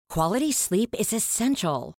Quality sleep is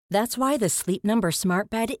essential. That's why the Sleep Number Smart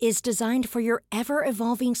Bed is designed for your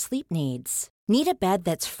ever-evolving sleep needs. Need a bed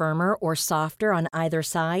that's firmer or softer on either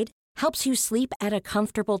side? Helps you sleep at a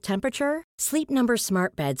comfortable temperature? Sleep Number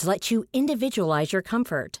Smart Beds let you individualize your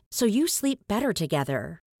comfort, so you sleep better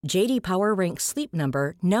together. J.D. Power ranks Sleep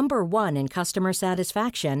Number number 1 in customer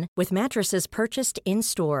satisfaction with mattresses purchased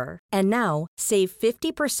in-store. And now, save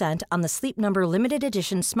 50% on the Sleep Number Limited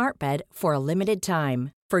Edition Smart Bed for a limited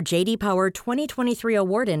time. For J.D. Power 2023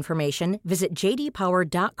 award information, visit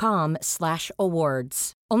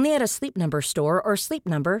jdpower.com/awards. Only at a Sleep Number store or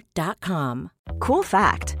sleepnumber.com. Cool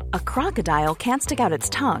fact, a crocodile can't stick out its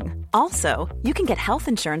tongue. Also, you can get health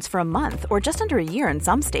insurance for a month or just under a year in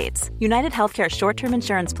some states. United Healthcare short-term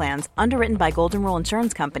insurance plans, underwritten by Golden Rule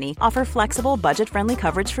Insurance Company, offer flexible, budget-friendly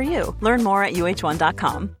coverage for you. Learn more at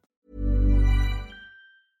uh1.com.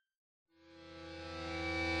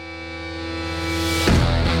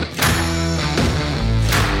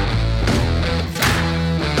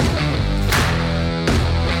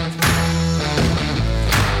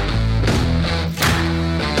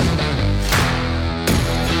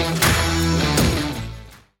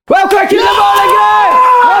 Welcome to the morning,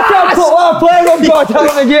 guys! What a player we've got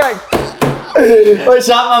having again! What's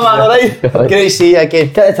up, my man? Alright? Great to see you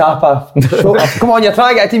again. Get the tap off. Come on, you're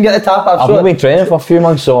trying to get a team, get the tap off. I've not been training for a few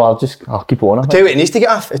months, so I'll keep on. I'll tell you what, he needs to get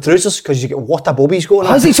off the trousers because you get water bobbies going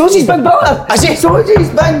on. Has he? So's his big brother! Has he? So's his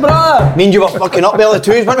big brother! Me and you were fucking up early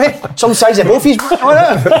too, weren't we? Some size of both his.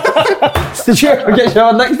 Did you ever get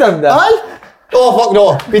showered next time then? Aye? Oh fuck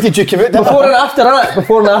no. Wait till you come out. Before and after, innit?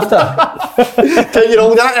 Before and after.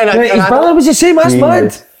 10-year-old, innit? Mate, his brother was the same, that's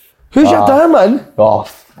mad. Who's your dad, man? Oh,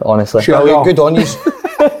 honestly. Sure, good on you. Do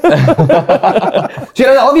you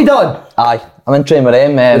know what have you done? Aye, I'm in training with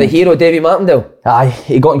him. The hero, Davy Martindale. Aye,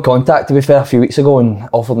 he got in contact, to be fair, a few weeks ago and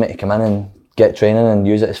offered me to come in and get training and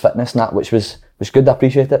use it as fitness and that, which was good. I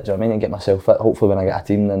appreciate it. Do you know what I mean? And get myself fit. Hopefully when I get a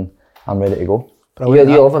team, then I'm ready to go. You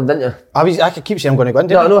love him, didn't you? I could keep saying I'm going to go in.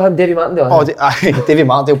 No, I know him, Davy Martindale. Oh, Davy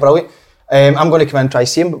Martindale, brilliant. I'm going to come in and try to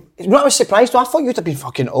see him. But you know what I was surprised though? I thought you'd have been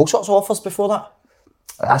fucking all sorts of offers before that.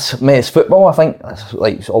 Mate, it's football. I think that's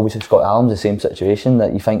like always Scott Adams, the same situation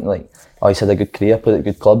that you think like, oh, he's had a good career, played at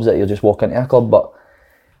good clubs, that you'll just walk into a club. But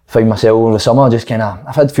I find myself over the summer,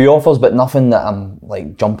 I've had a few offers, but nothing that I'm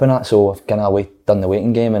like jumping at. So I've kind of done the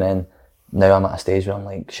waiting game, and then now I'm at a stage where I'm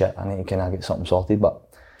like, shit, I need to kind of get something sorted. But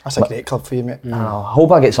that's a great club for you, mate. I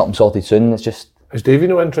hope I get something sorted soon. It's just. Is Davey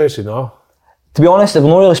no interested now? To be honest, I've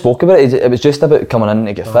not really spoke about it. It was just about coming in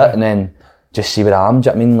to get fit and then just see where I am. Do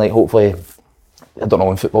you know what I mean? Like hopefully, I don't know,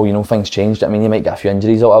 in football, you know, things change. Do you know what I mean? You might get a few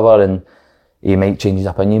injuries or whatever, and he might change his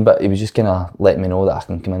opinion. But he was just kind of letting me know that I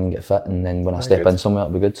can come in and get fit, and then when I step in somewhere,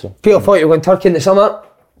 it'll be good. So Peter thought you were going Turkey in the summer,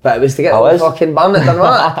 but it was to get the fucking Barnet done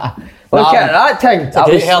that. Look at that thing. That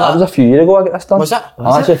was a few years ago I got this done. Was it?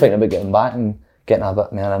 I'm actually thinking about getting back and getting a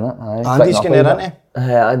bit more in it. Andy's getting there, isn't he?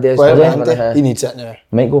 Andy's Andy, he needs it now.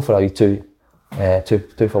 Might go for a wee two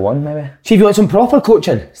for one maybe. See if you want some proper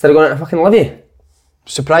coaching instead of going to fucking Livy.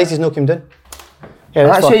 Surprised he's not come down. Yeah,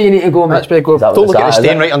 that's where you need to go, mate. That's where you go. Don't look at the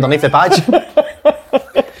stain right underneath the badge.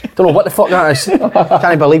 Don't know what the fuck that is.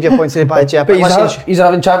 Can't believe you're pointing to the badge. Yeah, but he's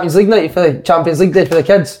having Champions League night for the Champions League day for the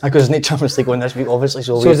kids. Because there's no Champions League on this week, obviously.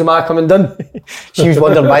 So is the man coming done? She was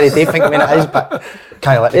wondering why they think when it is, but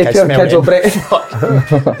can't let the kids smell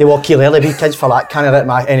it. They walk early, big kids for that. Can't let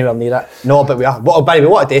my anywhere near it. No, but we are. By the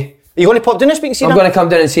way, what a day. Are you going to pop down this week and see them? I'm going to come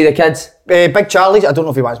down and see the kids. Big Charlie, I don't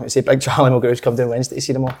know if he wants me to say Big Charlie McGrew's come down Wednesday to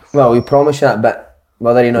see them all. Well, we promise you that bit.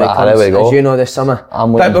 Whether he comes, as you know, this summer.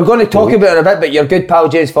 But we're going to talk about it in a bit, but your good pal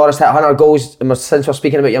James Forrest hit 100 goals, and since we're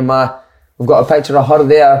speaking about your ma, we've got a picture of her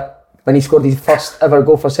there when he scored his first ever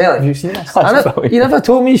goal for Celtic. Have you seen this? You never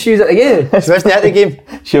told me she was at the game. She wasn't at the game.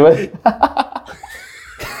 She was.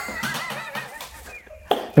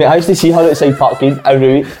 Mate, I used to see her outside Park Green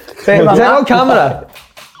every week. Is that on camera?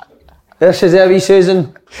 There's wee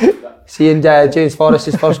Susan seeing James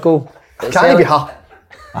Forrest's first goal. Can it be her?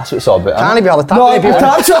 That's what it's all about. Can it be her? No, it be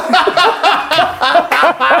taps.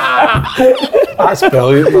 That's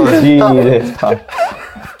brilliant, man.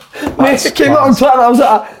 Mate, she came out on Twitter and I was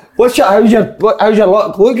like, how's your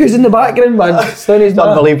luck? Look who's in the background, man. It's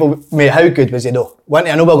unbelievable. Mate, how good was he though?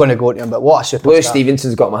 I know we're going to go to him, but what a superstar. Lewis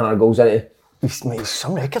Stevenson's got 100 goals, hasn't he? He's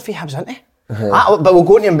some record for Hibs, isn't he? But we'll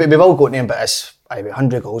go to him, we will go to him, but it's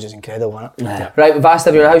 100 goals is incredible, isn't it? Yeah. Right, we've asked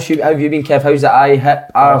everyone, how have you been, Kev? How's the eye, hip,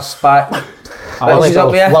 arse, back? Willie,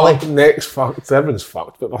 neck's fucked, everyone's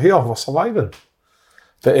fucked, but we're here, we're surviving.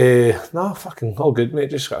 But no, fucking all good, mate.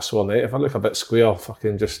 Just got a sore night. If I look a bit square,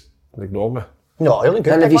 fucking just ignore me. No, you're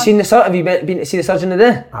good. And have you been to see the surgeon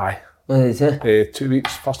today? Aye. What did he say? 2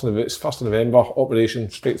 weeks, 1st of November, operation,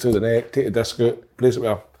 straight through the neck, take the disc out, replace it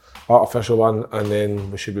with an artificial one, and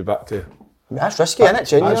then we should be back to... That's risky, isn't it,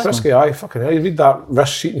 genuinely? It's risky, aye, fucking hell. You read that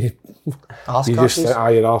risk sheet and you just think,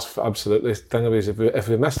 your arse, absolutely. Thing is, if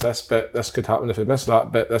we miss this bit, this could happen. If we miss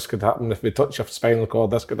that bit, this could happen. If we touch your spinal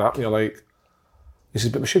cord, this could happen. You're like, he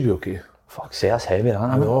says, but we should be okay. Fuck, say that's heavy, that.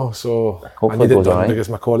 I know, so hopefully I need it done right. because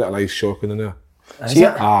my quality of life's shocking in there. Is it?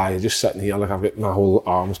 Aye, just sitting here like I've got my whole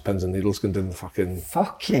arms, pins and needles going down the fucking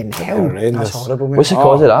hell. horrendous. That's horrible, mate. What's the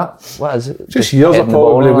cause of that? What is it? Just years of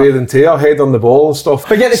probably wear and tear, head on the ball and stuff.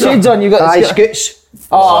 But get the shades on, you got the Scoots.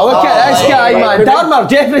 Oh, look at this guy, man. Dharma,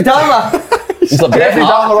 Jeffrey Dharma. He's like Jeffrey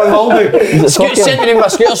Dahmer on Waldo. Scoots sent me in my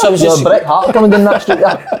scooter, so I was just... Bret Hart coming down that street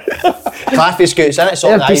there. Claffy Scoots, innit? So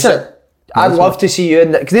They're nice. decent. I'd love to see you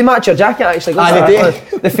in because they match your jacket actually.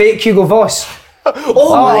 The fake Hugo Boss.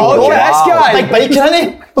 Oh my God, look at this guy. Big biker,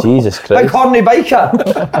 isn't he? Jesus Christ. Big horny biker.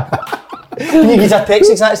 Can you give us a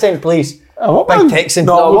Texan next time, please? Big Texan.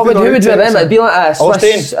 Who would do with them? It'd be like a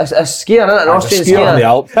Austrian. skier, innit? An Austrian skier on the skier.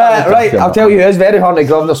 Alps. Right, I'll tell you who's very horny,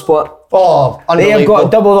 Grosvenor Sport. Oh, They have unbelievable.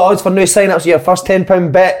 got double the odds for new sign-ups. Your first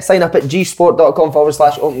 £10 bet. Sign up at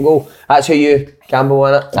gsport.com/open goal. That's who you gamble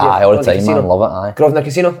on it. Aye, all the time, man. Love it, aye. Grosvenor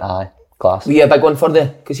Casino. Aye, class. Were you a big one for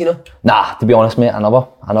the casino? Nah, to be honest, mate, I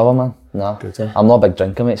never, man. Nah, I'm not a big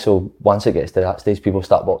drinker, mate. So once it gets to that stage, people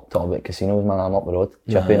start talking about casinos, man. I'm up the road,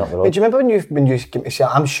 chipping up the road. But do you remember when you came to say,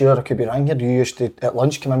 I'm sure I could be wrong here, you used to, at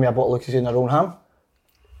lunch, come in with a bottle of Casino roll ham?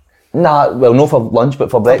 Nah, well, no for lunch,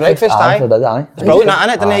 but for breakfast. Aye. For dinner, aye. It's brilliant, that,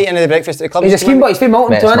 innit? The night into the breakfast at the club. He's a scheme boy. He's been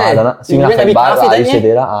Malton Mate, too, it's mad, isn't innit? See, You when I went to a think wee back, cafe, I used to didn't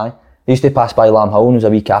do that, aye. I used to pass by Lamb Hill and there's a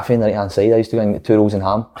wee cafe on the right hand side. I used to go and get 2 rolls and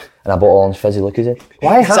ham and a bottle of orange fizzy Lucozade.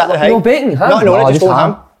 Why Exactly ham? No right. bacon, ham? No, just full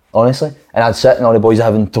ham. Honestly. And I'd sit and all the boys are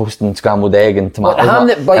having toast and scrambled egg and tomatoes. What, the ham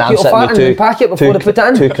that, like, and I'm you sitting fat with in the packet before they put it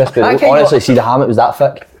in? 2 crispy I rolls. can't Honestly, go- see the ham, it was that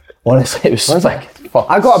thick. Honestly, it was thick. Fuck.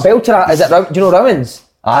 I got a belter. Is it? Do you know Rowan's?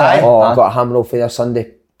 Aye. Oh, aye. I got a ham roll for their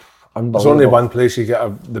Sunday. Unbelievable. There's only one place you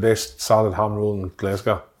get the best salad ham roll in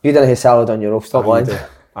Glasgow. You didn't have salad on your roll. Stop lying.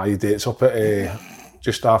 You do. It's up at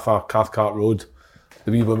just off Cathcart Road.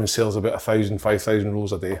 The wee woman sells about 5,000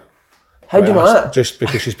 rolls a day. How do you know that? Just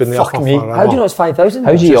because she's been there Fuck for me. forever. How do you know it's 5,000?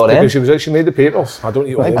 How'd you eat all them? Because she made the papers. I don't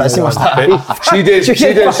eat all them. busy must that But she did.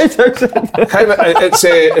 I can't remember, it's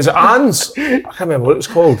is it Anne's? I can't remember what it's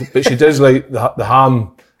called. But she does like the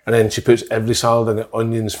ham, and then she puts every salad in it: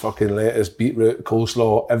 onions, fucking lettuce, beetroot,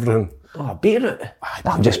 coleslaw, everything. Oh, beetroot.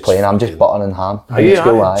 I'm just playing, I'm just butter and ham. you?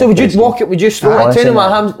 School, aye. So would you walk it? Would you throw it Honestly, to him with a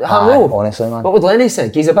man. ham Aye, roll? honestly, man. What would Lenny say?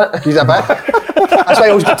 He's a bit. He's a bit. That's why I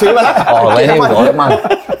always got 2 minutes. Oh, Lenny was on it,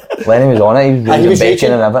 man. Lenny was on it. He was he doing was bacon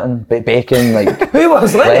reaching. and everything. Bacon, like... Who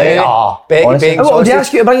was Lenny? Lenny, oh, Bacon, honestly. bacon. What would he sausage.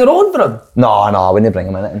 ask you to bring your own for him? No, I wouldn't bring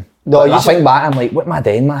him anything. No, But you I said- think back, I'm like, what am I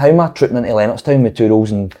doing, man? How am I tripping into Lennoxtown with 2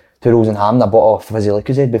 rolls and ham and a bottle of fizzy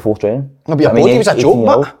Lucozade before training? No, but your body was a joke,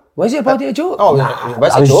 but... Was it a body a joke? Oh,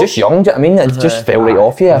 I was just young, do you know what I mean? It just fell right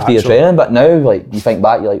off you after your training, but now, like, you think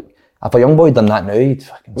back, you're like, if a young boy done that now, you'd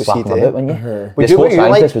fucking slap he him do? about, wouldn't you? Would The you- sports what you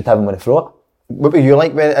like- scientist would have him with a throat. What were you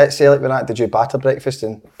like when that? Did you batter breakfast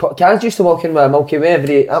and... Kaz used to walk in with a Milky Way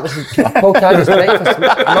every. That was Paul Kaz's breakfast.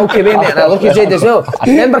 Milky Way, mate, and I look at Zed as well.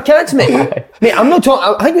 Remember Kaz, mate? Mate, I'm not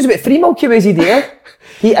talking. I think it was about 3 Milky Ways a day.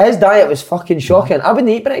 His diet was fucking shocking. I wouldn't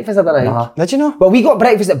eat breakfast at the night. Did you know? Well, we got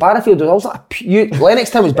breakfast at Barrowfield. There was always like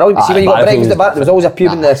Lennoxtown was brilliant. See, when you got Barrowfield breakfast at Barrowfield, there was always a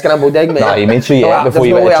pube in the scrambled egg, mate. Nah, you made sure you ate before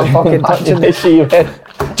you went. went. There's no way I'm fucking touching Make sure you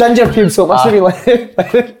went. ginger pube, so it must have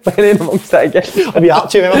been Lenny amongst that again. I'll be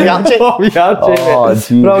Archie, remember me Archie? We are, Oh, mate. Jesus,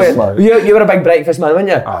 Brilliant. man. You were a big breakfast man, weren't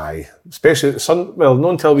you? Aye, especially at not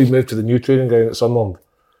until we moved to the new training ground at Sunderland.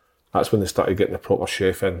 That's when they started getting the proper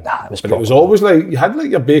chef in. Nah, it was but it was always like, you had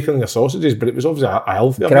like your bacon and your sausages, but it was obviously a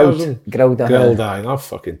healthier version. Grilled, aye, and I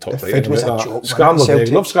fucking top The food was a joke, man. Scrambled egg,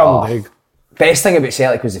 Celtic. love scrambled egg. Best thing about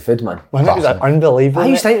Celtic was the food, man. Man, it was unbelievable. I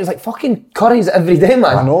used to think it was like fucking curries every day,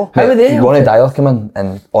 man. I know. How were they? Ronnie Dyer came in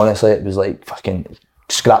and honestly it was like fucking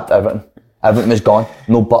scrapped everything. Everything was gone.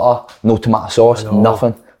 No butter, no tomato sauce,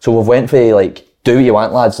 nothing. So we've went for like, do what you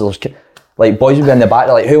want, lads. There's like boys would be in the back,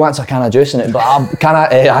 they're like, who wants a can of juice? And it'd be like, can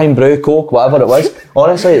of Hime Brew, Coke, whatever it was.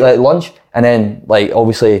 Honestly, like lunch. And then like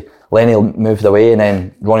obviously Lenny moved away and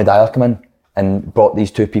then Ronnie Dyer came in and brought these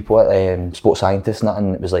 2 people, sports scientists and that,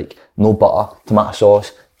 and it was like no butter, tomato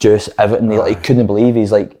sauce, juice, everything. He couldn't believe,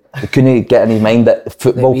 he's like, he couldn't get in his mind that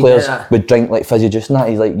football players would drink like fizzy juice and that.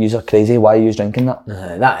 He's like, you're crazy, why are you drinking that?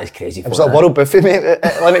 That is crazy. It was like world buffet, mate, at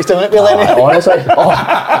Lennoxtown, it, Lenny. Honestly,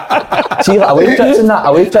 see like away trips and that,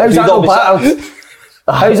 away trips. How's that no battered?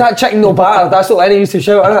 How's that chicken no battered? That's what Lenny used to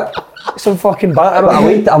shout, isn't it? some fucking batter.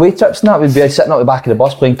 Away trips and that, we'd be sitting at the back of the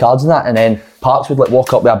bus playing cards and that, and then Parks would like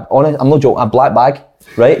walk up with I'm not joking, a black bag,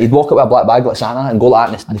 right? He'd walk up with a black bag like Santa and go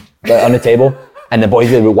like that on the table, and the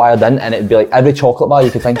boys would be wired in, and it'd be like every chocolate bar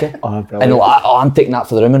you could think of. And like, I'm taking that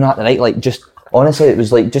for the room and that tonight. Like, just honestly, it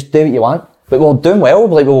was like, just do what you want. But we were doing well,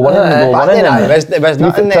 like we were winning. There was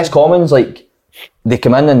nothing there. Chris Commons, like, they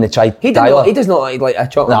come in and they try. He does not like a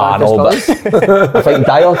chocolate bar. But I think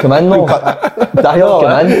Dyer come in though. Dyer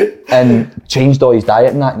come in and changed all his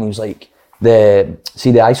diet and that, and he was like, the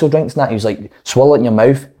ISO drinks and that, he was like, swallow it in your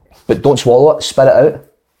mouth, but don't swallow it, spit it out.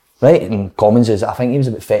 Right? And Commons is, I think he was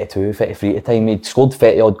about 32, 33 at the time. He'd scored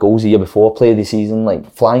 30 odd goals the year before, play of the season,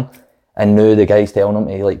 like flying. And now the guy's telling him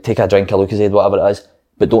to like take a drink of Lucozade, whatever it is,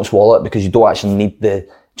 but don't swallow it because you don't actually need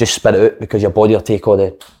just spit it out because your body will take all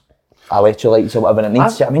the electrolytes or whatever it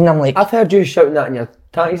needs. I'm like, I've heard you shouting that in your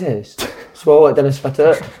taxis. Swallow it, then spit it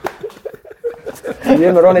out. You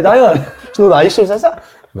remember Ronnie Dyer? It's not the ISOs, is it?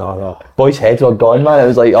 No. Boys' heads were gone, man. It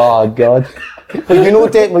was like, oh god. Were you no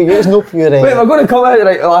pure? Wait, we're going to come out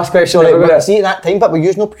right. The last question. See at that time, but were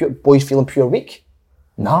you no pure boys feeling pure weak?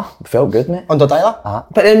 Nah, felt good, mate. Under Dyer?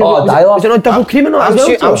 But then, was it not double cream or not?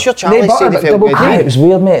 I'm sure Charlie said he felt double good. cream. It was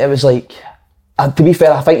weird, mate. It was like, to be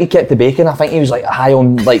fair, I think he kept the bacon. I think he was like high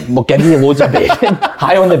on, like, we'll give you loads of bacon,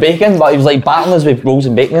 high on the bacon, but he was like battling us with rolls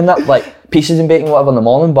and bacon and that, like pieces and bacon, whatever in the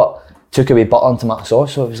morning, but took away butter and tomato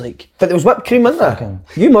sauce, so it was like. But there was whipped cream in there.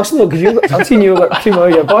 You mustn't know, because I've seen you whipped cream out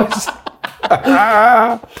of your boys.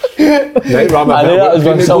 I knew that was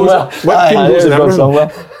going somewhere.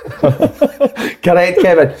 Correct,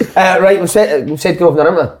 Kevin. Right, we've said go over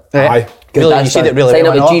there, haven't we? Aye. Good, you said it really well. Sign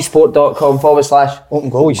up well. at gsport.com/open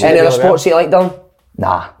goal. Any other sports you like, Dylan?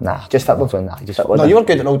 Nah. Just football? Just football. No, you were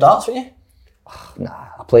good at all darts, weren't you? Nah,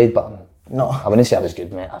 I played, but no. I wouldn't say I was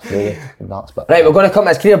good, mate. I played darts, but. Right, we're going to come to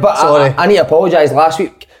his career, but I need to apologise. Last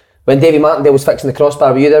week, when Davy Martindale was fixing the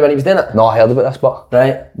crossbar, were you there when he was doing it? No, I heard about this, but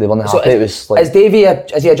they weren't happy. It was like. Is Davy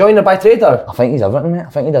is he a joiner by trade or? I think he's everything, mate. I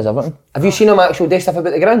think he does everything. Have you seen him actually do stuff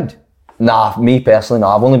about the ground? Nah, me personally, no.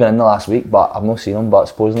 I've only been in the last week, but I've not seen him. But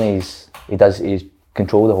supposedly he's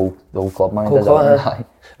control the whole club, man.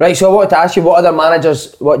 Right, so I wanted to ask you, what other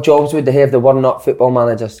managers, what jobs would they have that were not football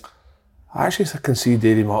managers? I actually can see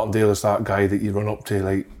Davy Martindale as that guy that you run up to,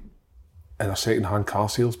 like, in a second-hand car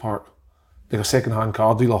sales park, like a second-hand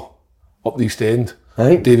car dealer up the East End.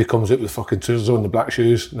 Right. Davy comes out with fucking trousers on, the black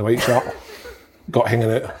shoes and the white shirt, got hanging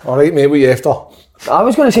out. All right, mate, what are you after? I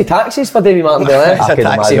was going to say taxis for Davy Martindale. It's a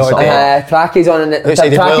taxi order. Trackies on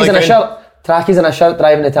trackies in a shirt. Trackies in a shirt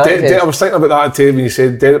driving the taxi. I was thinking about that today when you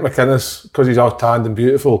said Derek McInnes, because he's all tanned and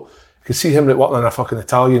beautiful. You could see him working in a fucking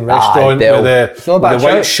Italian restaurant with the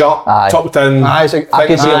white shirt tucked in. I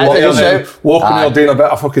can see him walking there doing a bit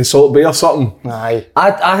of fucking Salt Bay or something. I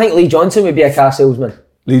think Lee Johnson would be a car salesman.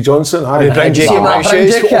 Lee Johnson, He's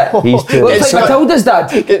too looks like Matilda's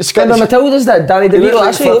dad. Remember Matilda's dad, Danny DeVito?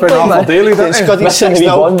 That's what he looked like,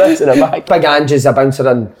 man. Big Ange is a bouncer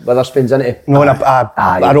in Witherspoon's, isn't he? No, a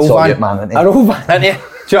roll van. A roll van. Do you know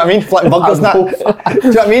what I mean? Flipping burgers and that. Do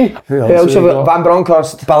you know what I mean? Who else have we? Van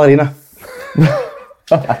Bronckhorst. Ballerina.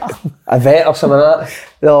 A vet or something like that.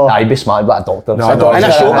 No. He'd be smart, like a doctor. In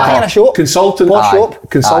a shop. Consultant.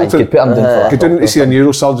 Consultant. Could put him down for Could didn't see a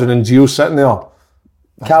neurosurgeon and Gio sitting there.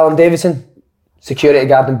 Callum Davidson, security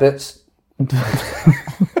guard in boots.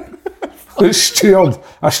 A steward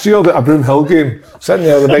at a Broomhill game, sitting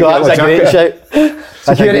there with a big yellow jacket.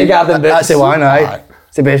 Security guard in boots. That's the one, aye.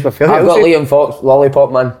 It's the best for I've got Liam Fox,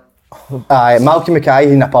 lollipop man. Aye, Malcolm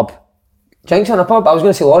Mackay in a pub. Jinx in a pub? I was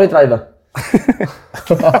going to say lorry driver.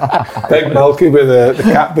 Big Malky with the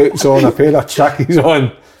cat boots on, a pair of trackies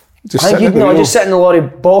on. Just sit in the lorry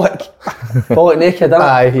bollock naked,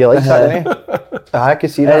 aye, he likes that, doesn't he? I can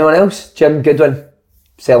see that. Anyone else? Jim Goodwin,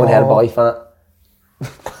 selling Herbalife and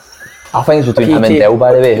it. I think it's between him and Del,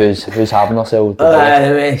 by the way, who's having herself.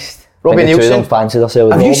 Robbie Nielsen fancy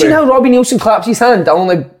herself. Have you seen how Robbie Nielsen claps his hand?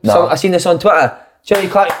 I've seen this on Twitter.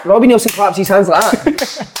 Robbie Nielsen claps his hands like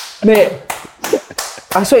that. Mate,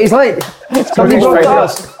 that's what he's like. They're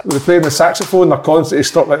playing the saxophone, they're constantly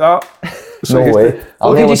stuck like that. No way.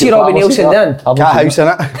 Well, did you see Robbie Nielsen then? Cat House in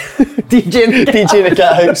it. DJ in the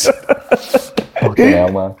Cat House. Fucking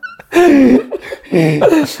hell, man.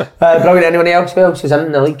 Brilliant. Anyone else? Who else is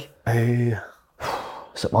in the league?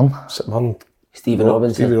 Sitman. Stephen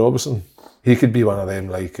Robinson. He could be one of them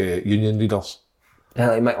union leaders. Yeah,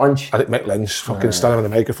 like Mick Lynch. I think Mick Lynch fucking standing on the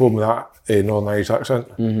microphone with that Northern Irish accent.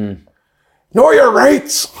 Mm-hmm. Know your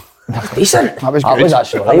rights. That's decent. That was good. That was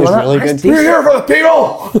actually really good. We're here for the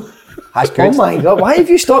people. That's good. Oh my god, why have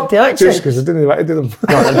you stopped the accent? Just because I didn't want to do them.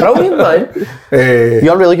 No, brilliant, man.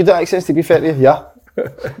 You're really good at accents, to be fair to you, yeah.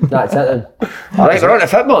 That's it then. Alright, we're on to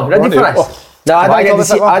football. Ready for this? No, we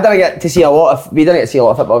didn't get to see a lot of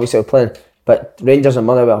football, obviously we're playing. But Rangers and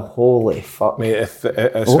Motherwell, holy fuck. Mate, if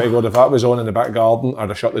that was on in the back garden, I'd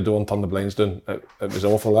have shut the door and turned the blinds down. It was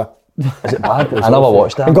awful there. Is it bad? I never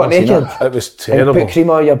watched that. And got naked. It was terrible. And put cream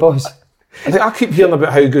on your boss. I keep hearing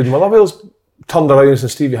about how good Motherwell's turned around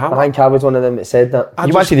since Stevie Hammar. I think I was one of them that said that.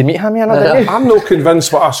 You wanted to meet him, didn't you? I'm not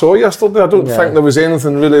convinced what I saw yesterday. I don't think there was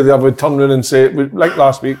anything really that would turn around and say, like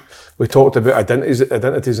last week, we talked about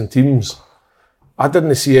identities and teams. I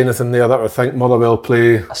didn't see anything there that I think Motherwell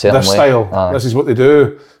play this style. This is what they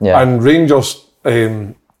do. Yeah. And Rangers,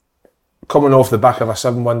 coming off the back of a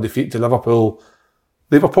 7-1 defeat to Liverpool,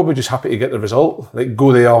 they were probably just happy to get the result. Like,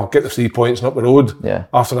 go there, get the 3 points and up the road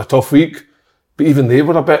after a tough week. But even they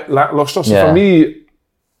were a bit lacklustre. So for me,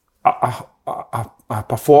 a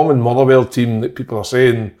performing Motherwell team that people are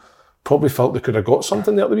saying probably felt they could have got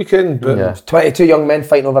something there at the weekend. But 22 young men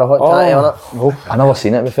fighting over a hot tatty on it. Oh, I never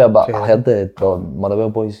seen it before, but I heard the Motherwell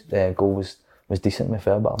boys' goal was decent to be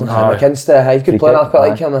fair. But McKinster, he's a good player. I quite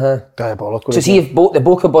like him. Diabolical. So see if the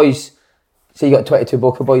Boca boys, say you got 22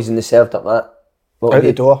 Boca boys and they served up that. Out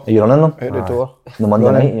the door. Are you running them? Out the door. The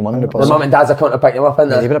Monday night, you running? The mum and dad's account to pick them up, isn't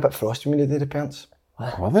they? They were a bit frosty when they did the parents.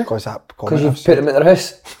 Were they? Because you put them at their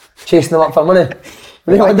house, chasing them up for money.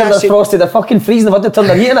 They were frosty, they're fucking freezing, they've had to turn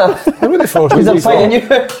their heating off. How were they frosty? Because they're fighting you.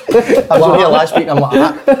 I was here last week and I'm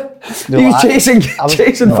like, he was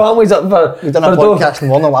chasing families up for. We've done a podcast in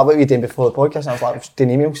the morning, what were you doing before the podcast? And I was like, doing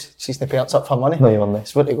emails, chasing the parents up for money. No, you weren't.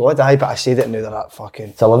 Swear to God, but I said it now they're that fucking.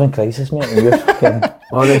 It's a living crisis, mate. And you're fucking.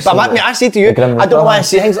 But mate, I say to you, I don't know why I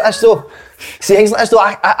say things like this though.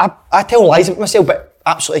 I tell lies about myself, but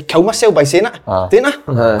absolutely kill myself by saying it, don't I?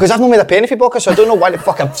 Because I've not made a penny for Boca, so I don't know why the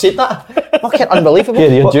fuck I've said that. Fucking unbelievable.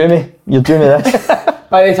 Here, you're due me this.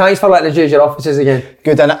 By the way, thanks for letting us use your offices again.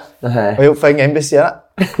 Good, innit? Real thing, embassy, innit?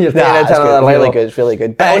 You're taking it to another level. It's really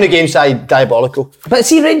good. But on the game side, diabolical. But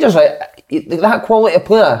see, Rangers, right, that quality of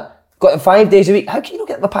player, got it 5 days a week, how can you not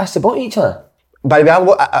get them past the ball to each other? By the way,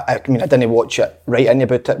 I mean, I didn't watch it right in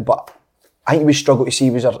about it, but I think we struggled to see,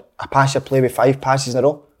 was there a pass or play with 5 passes in a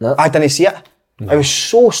row? No. I didn't see it. No. It was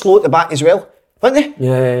so slow at the back as well, wasn't they?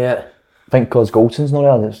 Yeah. I think because Goldson's not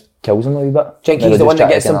there, it kills him a wee bit. I think he's the one that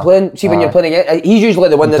gets them playing. See, when you're playing again, he's usually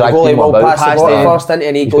the one that the goalie will pass the ball first into,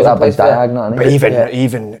 and he goes and plays diagonal. But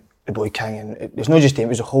even the boy King, and it was not just him, it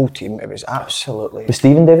was the whole team. It was absolutely. Was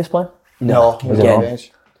Stephen Davis playing? No,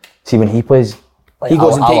 see, when he plays, he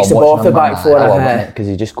goes and takes the ball off the back four. Because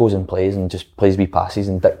he just goes and just plays wee passes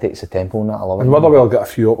and dictates the tempo and that. I love it. And Motherwell got a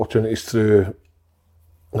few opportunities through.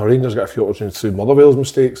 The Rangers got a few opportunities through Motherwell's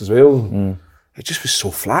mistakes as well. It just was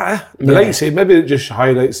so flat. Like you say, maybe it just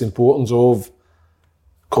highlights the importance of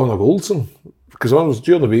Connor Goldson. Because when it was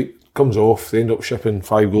during the week, comes off, they end up shipping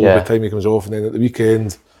 5 goals by the time he comes off, and then at the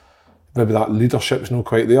weekend, maybe that leadership's not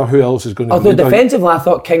quite there. Who else is going to be? Although defensively, I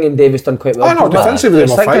thought King and Davis done quite well. I know, defensively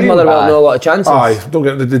they were fine. Motherwell no a lot of chances. Aye, don't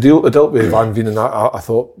get the deal. They dealt with Van Veen and that. I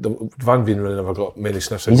thought Van Veen really never got many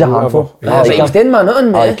sniffs. He's a handful. But he was doing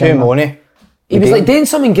nothing, mate. Money. He was like doing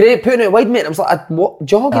something great, putting it wide, mate. I was like,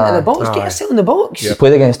 jog into the box, get yourself in the box. He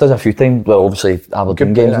played against us a few times, well, obviously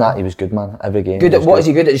Aberdeen games and that, he was good, man, every game. Good at what is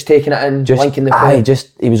he good at? Just taking it in, linking the play?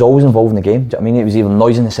 He was always involved in the game. Do you know what I mean? He was even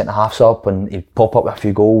noising the centre halves up and he'd pop up with a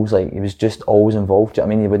few goals, like he was just always involved. Do you know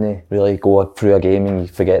what I mean? He wouldn't really go through a game and you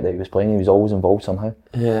forget that he was playing, he was always involved somehow.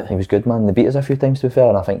 Yeah. He was good, man. They beat us a few times to be fair,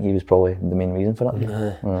 and I think he was probably the main reason for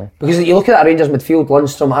that. Because you look at that Rangers midfield,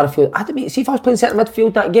 Lundstrom, Arfield, see if I was playing centre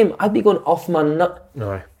midfield that game, I'd be going off my nut.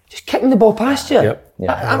 No. Just kicking the ball past you. Yep.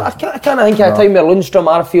 I can't think of a time where Lundstrom,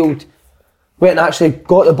 Arfield went and actually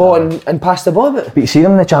got the ball and passed the ball. But you see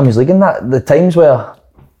them in the Champions League and that, the times where,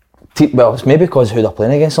 it's maybe because who they're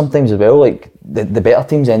playing against sometimes as well, like the better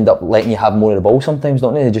teams end up letting you have more of the ball sometimes,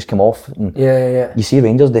 don't they? They just come off. And you see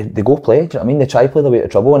Rangers, they go play, do you know what I mean? They try to play their way to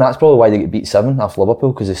trouble, and that's probably why they get beat 7 off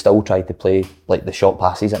Liverpool, because they still tried to play like the short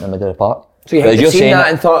passes in the middle of the park. So you've seen that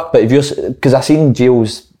and thought... But if you're, because I seen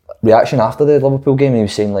Gio's reaction after the Liverpool game, and he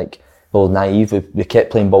was saying like, well, naive, we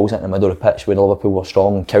kept playing balls in the middle of the pitch where Liverpool were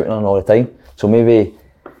strong and countering all the time. So maybe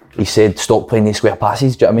he said, stop playing these square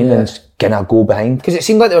passes, do you know what I mean? And kind of go behind. Because it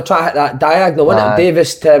seemed like they were trying to hit that diagonal, wasn't it?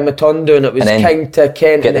 Davis to Matondo, and it was King to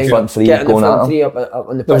Kent, and then the front three up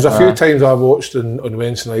on the pitch. There was a few times I watched on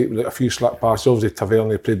Wednesday night, like a few slack passes. Obviously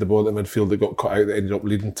Tavernier played the ball at the midfield that got cut out, that ended up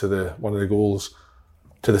leading to one of the goals,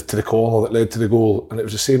 to the corner that led to the goal. And it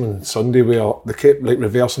was the same on Sunday where they kept like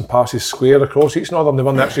reversing passes square across each other, and they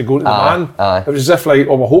weren't actually going to the man. It was as if like,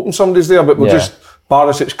 we're hoping somebody's there, but we're just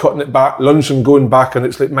Barisic cutting it back, Lundstrom going back, and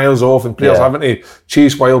it's like miles off, and players having to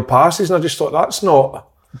chase wild passes. And I just thought, that's not.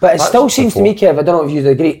 But it still seems to me, Kev, I don't know if you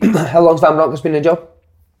agree, how long's Van Bronckhorst been in the job?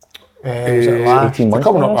 18 months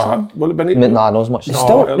coming up, will it be? Nah, not as much.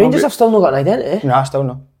 Rangers have still not got an identity. Nah, still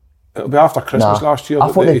no. It'll be after Christmas last year. I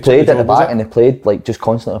thought they played at the back and they played like just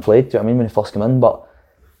constantly played. Do you know what I mean when they first came in? But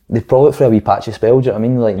they probably for a wee patchy spell. Do you know what I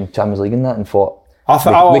mean? Like in the Champions League and that, and thought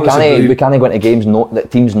we can't go into games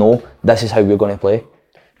that teams know this is how we're going to play.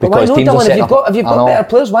 Because teams are setting up. If you've got better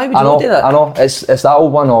players, why would you not do that? I know. It's that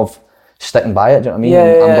old one of sticking by it. Do you know what I mean?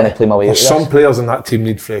 Yeah, I'm going to play my way out. Some players in that team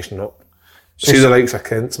need freshening up. See the likes of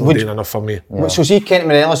Kent's not doing enough for me. Yeah. So see Kent and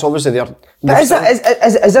Morelos, obviously they're... But is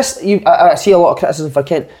this... I see a lot of criticism for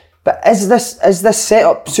Kent, but is this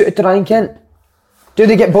setup suited to Ryan Kent? Do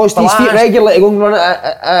they get boys to his feet regularly to go and run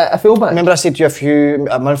a fullback? Remember I said to you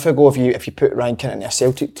a month ago, if you put Ryan Kent in a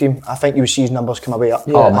Celtic team, I think you would see his numbers come away up.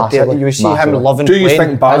 Yeah. Massively. You would see him loving playing. Do you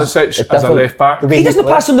think Barisic as a left back? He doesn't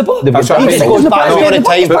pass on the ball. He just goes back all the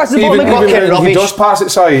time. Even he does pass it,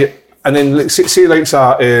 sorry, and then say like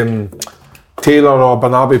Taylor or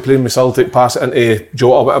Bernabe playing with Celtic, pass it into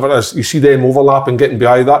Jota or whatever it is, you see them overlapping, getting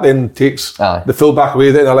behind that, then takes the full back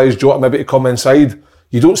away, then allows Jota maybe to come inside.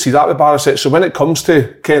 You don't see that with Barisic. So when it comes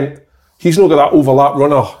to Kent, he's not got that overlap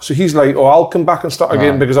runner. So he's like, I'll come back and start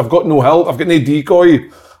again because I've got no help, I've got no decoy.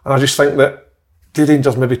 And I just think that the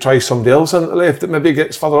Rangers maybe try somebody else in the left that maybe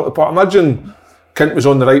gets further up the park. Imagine Kent was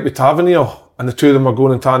on the right with Tavernier and the two of them are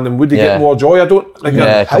going in tandem. Would he get more joy? I don't. Like,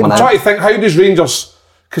 I'm trying to think, how does Rangers...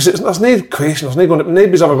 Because there's no question,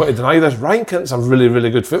 nobody's ever got to deny this. Ryan Kent's a really, really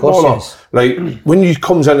good footballer. Like, when he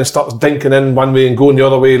comes in and starts dinking in one way and going the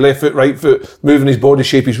other way, left foot, right foot, moving his body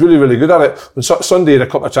shape, he's really, really good at it. When Sunday had a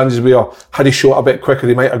couple of chances where had he shot a bit quicker,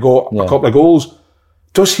 he might have got a couple of goals.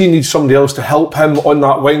 Does he need somebody else to help him on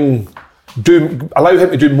that wing, allow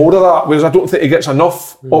him to do more of that? Whereas I don't think he gets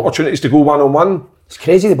enough opportunities to go one-on-one. It's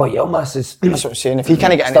crazy about Yilmaz. That's what I'm saying. If he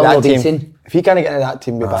can't get into that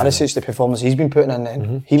team, with Barisic, the performance he's been putting in,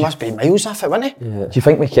 then he must be miles off it, wouldn't he? Do you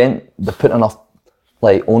think with Kent they're putting enough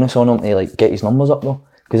like onus on him to like get his numbers up though?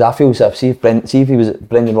 Because I feel if he was at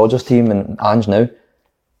Brendan Rodgers' team and Ange now,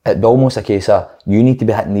 it'd be almost a case of you need to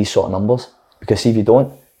be hitting these sort of numbers, because see if you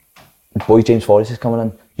don't, boy James Forrest is coming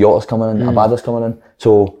in, Jota's coming in, Abada's coming in.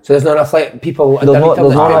 So there's not enough like people. There's not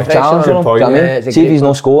enough challenge on him. Do you know what I mean? See if he's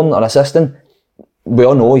not scoring or assisting. We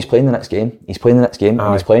all know he's playing the next game. He's playing the next game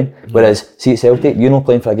and he's playing. Whereas, see at Celtic, you're not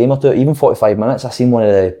playing for a game or two, even 45 minutes. I seen one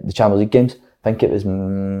of the Champions League games. I think it was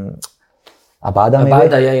Abada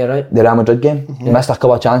maybe. Yeah, you're right. The Real Madrid game. He missed a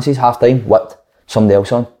couple of chances, half time, whipped somebody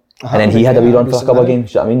else on. And then he had a wee run for a couple of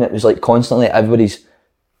games. Do you know what I mean? It was like constantly everybody's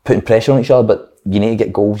putting pressure on each other, but you need to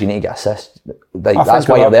get goals, you need to get assists. Like, that's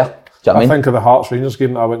why you're there. Do you know what I mean? I think of the Hearts Rangers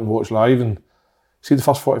game that I went and watched live, and see the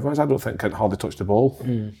first 40 minutes, I don't think Kent hardly touched the ball.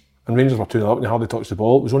 And Rangers were 2-0 up and they hardly touched the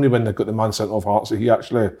ball. It was only when they got the man sent off Hearts that he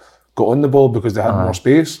actually got on the ball because they had more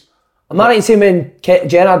space. Am I right in saying when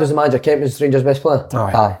Gerrard was the manager, Kent was Rangers' best player?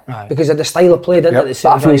 Aye. Because of the style of play, didn't it? It's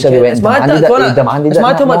mad how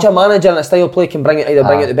much a manager and a style of play can bring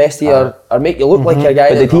out the best of you or make you look like a guy.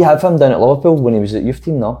 But did he have him down at Liverpool when he was at youth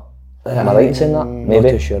team? No. Am I right in saying that?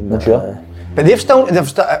 Maybe. Not sure. But they've still,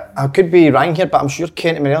 I could be wrong here, but I'm sure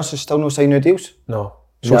Kent and Morelos has still no signed new deals. No.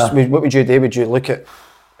 So what would you do? Would you look at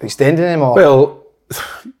extending them or? Well,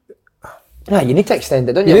 you need to extend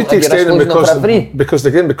it, don't you? You need to extend them because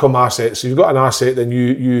they're going to become assets. So you've got an asset, then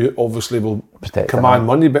you obviously will command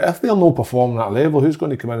money. But if they're not performing at that level, who's going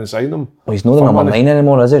to come in and sign them? Well, he's not the number 9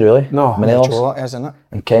 anymore, is he really? No. Morelos. Isn't it?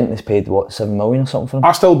 And Kent has paid what, 7 million or something for him?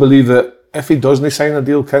 I still believe that if he doesn't sign a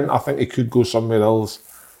deal, Kent, I think he could go somewhere else,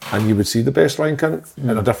 and you would see the best Ryan Kent in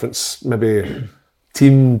a different maybe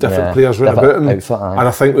team, different players round about him. And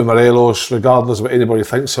I think with Morelos, regardless of what anybody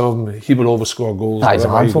thinks of him, he will always score goals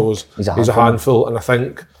wherever he goes. He's a handful, and I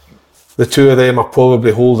think the two of them are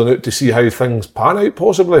probably holding out to see how things pan out,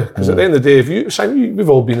 possibly. Because at the end of the day, if you sign, we've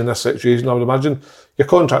all been in this situation. I would imagine your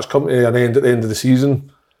contract's come to an end at the end of the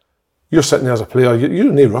season. You're sitting there as a player. You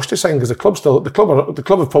don't need rush to sign because the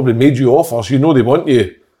club have probably made you offers. You know they want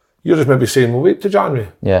you. You're just maybe saying, well, wait till January.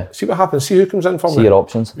 Yeah. See what happens. See who comes in for me. See your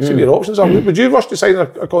options. See what your options are. Would you rush to sign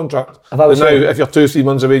a contract? If you're 2-3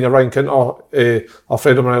 months away and you're Ryan Kent or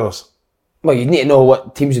Alfredo Morelos? Well, you need to know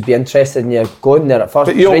what teams would be interested in you going there at first.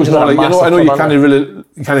 But you always know, I know you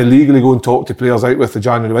can't legally go and talk to players out with the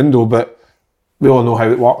January window, but we all know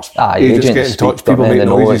how it works. Agents get in touch, people make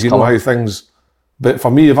noises, you know how things. But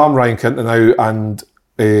for me, if I'm Ryan Kent now and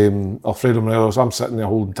Alfredo Morelos, I'm sitting there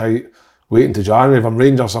holding tight, waiting to January. If I'm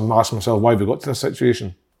Rangers, I'm asking myself, why have we got to this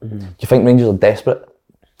situation? Do you think Rangers are desperate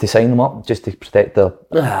to sign them up just to protect their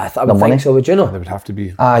I would think so, would you know? They would have to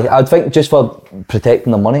be. I'd think just for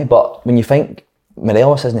protecting the money, but when you think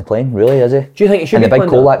Morelos isn't playing, really, is he? Do you think he should be playing?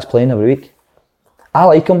 And the big Kolak's playing every week. I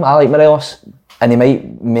like him, I like Morelos, and he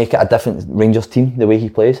might make it a different Rangers team the way he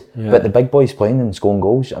plays. But the big boys playing and scoring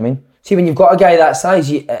goals. I mean, see, when you've got a guy that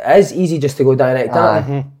size, it is easy just to go direct.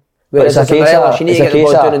 But it's a case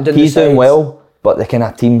of he's doing well, but the kind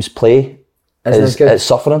of team's play is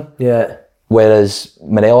suffering. Yeah. Whereas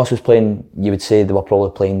Morelos was playing, you would say they were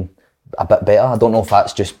probably playing a bit better. I don't know if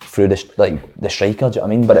that's just through the striker, do you know what I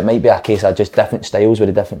mean? But it might be a case of just different styles with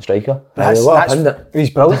a different striker. He's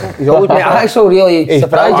brilliant. He's always been actually really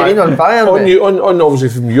surprised you're in on fire. On obviously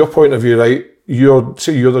from your point of view, right? You're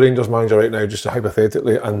the Rangers manager right now, just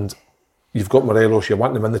hypothetically, and you've got Morelos. You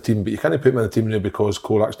want him in the team, but you can't put him in the team now because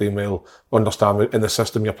Kolak's doing well. Understand in the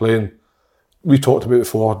system you're playing. We talked about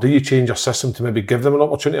before, do you change your system to maybe give them an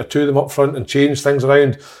opportunity or two of them up front and change things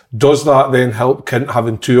around? Does that then help Kent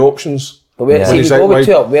having two options? But where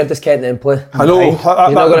does Kent then play? I know,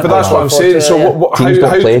 but that's what I'm saying. So teams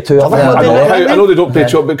don't play two up. I know they don't play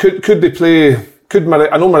two up, but could they play?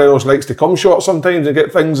 I know Morelos likes to come short sometimes and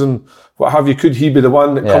get things and what have you. Could he be the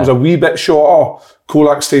one that comes a wee bit shorter?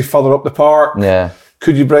 Kolak stay further up the park? Yeah.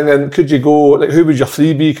 Could you go, like, who would your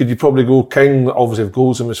three be? Could you probably go King, obviously if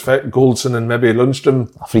Goldson was fit, Goldson and maybe Lundstrom?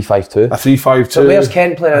 A 3-5-2. A 3-5-2. So where's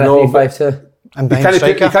Kent playing in a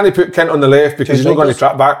 3-5-2? You can't put Kent on the left because he's not going to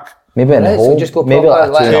track back. Maybe in the hole. So just go maybe like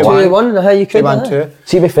a 2-1, how you could. 2-1-2.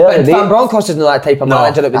 See, to be fair, but Van Bronckhorst isn't that type of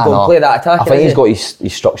manager that would go and play that attack. I think he's got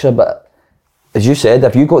his structure, but as you said,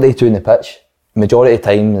 if you got the two in the pitch, majority of the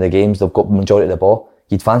time in the games they've got majority of the ball,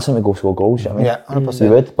 you'd fancy them to go score goals. I mean, yeah, 100%. You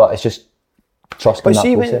would, but it's just trusting that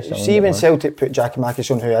process. See when Celtic put Jackie Mackis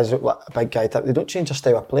on, who is a big guy, they don't change their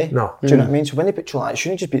style of play. No. Do you know what I mean? So when they put Chola, it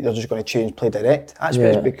shouldn't just be they're just going to change play direct. That's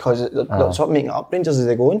because they're sort of making it up Rangers as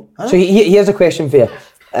they go on. So here's a question for you.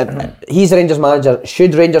 He's the Rangers manager.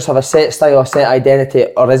 Should Rangers have a set style, a set identity,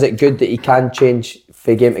 or is it good that he can change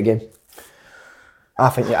from game to game? I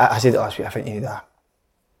think, I said it last week, I think you need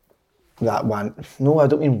that one. No, I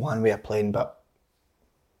don't mean one way of playing, but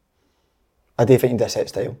I do think you need a set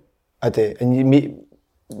style. I do. And you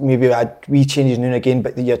maybe add wee changes now and again,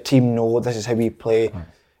 but your team know this is how we play.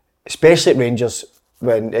 Especially at Rangers,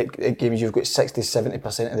 when at games you've got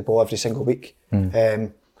 60-70% of the ball every single week. I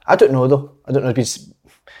don't know though. I don't know.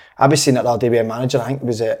 I was saying it the other day with a manager, I think it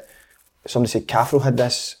was somebody said Cathro had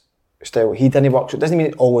this style. He didn't work, so it doesn't mean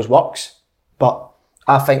it always works, but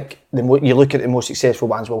I think you look at the most successful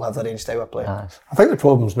ones will have their own style of play. I think the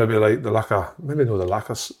problem's maybe like the lack of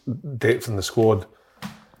depth in the squad.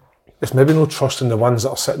 It's maybe no trust in the ones that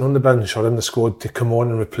are sitting on the bench or in the squad to come on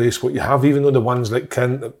and replace what you have, even though the ones like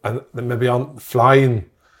Kent that maybe aren't flying,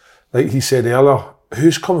 like he said earlier,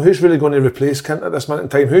 who's really going to replace Kent at this moment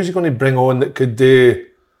in time? Who's he going to bring on that could do?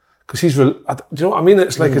 Because do you know what I mean?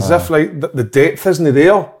 It's like as if like the depth isn't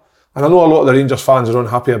there. And I know a lot of the Rangers fans are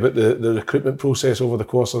unhappy about the recruitment process over the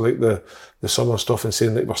course of like the summer stuff and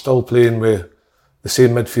saying that we're still playing with the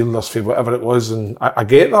same midfielders for whatever it was, and I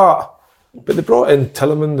get that. But they brought in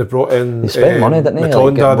Tillman, they brought in money, didn't they?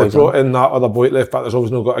 Matonda, they brought in that other boy at left back that's always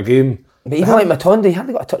not got a game. But even like Matonda, he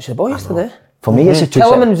hardly got a touch of the ball yesterday. For me, it's a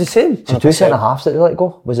Tillman was the same. It's two centre halves that they let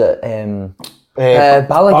go. Was it Balogun?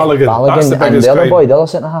 That's the and biggest the other boy, the other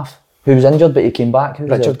centre half, who was injured but he came back.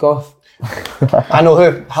 Richard Gough. I know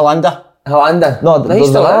who. Helander. No, there's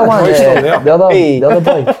another one. The other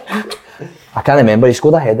boy. I can't remember. He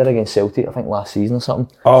scored a header against Celtic, I think, last season or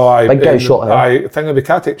something. Oh, aye. Big guy shot here. I think it'd be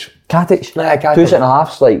Katic. Katic. Two centre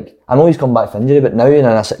halves. Like, I know he's come back from injury, but now you're in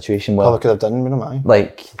a situation where probably could have done with him.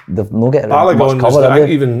 Like, they've not getting much Balogun cover. I think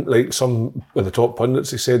even like some of the top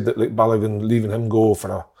pundits, they said that like Balogun leaving him go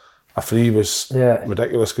for a free was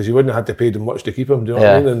ridiculous because you wouldn't have had to pay them much to keep him. Do you know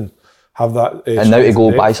what I mean? And have that. And now to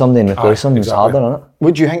go buy somebody and replace him is harder, isn't it?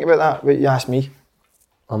 What do you think about that? What you asked me?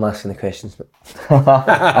 I'm asking the questions. Well,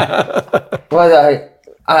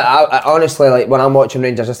 I honestly, like when I'm watching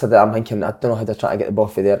Rangers yesterday, I'm thinking I don't know how they're trying to get the ball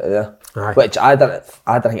from there to there. Which I don't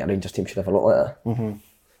think a Rangers team should ever look like that. Mm-hmm.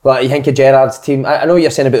 Like you think of Gerrard's team. I know you're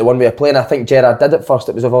saying about the one way of playing. I think Gerrard did it first.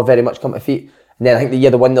 It was all very much come to feet. And then I think the year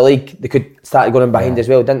they won the league, they could start going in behind as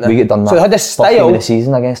well, didn't they? We get done that. So they had this style. Of the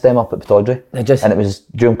season against them up at Pittodrie. And it was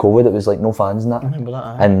during COVID. It was like no fans and that. I remember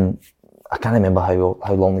that. And I can't remember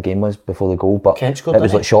how long the game was before the goal, but Kent scored, it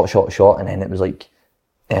was like shot, and then it was like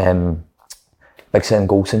Big Sam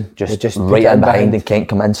Goldson just right in behind, and Kent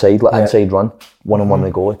come inside, inside run, one-on-one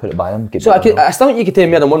with the goal, he put it by him. So I still think you could take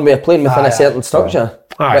more than one way of playing within a certain structure,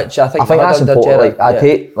 which I think that's important. Like, I'd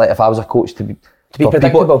hate, like if I was a coach to be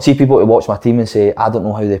predictable. See people to watch my team and say, I don't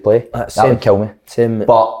know how they play. That would kill me. Same.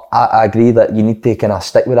 But I agree that you need to kind of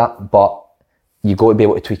stick with that, but you got to be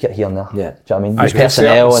able to tweak it here and there. Yeah. Do you know what I mean? There's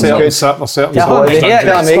personnel and certain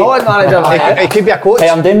it could be a coach. Hey,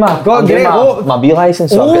 I'm doing my B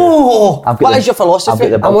licence. What is your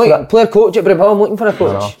philosophy? I'm looking player coach at Brimhill. I'm looking for a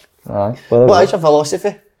coach. What is your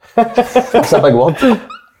philosophy? That's a big word. Do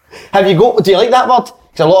you like that word?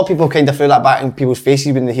 Because a lot of people kind of throw that back in people's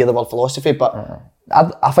faces when they hear the word philosophy, but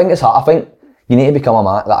I think it's hard. I think you need to become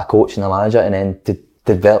a coach and a manager, and then to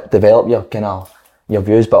develop your kind of your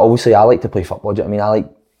views. But obviously, I like to play football. Do you know what I mean? I like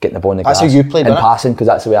getting the ball in the grass. That's how you play, and passing, because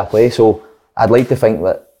that's the way I play. So I'd like to think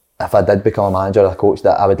that if I did become a manager or a coach,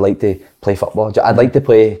 that I would like to play football. I'd like to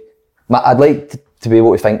play. I'd like to be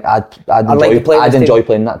able to think I'd enjoy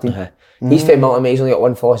playing that team. He's from Milton, he's only got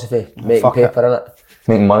one philosophy: making paper, innit?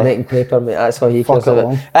 Making money. Making paper, mate. That's what he cares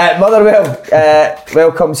about. Motherwell,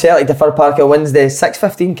 welcome Celtic to Fir Park on Wednesday,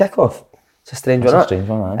 6:15 kickoff. It's a strange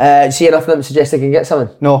one, man. See anything that would suggest they can get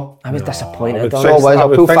something? No. I was disappointed. I'll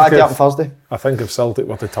pull Faggy up on Thursday. I think if Celtic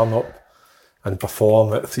were to turn up and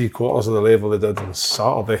perform at 3/4 of the level they did on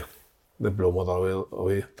Saturday, they'd blow Motherwell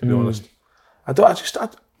away, to be honest.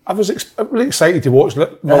 I was really excited to watch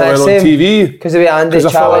Motherwell on TV. Because the way Andy Because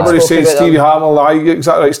I thought everybody said Stevie Hamill,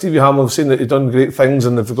 exactly right, Stevie Hamill have seen that he'd done great things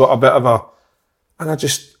and they've got a bit of a... And I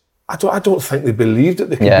don't think they believed that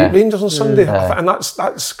they could beat Rangers on Sunday. And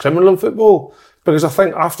that's criminal in football. Because I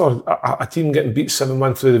think after a team getting beat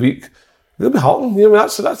 7-1 through the week, they'll be hurting. You know,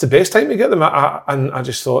 that's the best time to get them. And I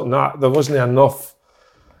just thought, there wasn't enough.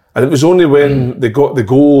 And it was only when they got the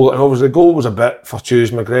goal, and obviously the goal was a bit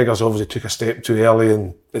fortuitous. McGregor's obviously took a step too early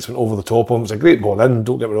and it's went over the top of him. It was a great ball in,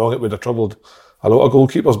 don't get me wrong, it would have troubled a lot of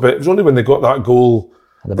goalkeepers, but it was only when they got that goal,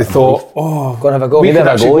 they thought, going to have a goal. We could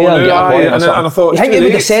actually go now. And I thought, you think it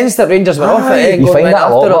would have sensed that Rangers were off it? You find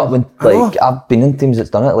that a lot when, I've been in teams that's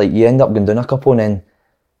done it, like you end up going down a couple and then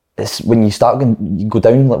it's when you go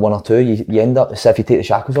down like 1 or 2, you end up as if you take the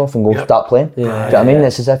shackles off and go start playing. Do you know what I mean?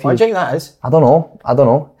 It's as if what do you think that is? I don't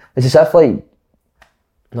know. It's as if like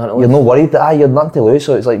you're not worried that you're nothing to lose,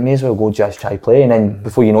 so it's like may as well go just try play, and then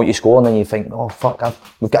before you know it you score, and then you think, oh fuck,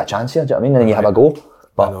 we've got a chance here. Do you know what I mean? And then you have a goal.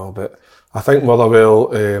 But I know, but I think Motherwell.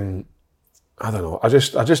 I don't know.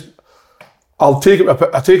 I'll take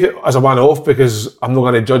it as a one-off because I'm not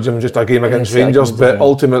going to judge them just a game against Rangers. But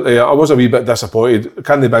ultimately, I was a wee bit disappointed.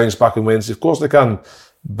 Can they bounce back on Wednesday? Of course they can.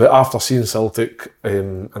 But after seeing Celtic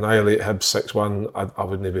annihilate Hibs 6-1, I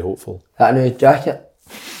wouldn't be hopeful. That new jacket.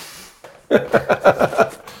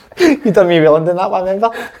 You done me well in that one,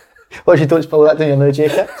 remember? What you don't spill that down your new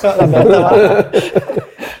jacket?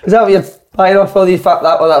 Is that what you're buying off all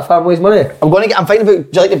that family's money? I'm thinking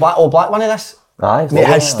about, do you like the all black one of this? Aye, mate,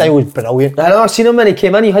 his style was brilliant. I know, I've seen him when he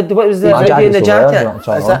came in, he had, what was the hoodie in the jacket?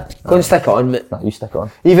 Is that? Go and stick it on, mate. No, you stick it on.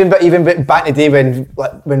 Even back in the day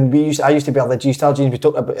when I used to wear the G-Star jeans, we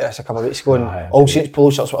talked about this a couple of weeks ago, and all Saints polo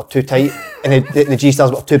shirts were too tight, and the G-Stars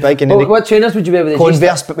were too big. And what trainers would you wear with the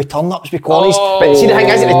Converse, but with turn-ups, with Connies. But see, the thing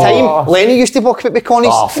is, at the time, Lenny used to walk about with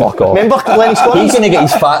Connies. Oh, fuck off. Remember Lenny's Connies? He's going to get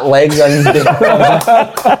his fat legs in. Do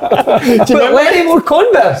you remember Lenny wore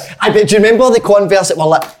Converse? Do you remember the Converse that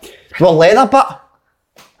were leather, but...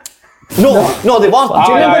 No, they weren't.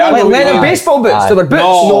 Do you remember leather baseball boots? They were boots.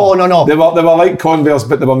 No. They were like Converse,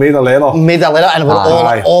 but they were made of leather. Made of leather, and they were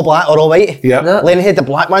all black or all white. Yeah. Lenny had the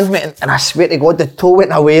black ones, mate, and I swear to God, the toe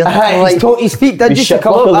went away. His feet did just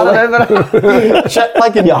come up. I remember. Shit,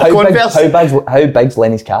 like in Converse. How big's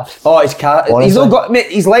Lenny's calves? Oh, his calf. He's not got,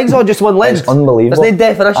 mate, his legs are just one leg. It's unbelievable. There's no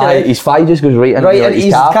definition. His thigh just goes right into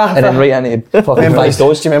his calf, and then right into fucking his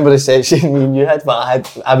toes. Do you remember the section me and you had?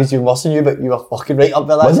 But I was even worse than you, but you were fucking right up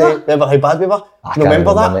there that day. Remember how bad we were? I can't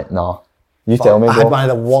remember that? It. No. You tell me, bro. I had one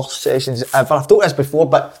of the worst sessions ever. I've told this before,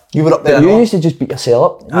 but you were up there. You used to just beat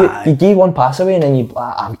yourself up. You gave one pass away and then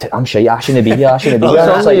I'm shite, I shouldn't be here, I shouldn't be here. I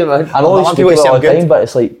know it's people all the time, but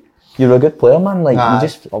it's like, you're a good player, man. Like, you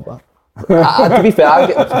just... to be fair,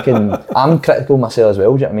 I'm critical myself as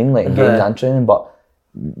well, do you know what I mean? Like, in games and training, but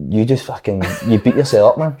you just you beat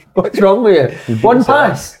yourself up, man. What's wrong with you? One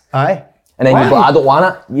pass? Aye. And then you're like, I don't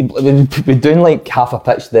want it. We're doing like half a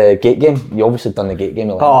pitch, the gate game. You obviously done the gate game.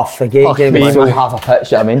 Like, the gate game. He's on half a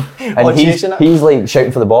pitch, you know what I mean? And he's like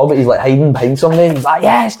shouting for the ball, but he's like hiding behind somebody. He's like,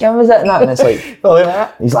 yes, give us it. And it's like,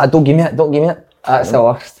 he's like, don't give me it. That's the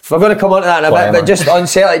worst. We're going to come on to that in a bit, but just on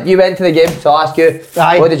Celtic, you went to the game, so I'll ask you,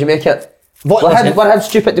 what did you make it? What had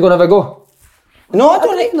stupid to go and have a go? No, I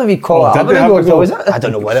don't even know if you call it. I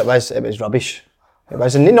don't know what it was. It was rubbish. It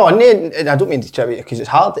was, and I don't mean to tribute it because it's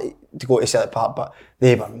hard to go to Celtic Park, but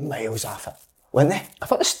they were miles off it, weren't they? I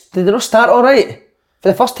thought did they not start alright? For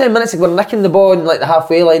the first 10 minutes they were nicking the ball in like the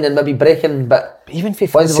halfway line and maybe breaking, but even for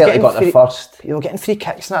once Celtic got the first, you were getting free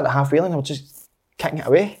kicks at the halfway line, they were just kicking it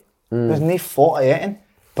away. There was no thought of anything.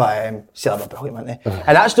 But still have a brilliant, weren't they?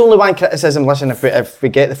 And that's the only one criticism, listen, if we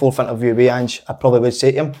get the forefront of view with Ange, I probably would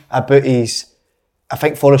say to him about I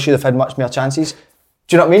think Forrest should have had much more chances.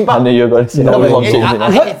 Do you know what I mean? But I knew you were going to say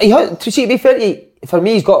that. To be fair, for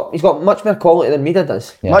me, he's got much more quality than Mida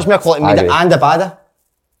does. Yeah. Much more quality than Mida and Abada.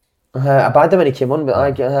 Abada when he came on, but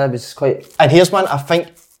I was quite... And here's one, I think...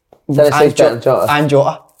 And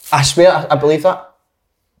Jota. I swear, I believe that.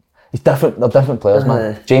 They're different players,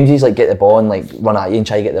 man. Jamesie's like get the ball and like run at you and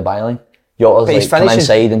try to get the byline. Jota's like come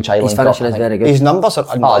inside and try to link up. His finishing is very good. His numbers are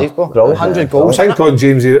unbelievable. 100 goals. I think on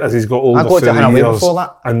Jamesy, as he's got older through the years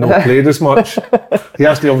and not played as much, he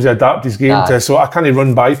has to obviously adapt his game to, so I can't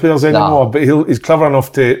run by players anymore, but he's clever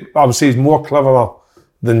enough to, I would say he's more clever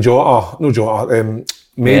than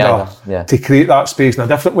Maida, to create that space in a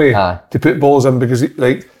different way, to put balls in, because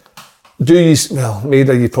like,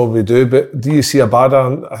 Maida you probably do, but do you see Abada?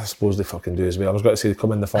 And I suppose they fucking do as well. I was going to say they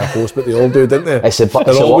come in the far post, but they all do, didn't they?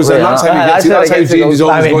 They're always in. That's how James is always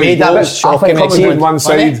going. Maida was shocking. On one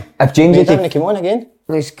side. If Jamesy could come on again,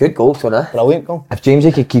 it's a good goal, Tony. Brilliant goal. If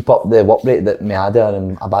Jamesy could keep up the work rate that Maida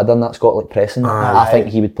and Abada and that's got, like pressing, I think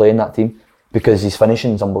he would play in that team. Because his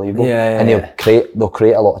finishing is unbelievable, and they'll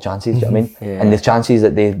create a lot of chances. Do you know what I mean? And the chances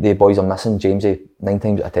that the boys are missing, Jamesy 9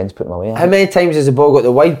 times out of 10's putting them away. How many times has the ball got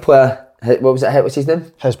the wide player? What was it? What's his name?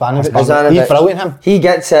 Hasbanovic. He's brilliant, him. He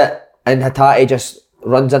gets it, and Hatate just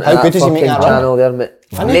runs into that fucking channel there, mate.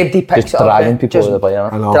 Nobody picks it up. Dragging people with the player.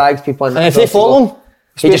 Drags people in. And if they follow him,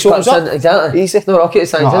 he just cuts in. Exactly. Easy. No rocket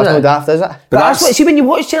science, is it? No daft, is it? But that's what, see when you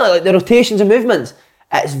watch Chelsea, like the rotations and movements,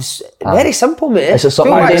 it's very simple, mate. It's a steps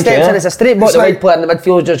in, it's a straight ball to the wide player and the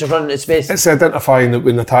midfielder just running into space. It's identifying that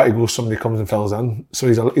when Hatate goes, somebody comes and fills in. So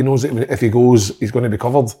he knows that if he goes, he's going to be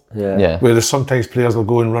covered. Yeah. Whereas sometimes players will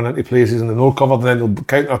go and run into places and they're not covered, and then they'll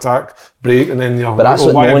counter-attack, break, and then But that's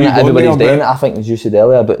what knowing that everybody's doing. I think, as you said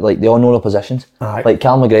earlier, but like they all know their positions. Like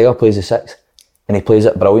Callum McGregor plays the 6, and he plays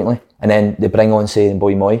it brilliantly. And then they bring on, say,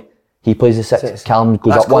 Boy Moy. He plays the 6. Callum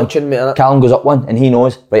goes up one. Callum goes up one, and he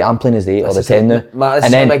knows, right, I'm playing as the 8 or the 10 now.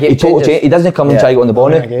 And then he doesn't come and try to go on the ball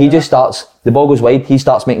now. He just starts. The ball goes wide. He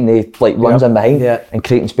starts making the runs in behind and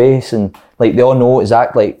creating space, and like they all know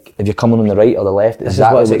exactly like if you're coming on the right or the left. This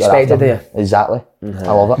exactly is what's expected there. Exactly.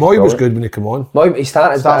 I love it. Moy was good when he came on. Moy, he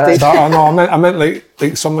started. No, I meant like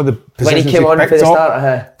some of the positions when he came on picked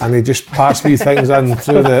up, and he just passed me things in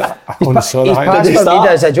through the. He's passed for me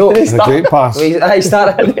as a joke. It's a great pass. He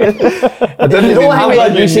started. I didn't know how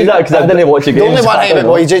you see that because I didn't watch the game. The only one time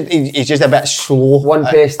about he's just a bit slow. One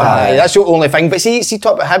pace. That's the only thing. But see,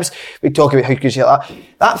 talk about Hibs. We talk about how good you like that.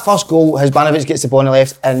 That first goal, Hasbanovic gets the ball on the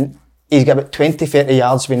left, and he's got about 20-30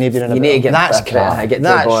 yards with nobody in the ball. That's correct.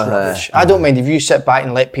 That's rubbish. I don't mind if you sit back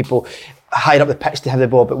and let people higher up the pitch to have the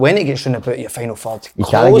ball, but when it gets round about your final third, you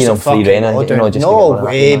can't give them free rein. No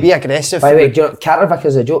way, be aggressive. By the way, do you know, Carter Vickers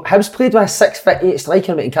is a joke. Hibs played with a 6'8"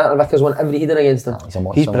 striker, and Carter Vickers won every header against them.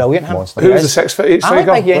 He's brilliant. Who's the 6'8"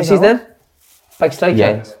 striker? What's his name? Big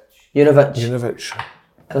striker. Junovic.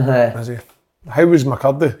 Is he? How was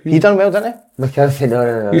McCurdy? He done well, didn't he? McCurdy,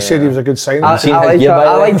 no. You said he was a good signing. I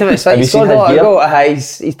liked him at City. He scored a lot of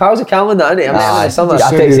goals. He's pals with Calvin, isn't he? I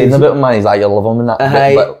texted him about him, man. He's like, you love him and that.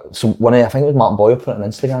 But so I think it was Martin Boyle put it on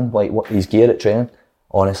Instagram, like what his gear at training.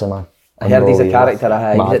 Honestly, man. I heard he's a character.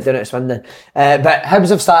 He's doing it at Swindon. But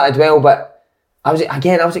Hibs have started well, but I was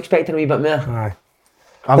expecting a wee bit more.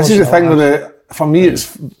 This is the thing with it. For me,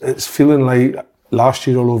 it's feeling like last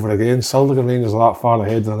year all over again. Celtic Rangers are that far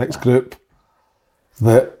ahead of the next group.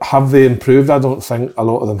 That have they improved? I don't think a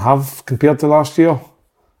lot of them have compared to last year,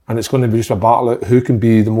 and it's going to be just a battle at who can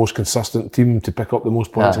be the most consistent team to pick up the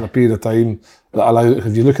most points in a period of time. That allow.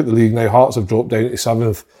 If you look at the league now, Hearts have dropped down to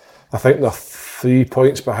 7th. I think they're 3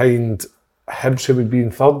 points behind Hibs, who would be in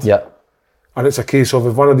 3rd. Yeah. And it's a case of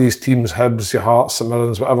if one of these teams, Hibs, your Hearts, St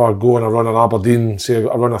Mirrens, whatever, go on a run in Aberdeen, say a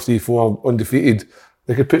run of 3-4 undefeated,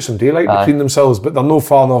 they could put some daylight between themselves, but they're no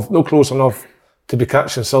close enough to be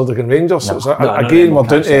catching Celtic and Rangers. So we're down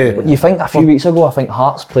to... You think a few weeks ago, I think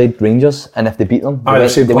Hearts played Rangers, and if they beat them,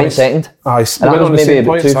 they went second. Aye, and that was maybe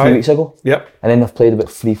about 2-3 weeks ago. Yep. And then they've played about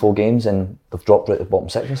 3-4 games and they've dropped right to the bottom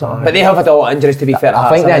 6 or something. But they have had a lot of injuries, to be fair. I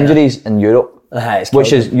think the injuries in Europe,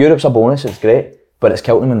 which is, Europe's a bonus, it's great, but it's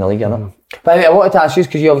killed them in the league, isn't it? By the way, I wanted to ask you,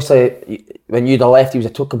 because you obviously, when you'd have left, he was a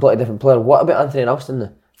completely different player. What about Anthony Ralston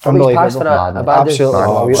then? Unbelievable.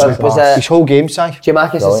 Absolutely. His whole game, Si.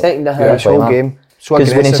 Giamakis is second. His whole game.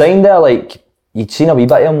 Because when he signed there, like, you'd seen a wee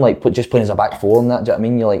bit of him, like, just playing as a back four and that, do you know what I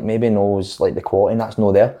mean? You like maybe knows like the quality and that's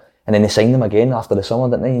no there. And then they signed him again after the summer,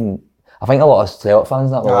 didn't they? And I think a lot of Celtic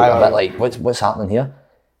fans that were like, a bit like, what's happening here?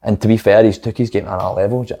 And to be fair, he's took his game to another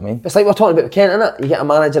level, do you know what I mean? It's like we're talking about Kent, innit? You get a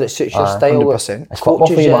manager that suits your style. 100%. It's football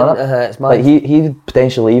for you, man. It's mad. Like he's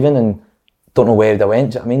potentially leaving and don't know where they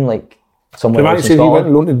went, do you know what I mean? Like somewhere else in he went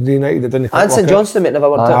Scotland. loaned to United, didn't he? And St Johnstone might never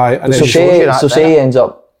worked out. So say he ends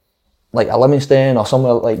up like a Livingston or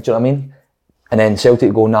somewhere, like, do you know what I mean? And then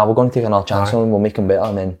Celtic go, nah, we're going to take another chance on him, we'll make him better,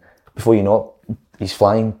 and then before you know it, he's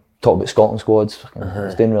flying. Talk about Scotland squads,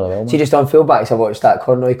 he's doing really well. See, just on fullbacks, I watched that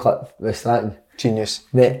Conroy clip with Stratton. Genius.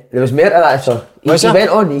 Mate, there was more to that, so he went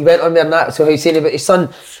on there and that, so he's saying about his son,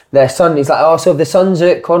 he's like, oh, so if the son's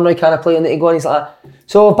out, Conroy can't play, and he go on, he's like,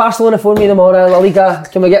 so if Barcelona phone me tomorrow, La Liga,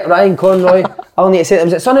 can we get Ryan Conroy? I'll need to say to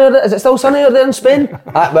them, is it still sunny out there in Spain?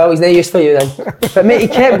 Well, he's no use for you then. But mate, he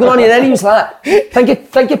kept going on, and then he was like,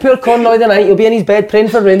 think you poor Conroy tonight, he'll be in his bed praying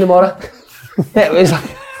for rain tomorrow. It was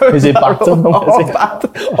like, is he backed him?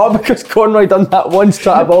 Oh, because Conroy done that once,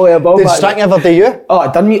 trying to volley a ball back. Did Stratton ever do you? Oh,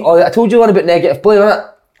 it done me. Oh, I told you one about negative play, wasn't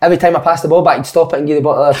it? Every time I passed the ball back, he'd stop it and give the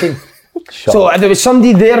ball to the other team. So if there was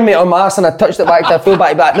somebody there, mate, on my arse and I touched it back to a full back,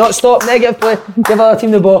 he'd be like, no, stop, negative play, give the other team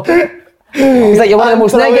the ball. He's like, you're one of the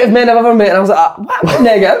most negative men I've ever met. And I was like, what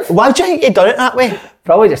negative? Why do you think he done it that way?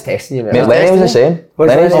 Probably just testing you, mate. Lenny was the same.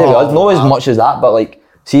 Lenny was not as much as that, but like,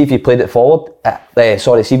 see if you played it forward,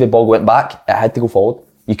 see if the ball went back, it had to go forward.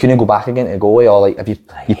 You couldn't go back again to the goalie, or like if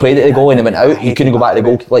you played it to the goalie and it went out, you couldn't go back to the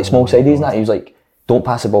goal, like small sideys and that. He was like, don't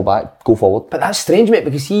pass the ball back, go forward. But that's strange, mate,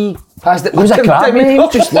 because he passed it. He was a crap, mate. He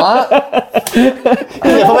was just that. He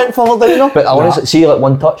never went forward, did he know? But I honestly see, like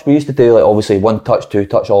one touch, we used to do like obviously 1 touch, 2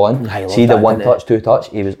 touch all in. See the 1 touch, 2 touch,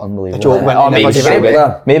 he was unbelievable.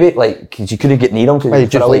 Maybe like, cause you couldn't get near him because he was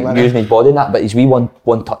just like using his body and that, but his wee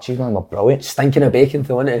one touches, man, were brilliant. Stinking of bacon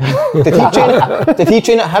though, wasn't it? Did he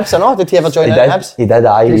train at Hibs or not? Did he ever join at Hibs? He did,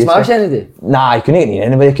 aye. Did he smash anything? Nah, he couldn't get near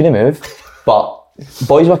anybody, he couldn't move. But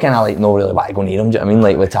boys were kind of like, no really want to go near him, do you know what I mean?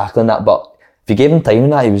 Like with tackling that, but if you gave him time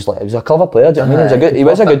and that, he was a clever player, do you know what I mean? He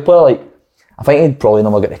was a good player, like, I think he'd probably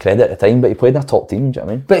never get the credit at the time, but he played in a top team, do you know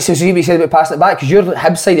what I mean? But so you said about passing it back, because your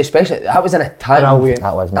Hibs side especially, that was an attack.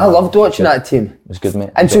 That was, man. I loved watching that team. It was good,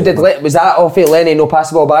 mate. And so was that off of Lenny, no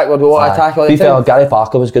pass the ball backward, we want to attack all the time? To be fair, Gary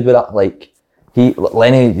Parker was good with that, like,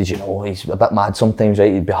 Lenny, as you know, he's a bit mad sometimes,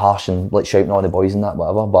 right? He'd be harsh and like shouting at all the boys and that,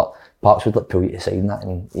 whatever, but Parks would like pull you to the side and that,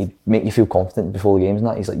 and he'd make you feel confident before the games and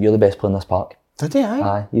that. He's like, you're the best player in this park. Did he?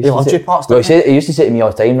 Aye. He loved you, Parks. Well, he used to say to me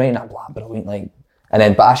all the time, right? And I'm like, brilliant, like. And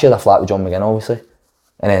then, but I shared a flat with John McGinn, obviously.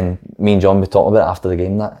 And then me and John would talk about it after the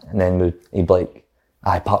game and that. And then he'd be like,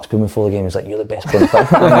 aye, Parks pulled me before the game. He's like, you're the best player in the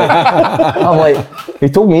park. I'm like, he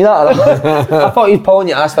told me that. I thought he was pulling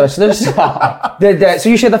your ass for a snooze. So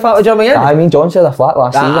you shared the flat with John McGinn? I mean, John shared a flat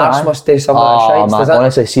last season. That must do something like shite, does it?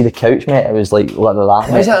 Honestly, see the couch, mate, it was like literally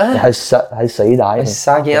that. Is it? His side, aye. His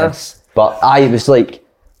saggy ass. But aye, it was like,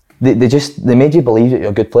 they made you believe that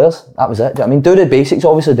you're good players. That was it. Do you know what I mean? Do the basics,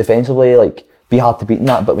 obviously, defensively, like, be hard to beat in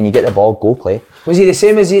that, but when you get the ball, go play. Was he the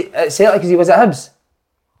same as he at Celtic as he was at Hibs?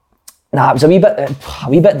 Nah, it was a wee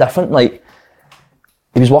bit different. Like,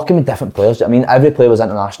 he was working with different players. Do you know what I mean? Every player was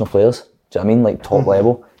international players. Do you know what I mean? Like top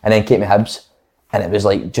level. And then came to Hibs, and it was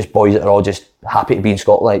like just boys that are all just happy to be in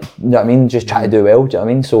Scotland. Like, you know what I mean? Just trying to do well. Do you know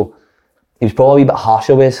what I mean? So he was probably a wee bit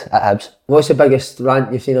harsher with at Hibs. What's the biggest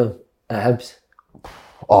rant you've seen him at Hibs?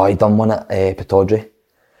 Oh, he done one at Pittodrie.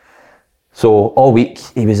 So all week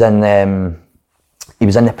he was in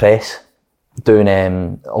the press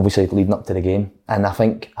doing obviously leading up to the game, and I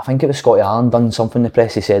think it was Scotty Allen done something in the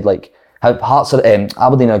press. He said like Hearts are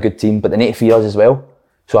Aberdeen are a good team, but they need to fear us as well.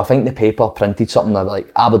 So I think the paper printed something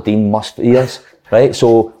like Aberdeen must fear us, right?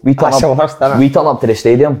 So we turn up to the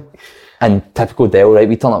stadium, and typical Dale, right?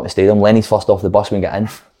 We turn up to the stadium. Lenny's first off the bus when we get in,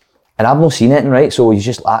 and I've not seen anything, right? So you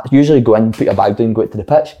just usually go in, put your bag down, go out to the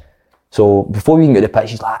pitch. So before we can get to the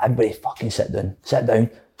pitch, he's like, everybody fucking sit down.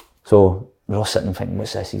 So we're all sitting thinking,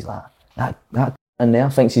 what's this? He's like, that in there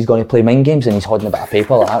thinks he's going to play mind games, and he's holding a bit of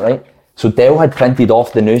paper like that, right? So Dale had printed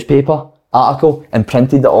off the newspaper article and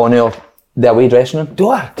printed it on the away dressing room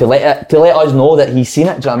door to let us know that he's seen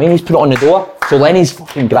it. Do you know what I mean? He's put it on the door. So Lenny's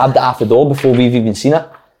fucking grabbed it off the door before we've even seen it,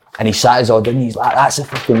 and he sat us all down. He's like, that's the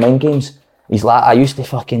fucking mind games. He's like, I used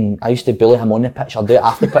to bully him on the pitch, I'll do it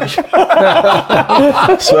after the pitch.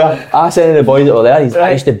 So I said to the boys that were there,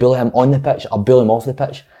 I used to bully him on the pitch, I'll bully him off the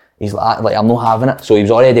pitch. He's like, I'm not having it. So he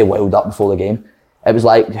was already wild up before the game. It was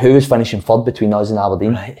like, who was finishing third between us and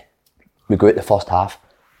Aberdeen? Right. We go out the first half,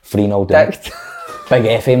 3-0 down. Big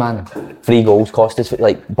Effie, man. 3 goals cost us,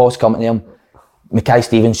 like, boss coming to him. Mackay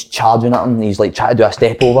Stevens charging at him, he's like trying to do a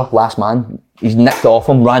step over, last man. He's nicked it off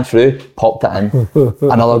him, ran through, popped it in.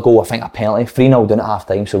 Another goal, I think a penalty. 3-0 down at half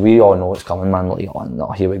time, so we all know it's coming, man. Like, oh,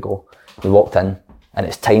 no, here we go. We walked in, and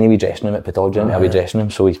it's tiny wee dressing room at Pittodrie, a wee dressing room,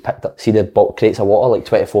 so he's picked up, see the crates of water, like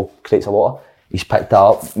 24 crates of water, he's picked that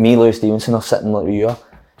up, me, Lewis Stevenson are sitting like you are,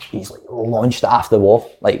 he's like launched it after the wall,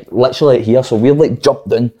 like literally here, so we're like jumped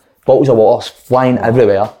down, bottles of water flying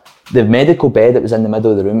everywhere. The medical bed that was in the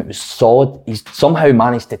middle of the room, it was solid, he's somehow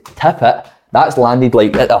managed to tip it, that's landed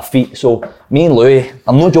like at our feet, so me and Louis,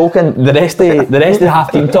 I'm not joking, the rest of the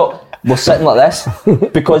half team top, we're sitting like this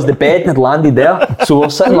because the bed had landed there, so we're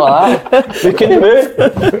sitting like that. We couldn't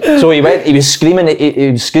move. So he was screaming. He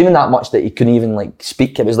was screaming that much that he couldn't even like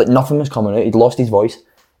speak. It was like nothing was coming out. He'd lost his voice.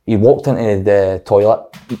 He walked into the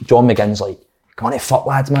toilet. John McGinn's like, "Come on, fuck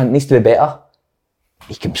lads, man, it needs to be better."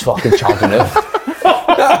 He comes fucking charging out.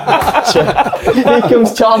 He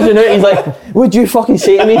comes charging out. He's like, "What'd you fucking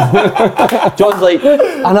say to me?" John's like,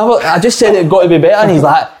 I just said it got to be better," and he's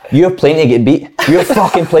like, "You're playing to get beat. You're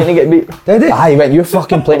fucking playing to get beat." Did he? He went, "You're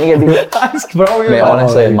fucking playing to get beat." That's brilliant. Mate,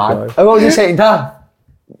 honestly, man. How old was you second half?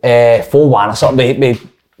 4-1 or something.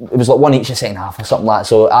 It was like one each of second half or something like that.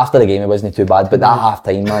 So after the game, it wasn't too bad. But that half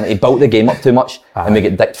time, man, he built the game up too much, and we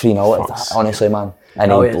get dicked 3-0. Honestly, man. And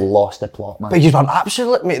he lost the plot, man. But you were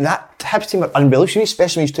absolutely, mate, that Hibs team were unbelievable,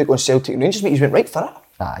 especially when you took on Celtic and Rangers, mate, you went right for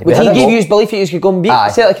it. Would he give you his belief that you could go and beat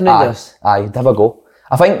Celtic and Rangers? Aye, he'd have a go.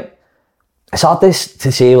 I think it's hard to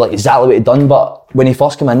say like exactly what he'd done, but when he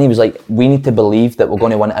first came in, he was like, "We need to believe that we're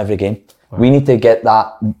going to win every game. We need to get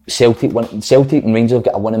that Celtic and Rangers have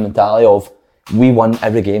got a winning mentality of we win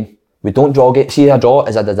every game. We don't draw games. See, a draw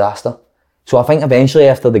is a disaster." So I think eventually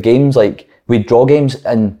after the games, like we'd draw games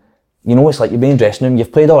and you know, it's like you've been in the dressing room,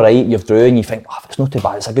 you've played all right, you've drew, and you think, it's not too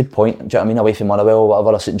bad, it's a good point. Do you know what I mean? Away from Motherwell or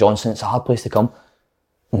whatever, or St Johnstone, it's a hard place to come.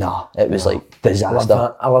 Nah, it was like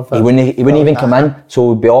disaster. I love that. He wouldn't even come in, so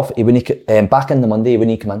we'd be off. He wouldn't back in the Monday, he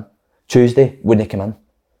wouldn't come in. Tuesday, wouldn't come in. And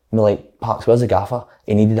we're like, "Parks, where's the gaffer?"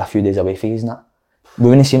 He needed a few days away fees and that. We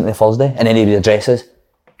wouldn't see him the Thursday, and then he would address us.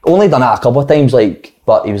 Only done that a couple of times, like,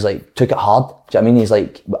 but he was like, took it hard. Do you know what I mean? He's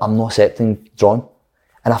like, "I'm not accepting drawing."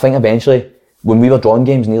 And I think eventually, when we were drawing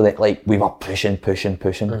games, nearly like we were pushing to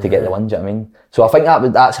get the win. Do you know what I mean? So I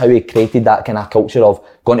think that's how he created that kind of culture of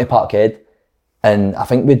going to Parkhead, and I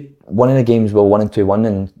think one of the games we were 1-2-1,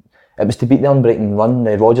 and it was to beat the unbreaking run,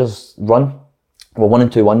 the Rodgers run. We were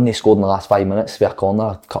 1-2-1. They scored in the last 5 minutes with a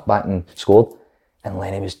corner, cut back and scored, and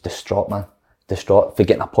Lenny was distraught, man, distraught for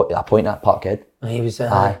getting a point at Parkhead. He was. He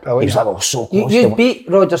was like, "We're so close." You beat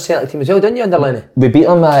Rodgers' Celtic team as well, didn't you, under Lenny? We beat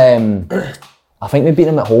him. I think we beat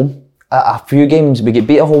him at home. A few games we get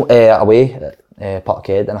beat at home, away at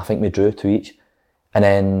Parkhead, and I think we drew 2 each. And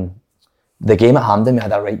then the game at Hampden, we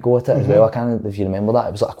had a right go at it as well. I can't, if you remember that,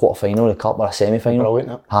 it was like a quarter final, a cup or a semi final.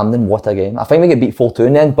 Brilliant. Hampden, what a game! I think we get beat 4-2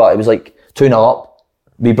 in the end, but it was like 2-0 up.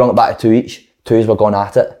 We brought it back to 2 each. 2s were going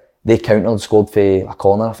at it. They countered, scored for a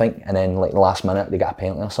corner, I think, and then like the last minute they got a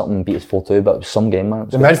penalty or something and beat us 4-2. But it was some game, man.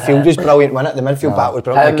 The midfield was brilliant, wasn't it? The midfield back was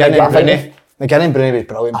brilliant. McGinn and Bruni was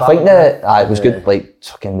brilliant. I think that it was good. Like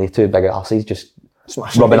fucking the two big arses just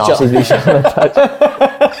rubbing arses with each other.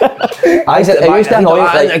 I used to annoy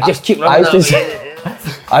like, just keep rubbing.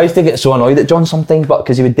 I used to get so annoyed at John sometimes, but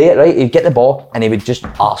because he would do it right, he'd get the ball and he would just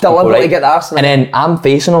arse people, right? Get the arse, and then I'm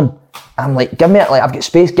facing him. I'm like, "Give me it, like I've got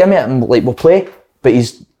space, give me it," and like we'll play. But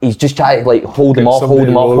he's just trying to like hold him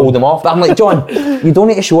off. But I'm like, "John, you don't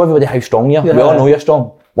need to show everybody how strong you are. We all know you're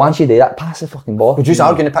strong. Once you do that, pass the fucking ball." Would you just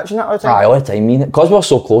argue in the pitch in that all the time? Aye, all the time. Because we're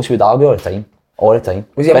so close, we'd argue all the time.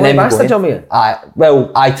 Was he a one bastard, John Meehan?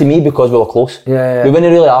 Aye, to me, because we were close. Yeah. We wouldn't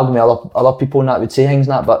really argue with other people and that, would say things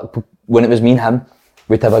and that, but when it was me and him,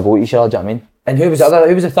 we'd have a go at each other, do you know what I mean? And who was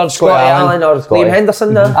the third? Scotty Allen or Liam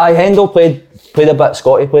Henderson there? Aye, Hendo played a bit,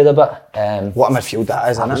 Scotty played a bit. What a midfield that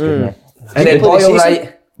is, isn't it? Good, mate. And then Boyle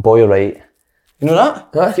right. Boyle right. You know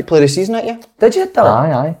that? You play the season at you? Did you?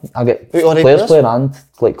 Aye. I get players player and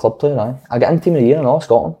like club player, aye. I get in team of the year and all,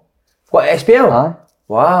 Scotland. What, SPL? Aye.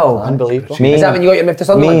 Wow. Unbelievable. Is that when you got your move to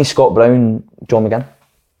Sunderland? Me, Scott Brown, John McGinn.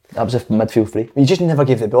 That was a midfield free. You just never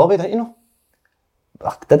gave the ball away, didn't you know?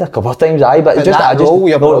 I did a couple of times, aye, but it's just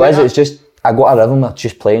I got a rhythm of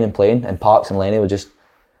just playing, and Parks and Lenny were just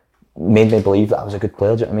made me believe that I was a good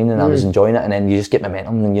player, do you know what I mean? And I was enjoying it, and then you just get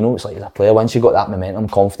momentum, and you know it's like as a player, once you got that momentum,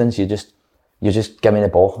 confidence, you just give me the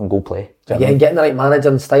ball and go play. Yeah, getting the right manager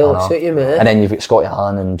and style to suit you, mate. And then you've got Scotty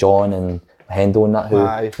Allen and John and Hendo and that who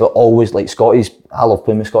are always like I love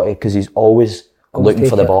playing with Scotty because he's always looking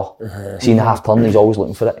for the ball. See in the half turn, he's always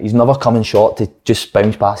looking for it. He's never coming short to just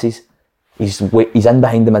bounce passes. he's in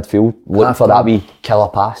behind the midfield looking for that wee killer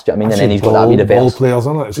pass, do you know what I mean? And then he's got that wee reverse. Ball players,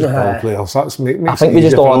 isn't it? It's just ball players. That's makes I think we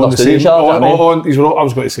just all understood each other. I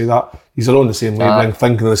was going to say that. He's on the same wavelength,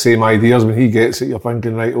 thinking of the same ideas. When he gets it, you're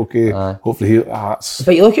thinking, right, okay, hopefully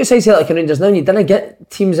But you look at sides like Rangers now, and you didn't get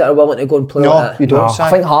teams that are willing to go and play like that. You don't.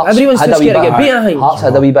 I think Hearts everyone's too scared to get beat, I think. Hearts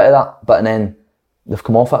had a wee bit of that, but then they've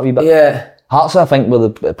come off it a wee bit. Yeah. Hearts, I think, were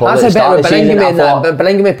probably Hearts the are better start of the with season. Bellingham, but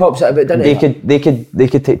Bellingham pops it a bit, doesn't he? They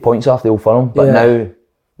could take points off the Old Firm, but now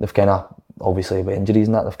they've kind of, obviously with injuries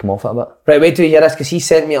and that, they've come off it a bit. Right, wait till you hear this, because he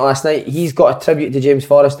sent me it last night. He's got a tribute to James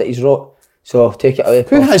Forrest that he's wrote, so take it away.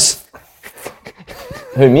 Who has?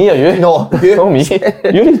 Who, me or you? No, you. Oh, me.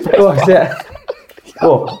 You're his best.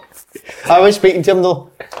 Oh. I was speaking to him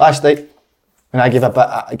though last night, and I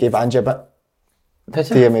gave Angie a bit. To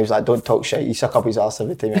him, he was like, "Don't talk shit. You suck up his arse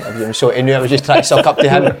every time you interview him." So he knew I was just trying to suck up to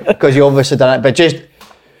him because you obviously done it.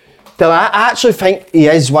 But I actually think he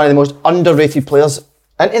is one of the most underrated players.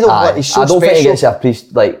 He's so I don't special. think he gets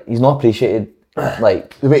he's not appreciated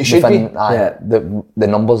like the way he should be. The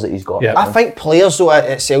numbers that he's got. Yeah. I think players though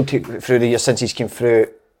at Celtic through the years since he's came through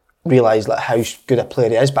realise like how good a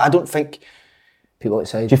player he is. But I don't think people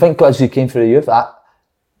outside. Do you think because he came through the youth?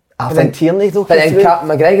 I think Tierney though. But then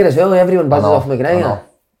McGregor as well, everyone buzzes off McGregor.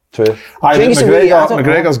 True. I think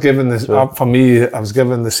McGregor's given this, for me, I was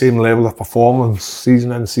given the same level of performance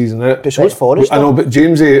season in, season out. But so is Forrest. I know, but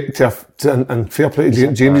Jamesy, and fair play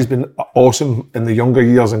to Jamie's been awesome in the younger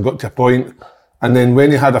years and got to a point. And then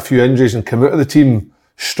when he had a few injuries and came out of the team,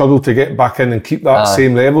 struggled to get back in and keep that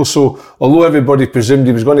same level. So although everybody presumed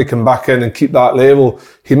he was going to come back in and keep that level,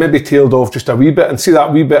 he maybe tailed off just a wee bit. And see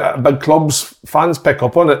that wee bit at big clubs, fans pick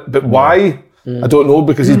up on it. But why? I don't know,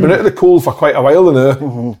 because he's been out of the cold for quite a while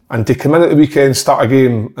now, and to come in at the weekend, start a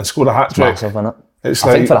game and score a hat trick. It's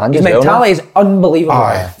I think for Andy his mentality is unbelievable.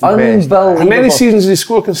 Unbelievable. How many seasons did he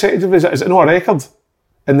score consecutively? Is it not a record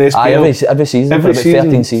in the SPL? Every season, for about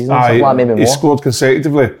 13 seasons, something like maybe more. He scored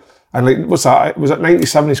consecutively. And like, what's that? Was it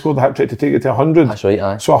 97 he scored the hat trick to take it to 100? That's right,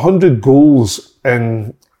 aye. So 100 goals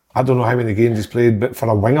in, I don't know how many games he's played, but for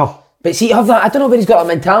a winger. But see, I don't know where he's got a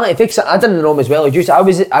mentality fix. I didn't know him as well. I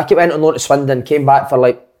went on loan to Swindon, came back for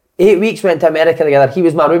like 8 weeks, went to America together. He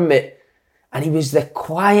was my roommate, and he was the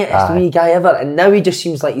quietest wee guy ever. And now he just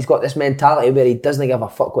seems like he's got this mentality where he doesn't give a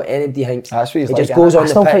fuck what anybody thinks. That's what he's he like. just goes on I the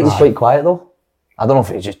still pitch. think he's quite quiet though. I don't know if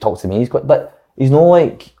he just talks to me, but he's not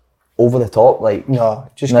like over the top, like no,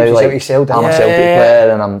 just now, keeps like, himself I'm a Celtic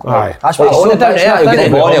player and I'm that's like, what on the pitch, he'll get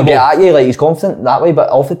the ball, he'll get at you, like he's confident that way, but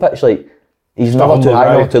off the pitch, like he's never too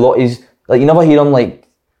high, never too low. He's like, you never hear him like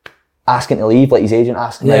asking to leave, like his agent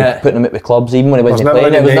asking, like putting him out with clubs, even when he wasn't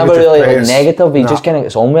playing. It was never really like negative. He just kind of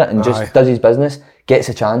gets on with it and just does his business, gets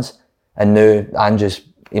a chance, and now Andrew's,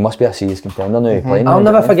 he must be a serious contender now. Playing. I'll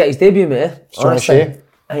never forget his debut, mate. John O'Shea.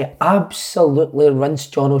 I absolutely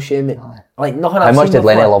rinsed John O'Shea, mate. Like nothing. How much did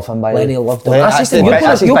Lenny love him? By Lenny loved him. That's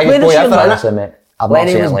You're playing this year, man. Mate.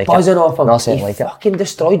 Lenny was buzzing off him. Not saying he like it. fucking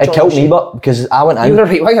destroyed John It killed O'Shea. me, but because I went in You were a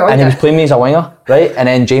right winger, and he was weren't you? playing me as a winger, right? And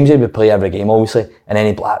then Jamesy would play every game, obviously. And then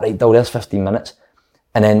he'd be like, right, Dale, there's 15 minutes.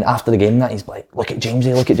 And then after the game, he's like, look at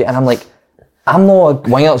Jamesy, look at Jamesy. And I'm like, I'm not a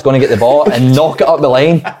winger that's going to get the ball and knock it up the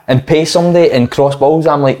line and pace somebody and cross balls.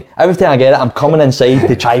 I'm like, every time I get it, I'm coming inside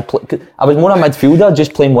to try play. I was more a midfielder,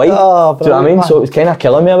 just playing wide. Do you know what I mean? Man. So it was kind of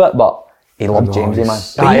killing me a bit, but he loved Jamesy,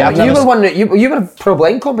 man. You were pro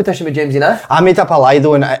blind competition with Jamesy now. I made up a lie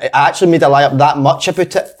though, and I actually made a lie up that much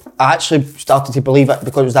about it. I actually started to believe it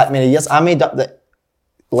because it was that many years. I made up that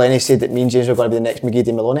Lenny said that me and James were going to be the next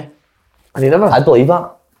McGee Maloney. And he never. I'd believe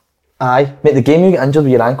that. Aye. Mate, the game you get injured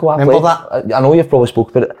with your ankle, Remember that? I know you've probably spoke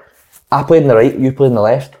about it. I played on the right, you played on the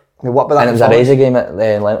left. What about that? And it was a Reza game at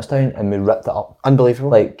Lennoxtown and we ripped it up. Unbelievable.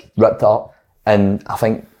 Like, ripped it up. And I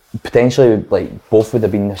think potentially, like, both would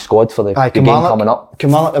have been the squad for the game coming up.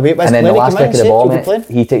 Kilmarnock away. And then the last kick of the ball, mate,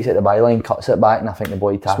 he takes it to the byline, cuts it back, and I think the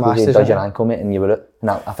boy tackles you, does your ankle, mate, and you were out. And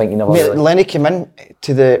I think you never really... Lenny came in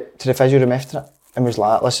to the physio room after it and was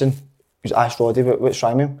like, listen, he was asked Roddy what's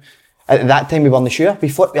wrong with him. At that time we weren't sure. We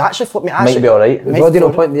actually thought might be alright. Roddy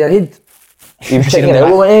no point in your head. He was checking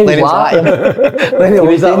elbow, wasn't he? He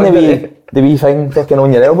was doing the wee thing, taking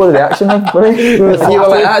on your elbow, the reaction thing, wasn't he? You were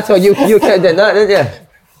like that, so you kept doing that, didn't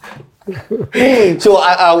you? So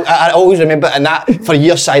I always remember, and that for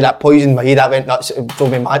years that poisoned my head. That went nuts, it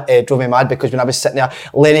drove me mad because when I was sitting there,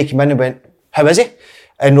 Lenny came in and went, "How is he?"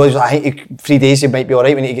 And Roddy was like, "I think 3 days he might be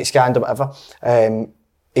alright. We need to get scanned or whatever."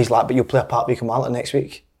 He's like, "But you'll play a part with Kilmarnock next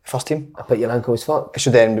week." First team. I bet your ankle was fucked. So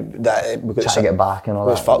then we got to get back and all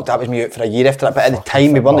that. It was fucked. That was me out for a year after that. But at the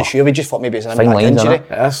time we weren't sure. We just thought maybe it's an impact lines, injury.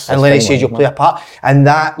 Yes, and Lenny says you'll play a part. And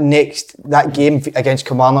that game against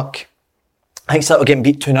Kilmarnock, I think Celtic were getting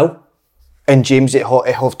beat 2-0. and James at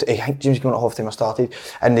half time, I think James came on at half time or started,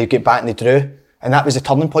 and they get back and they drew, and that was the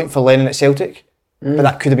turning point for Lennon at Celtic. But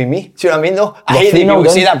that could have been me. See what I mean though? I hate that people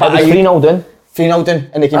say that, but it was 3-0 down. 3-0 down,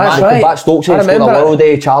 and they came back. Right. Back Stokes and scored a world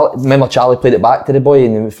day. Remember Charlie played it back to the boy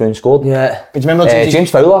and the and scored. Yeah. But do you remember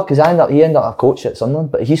James Fowler, because he ended up a coach at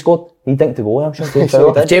Sunderland, but he scored. He dinked the goal, I'm sure. James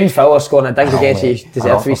Fowler did. James Fowler scoring a dink against he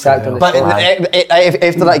deserved to be sacked on the But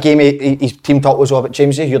after that game, his team talk was all about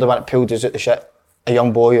Jamesy. You're the one that pulled us out the shit. A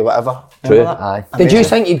young boy or whatever. True, aye. Did you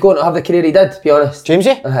think he'd go on to have the career he did, to be honest?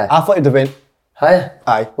 Jamesy? I thought he'd have went.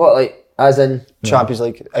 Aye. What, like, as in? Champions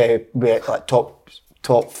League, like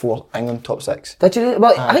top 4 England, top 6. Did you?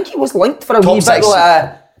 Well, I think he was linked for a top wee 6.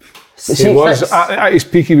 Bit. He was at his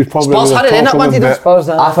peak. He was probably. Spurs had it in that one, did Spurs?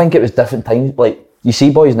 I think it was different times. Like you see,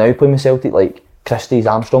 boys now playing with Celtic, like Christie's,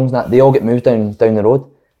 Armstrongs, and that they all get moved down the road.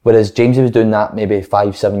 Whereas Jamesy was doing that maybe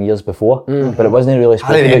 5-7 years before, but it wasn't really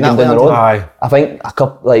spoken about going down the road. Aye. I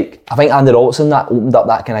think Andy Robertson that opened up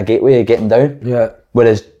that kind of gateway of getting down. Yeah.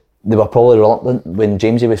 Whereas they were probably reluctant when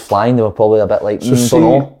Jamesy was flying. They were probably a bit like, don't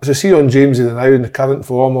know. So see on Jamesy now in the current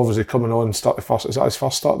form, obviously coming on start the first. Is that his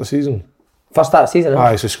first start of the season? First start of the season.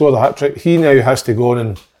 Aye, so he scored a hat trick. He now has to go on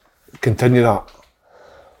and continue that.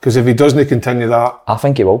 Because if he doesn't continue that, I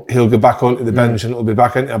think he will. He'll go back onto the bench and it'll be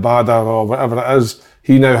back into a Bada or whatever it is.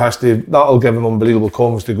 He now has to. That'll give him unbelievable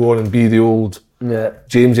confidence to go on and be the old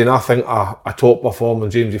Jamesy. And I think a top performer,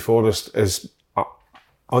 Jamesy Forrest, is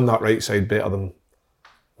on that right side better than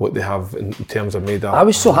what they have in terms of made that. I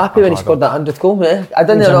was so happy when he scored that 100th goal, man. I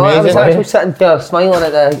didn't know. I was actually sitting there smiling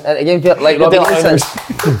at the game like Robbie Wilson.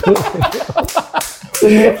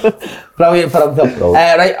 Brilliant for him.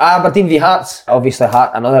 Right, Aberdeen v Hearts. Obviously,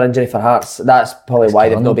 another injury for Hearts. That's probably why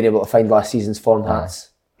they've not been able to find last season's form. Hearts.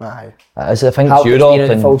 Aye. As I think Europe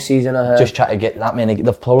and full season, just try to get that many.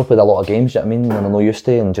 They've probably played a lot of games. Do you know what I mean? And they're not used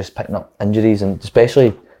to and just picking up injuries and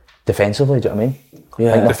especially defensively. Do you know what I mean?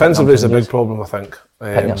 Yeah. Defensively is a big problem, I think.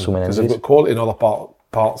 Picking up so many because injuries. they've got quality in other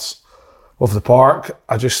parts of the park.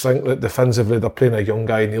 I just think that defensively they're playing a young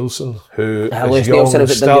guy, Nielsen, who is young, Nielsen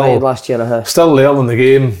was at United last year. Still learning the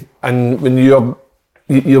game, and when you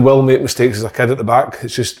will make mistakes as a kid at the back.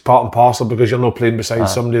 It's just part and parcel because you're not playing beside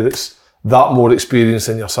somebody that's that more experienced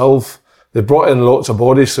than yourself. They brought in lots of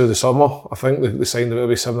bodies through the summer. I think they signed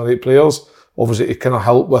about 7 or 8 players. Obviously, it kind of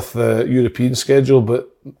helped with the European schedule,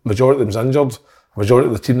 but majority of them's injured. Majority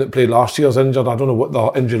of the team that played last year is injured. I don't know what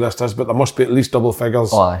the injury list is, but there must be at least double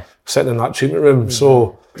figures sitting in that treatment room. Mm-hmm.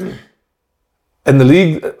 So, in the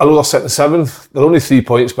league, although they're sitting 7th, they're only 3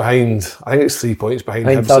 points behind. I think it's 3 points behind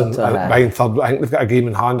Hibs. Behind third. I think they've got a game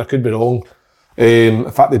in hand. I could be wrong. In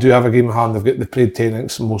fact, they do have a game in hand. They've played 10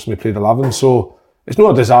 innings, most of them played 11. So, it's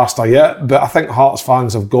not a disaster yet, but I think Hearts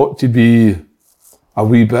fans have got to be a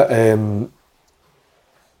wee bit a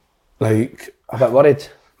bit worried.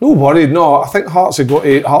 No worried, no. I think Hearts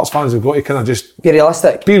fans have got to kind of just be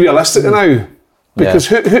realistic now, because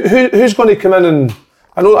who's going to come in and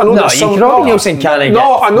I know. No, Robbie Nielsen can't.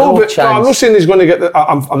 No, I know, but I'm not saying he's going to get.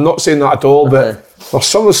 I'm not saying that at all. But there's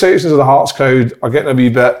some sections of the Hearts crowd are getting a wee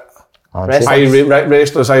bit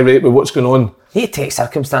restless, irate with what's going on. You take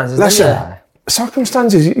circumstances. Listen,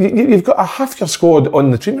 circumstances. You've got half your squad on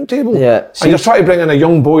the treatment table, and you're trying to bring in a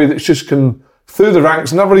young boy that's just come through the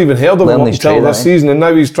ranks, never even heard of him until this season, and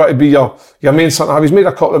now he's trying to be your main centre half. He's made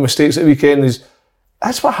a couple of mistakes at the weekend.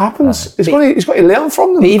 That's what happens. He's got to learn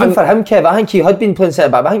from them. But even for him, Kev, I think he had been playing centre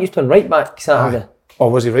back, but I think he was playing right back Saturday. Or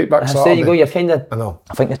was he right back Saturday? There you go, you're kind of... I know.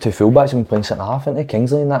 I think the 2 fullbacks have been playing centre half, haven't they?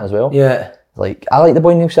 Kingsley and that as well. Yeah. Like, I like the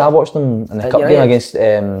boy Nielsen. I watched him in the cup game against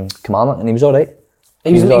Kilmarnock and he was alright.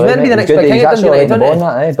 He's meant to be the next big king at Dundee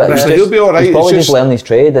United, but he'll be alright. He's probably just learning his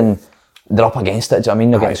trade and they're up against it, do you know what I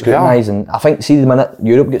mean? They're getting scrutinised, and I think, see the minute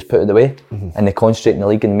Europe gets put out of the way and they concentrate in the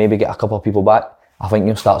league and maybe get a couple of people back, I think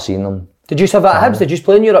you'll start seeing them. Did you have that at Hibs? Did you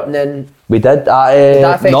play in Europe and then? We did. Did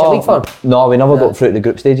that affect your league form? No, we never got through the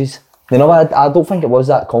group stages. They never had, I don't think it was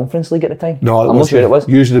that Conference League at the time. No, I'm not sure it was.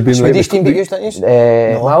 Usually been Swedish team beat you, didn't you?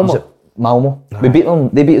 Malmo. We beat them.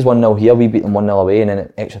 They beat us 1-0 here. We beat them 1-0 away, and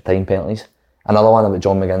then extra time penalties. Another one about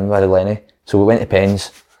John McGinn, very Lenny. So we went to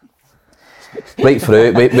pens. Right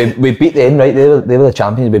through, we beat them, right? They were the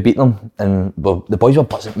champions. We beat them, and the boys were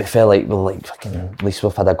buzzing. We felt like we were like fucking. At least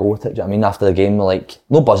we've had a go at it. Do you know what I mean? After the game, we're like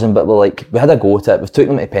no buzzing, but we had a go at it. We took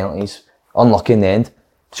them to penalties. Unlucky in the end.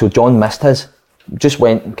 So John missed his. Just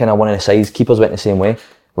went kind of one of the sides. Keepers went the same way.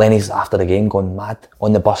 Lenny's after the game going mad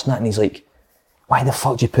on the bus and he's like, "Why the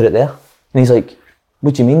fuck did you put it there?" And he's like,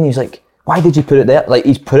 "What do you mean?" He's like, "Why did you put it there?" Like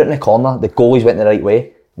he's put it in the corner. The goalies went the right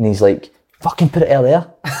way, and he's like, "Fucking put it there."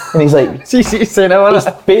 And he's like, he's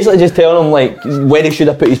basically just telling him like where he should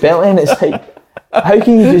have put his penalty, and it's like, How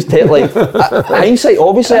can you just take, like, hindsight,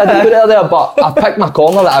 obviously I did put it there, but I picked my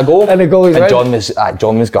corner that I go. And the goalie's and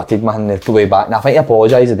John was gutted, man, the way back. And I think he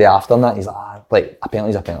apologised the day after and that. He's like, a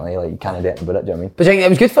penalty's a penalty, like, you can't do anything about it, do you know what I mean? But it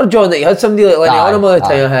was good for John that you had somebody like Lenny on him all the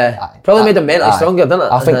time. Probably made him mentally stronger, didn't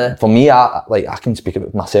it? I think, for me, I can speak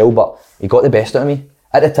about myself, but he got the best out of me.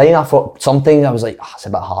 At the time, I thought sometimes I was like, it's a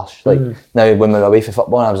bit harsh. Like, now when we were away for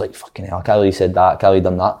football, I was like, fucking hell, I can't really said that, I can't really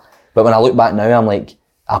done that. But when I look back now, I'm like,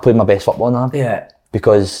 I played my best football now. Yeah.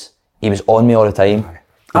 Because he was on me all the time.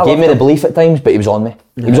 He gave me the belief at times, but he was on me.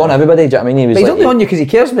 He was on everybody, do you know what I mean? He's only on you because he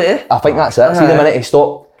cares, mate. I think that's it. See, the minute he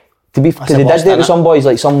stopped, because he did do it with some boys,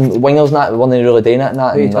 like some wingers and that, weren't really doing it and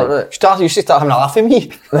that. You used to start having a laugh at me.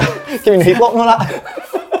 Give me the heat block and all that.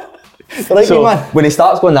 Like so, me, man. when he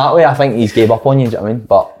starts going that way, I think he's gave up on you, do you know what I mean?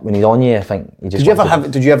 But when he's on you, I think he just...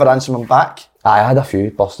 Did you ever answer him back? I had a few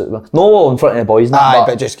busted. No in front of the boys and that,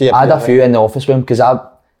 but just give I had a few in the office with him, because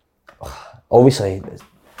obviously,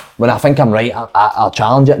 when I think I'm right, I'll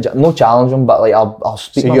challenge it. Not challenge him, but like I'll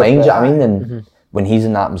speak my mind, do you know what I mean? And when he's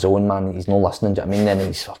in that zone, man, he's not listening, do you know what I mean? Then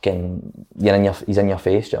he's fucking, he's in your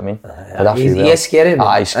face, do you know what I mean? He is scary,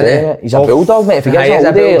 mate. He's scary. He's a bulldog, mate. If he gets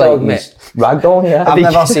a day, like, he's ragdoll, yeah.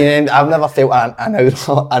 I've never felt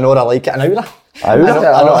an aura like it, an aura. I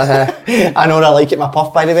know I like it, my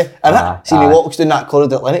puff, by the way. See me walks down that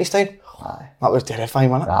corridor at Lennoxtown. That was terrifying,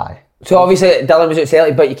 wasn't it? Aye. So obviously Dylan was at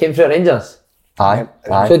Celtic, but you came through at Rangers? Aye.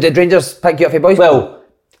 So did Rangers pick you up for boys? Well,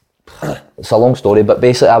 it's a long story, but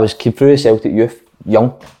basically I came through the Celtic youth,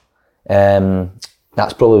 young.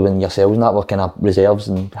 That's probably when yourselves and that were kind of reserves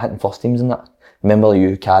and hitting first teams and that. Remember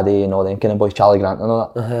you, Caddy and all them kind of boys, Charlie Grant and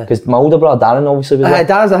all that. Because my older brother Darren obviously was there.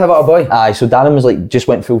 Darren's a hell of a boy. Aye, so Darren was like, just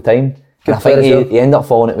went full time. And I think he ended up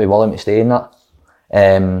falling it with Willie McStay and that.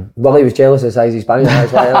 Willie was jealous of the size of his Spanish,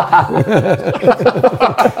 that's why.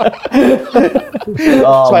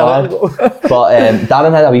 But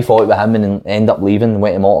Darren had a wee fight with him and ended up leaving and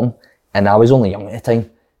went to Morton. And I was only young at the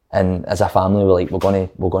time. And as a family, we're like,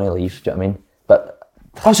 we're gonna leave, do you know what I mean? But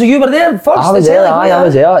so you were there first? I was there, I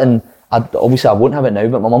was there. And obviously I wouldn't have it now,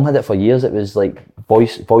 but my mum had it for years. It was like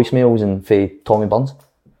voicemails and for Tommy Burns.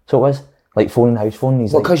 So it was. Like phoning house phone.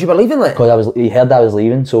 He's because you were leaving, like? Because he heard I was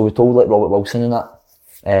leaving, so we told like Robert Wilson and that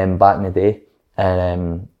back in the day.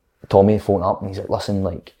 And Tommy phoned up and he's like, listen,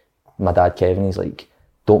 like my dad Kevin, he's like,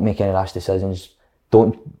 don't make any rash decisions.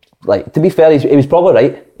 Don't, like, to be fair, he was probably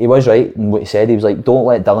right. He was right in what he said. He was like, don't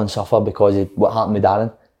let Dylan suffer because of what happened with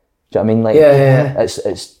Darren. Do you know what I mean? Like, yeah.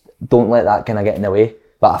 It's don't let that kind of get in the way.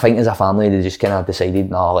 But I think as a family, they just kind of decided,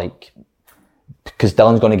 nah, like, because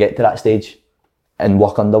Dylan's going to get to that stage and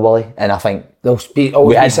work under Willie, and I think they'd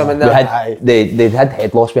had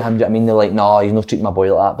head loss with him, do you know what I mean? They're like, no, he's not treating my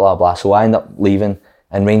boy like that, blah blah. So I ended up leaving,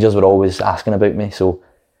 and Rangers were always asking about me, so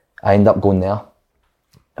I ended up going there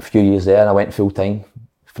a few years there, and I went full time,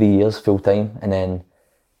 3 years full time, and then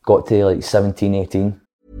got to like 17, 18.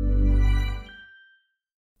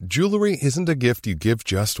 Jewelry isn't a gift you give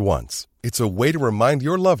just once. It's a way to remind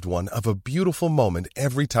your loved one of a beautiful moment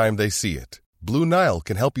every time they see it. Blue Nile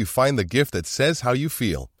can help you find the gift that says how you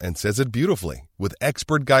feel and says it beautifully, with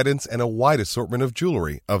expert guidance and a wide assortment of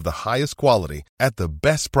jewelry of the highest quality at the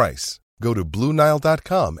best price. Go to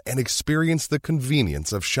BlueNile.com and experience the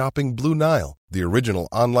convenience of shopping Blue Nile, the original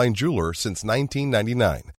online jeweler since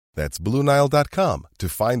 1999. That's BlueNile.com to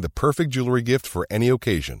find the perfect jewelry gift for any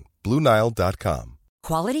occasion. BlueNile.com.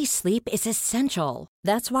 Quality sleep is essential.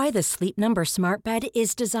 That's why the Sleep Number Smart Bed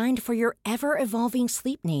is designed for your ever-evolving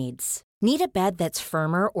sleep needs. Need a bed that's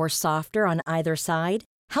firmer or softer on either side?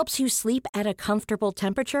 Helps you sleep at a comfortable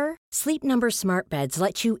temperature? Sleep Number Smart Beds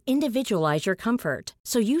let you individualize your comfort,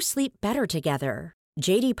 so you sleep better together.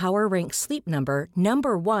 J.D. Power ranks Sleep Number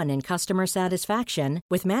number 1 in customer satisfaction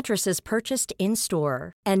with mattresses purchased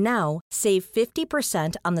in-store. And now, save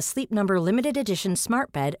 50% on the Sleep Number Limited Edition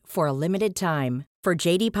Smart Bed for a limited time. For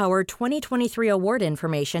J.D. Power 2023 award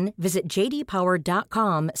information, visit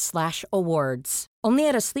jdpower.com/awards. Only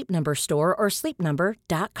at a Sleep Number store or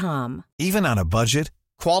sleepnumber.com. Even on a budget,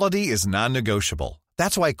 quality is non-negotiable.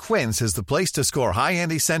 That's why Quince is the place to score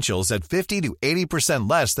high-end essentials at 50 to 80%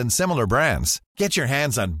 less than similar brands. Get your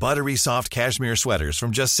hands on buttery soft cashmere sweaters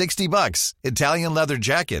from just $60, Italian leather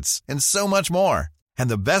jackets, and so much more. And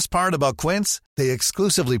the best part about Quince, they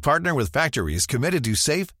exclusively partner with factories committed to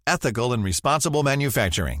safe, ethical, and responsible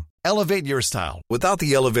manufacturing. Elevate your style without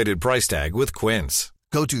the elevated price tag with Quince.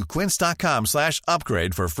 Go to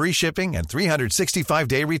quince.com/upgrade for free shipping and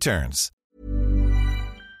 365-day returns.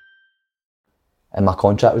 And my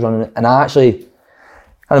contract was running, and I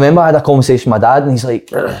remember I had a conversation with my dad, and he's like,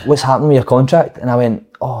 what's happening with your contract? And I went,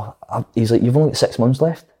 he's like, you've only got 6 months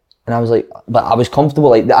left. And I was like, but I was comfortable,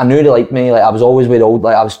 like, I knew they liked me, like, I was always with old,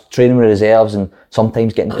 like, I was training with reserves and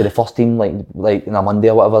sometimes getting to the first team, like on a Monday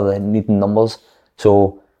or whatever, needing numbers.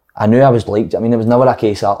 So I knew I was liked. I mean, it was never a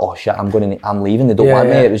case of, oh shit, I'm leaving, they don't want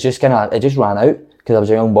me. It was just it just ran out because I was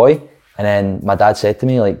a young boy. And then my dad said to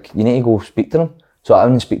me, like, you need to go speak to them. So I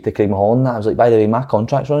went and speak to Craig Mahon and I was like, by the way, my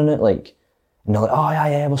contract's running out, like, and they're like, oh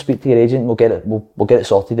yeah, we'll speak to your agent, we'll get it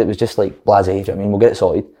sorted. It was just like blasé, do you know what I mean? We'll get it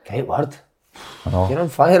sorted. Great word. I know. You're on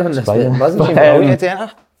fire on this, mate.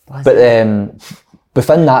 But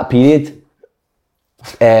within that period,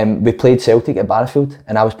 we played Celtic at Barrowfield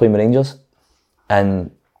and I was playing with Rangers.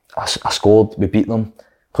 And I scored, we beat them,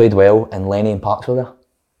 played well, and Lenny and Parks were there.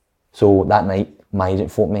 So that night, my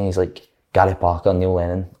agent phoned me, he's like, Gary Parker, Neil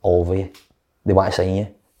Lennon, all of you, they want to sign you.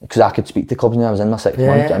 Because I could speak to clubs now, I was in my 6th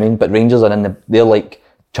month, I mean, but Rangers are they're like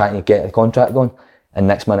trying to get the contract going, and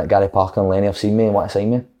next minute Gary Parker and Lenny have seen me and want to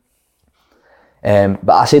sign me.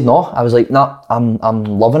 But I said no, I was like, nah, I'm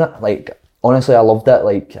loving it, like, honestly I loved it,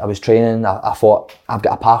 like, I was training, I thought, I've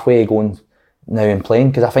got a pathway going now and playing,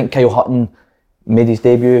 because I think Kyle Hutton made his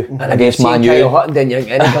debut against Man U. Kyle Hutton, then you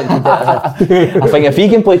think I think if he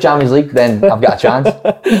can play Champions League, then I've got a chance.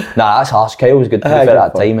 Nah, that's harsh. Kyle was good to be fair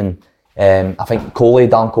at that time, and I think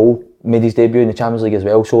Dan Cole made his debut in the Champions League as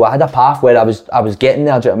well. So I had a path where I was getting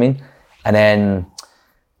there. Do you know what I mean? And then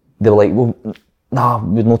they were like, "Well, nah,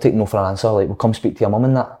 we'd not take no for an answer. Like, we'll come speak to your mum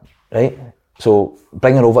and that, right?" So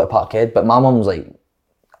bring her over to Parkhead. But my mum was like,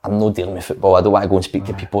 "I'm not dealing with football. I don't want to go and speak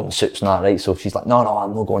to people in suits and that, right?" So she's like, "No,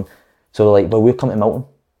 I'm not going." So they're like, "Well, we'll come to Milton."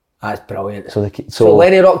 That's brilliant. So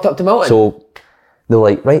Lenny rocked up to Milton? So they're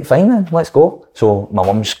like, "Right, fine then, let's go." So my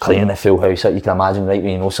mum's cleaning the full house out, you can imagine, right,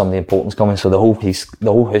 when you know somebody important's coming, so the whole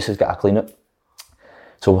house has got a clean up.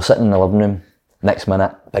 So we're sitting in the living room, next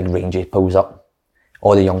minute, big Rangy pulls up,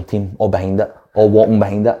 all the young team, all behind it, all walking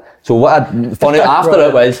behind it. So what I found out after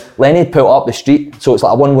it was, Lenny pulled up the street, so it's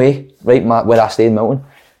like a one way, right, where I stayed in Milton.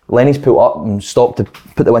 Lenny's pulled up and stopped to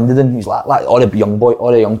put the window in. He's like all the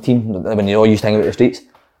young team, when you all used to hang out the streets,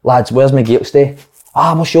 "Lads, where's my gate stay?"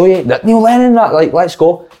 "Ah, we'll show you." "Neil Lennon, that, like, let's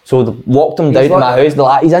go." So they walked him down to my house, they're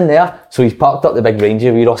like, "He's in there." So he's parked up the big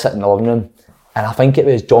Ranger, we were all sitting in the living room. And I think it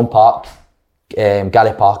was John Park,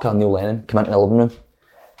 Gary Parker and Neil Lennon come into the living room.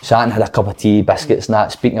 Sat and had a cup of tea, biscuits and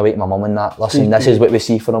that, speaking away to my mum and that. "Listen, this is what we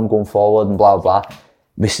see for him going forward," and blah, blah.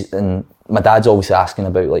 And my dad's obviously asking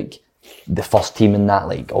about, like, the first team and that,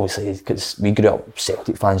 like, obviously, because we grew up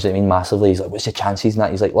Celtic fans, you know what I mean, massively. He's like, "What's the chances?" and that.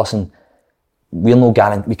 He's like, "Listen, we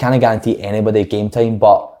can't guarantee anybody game time,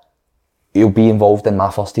 but he'll be involved in my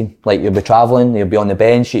first team. Like, he'll be travelling, he'll be on the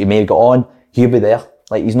bench, he may get on, he'll be there.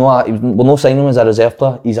 Like, we're not signing him as a reserve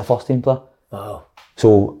player, he's a first team player." Wow.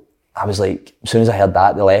 So I was like, as soon as I heard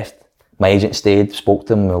that, they left. My agent stayed, spoke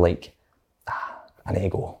to them, we were like, I need to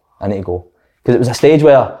go. Because it was a stage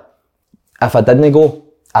where if I didn't go,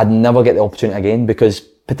 I'd never get the opportunity again, because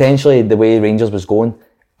potentially the way Rangers was going,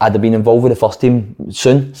 I'd have been involved with the first team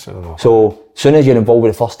soon. So soon as you're involved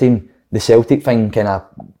with the first team, the Celtic thing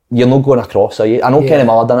you're not going across, are you? I know Kenny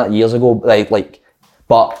Miller done it years ago,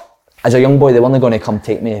 but as a young boy, they weren't going to come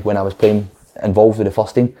take me when I was playing involved with the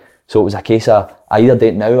first team. So it was a case of, I either do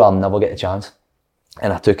it now or I'll never get a chance.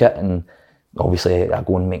 And I took it, and obviously I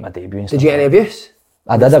go and make my debut and stuff. Did you get any abuse?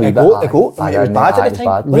 I did a wee bit. It was bad at the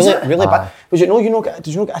time. Really bad. Did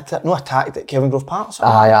you not get attacked at Kelvin Park?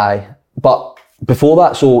 Aye. But before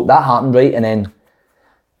that, so that happened, right, and then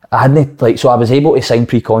I hadn't, so I was able to sign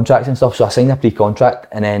pre-contracts and stuff, so I signed a pre-contract,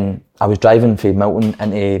 and then I was driving from Milton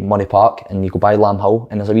into Murray Park, and you go by Lamb Hill,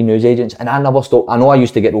 and there's a wee news agents, and I never stopped. I know I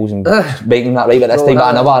used to get rolls and baking that right by this time,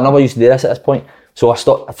 but I never used to do this at this point. So I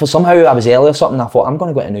stopped, for somehow I was early or something, I thought, I'm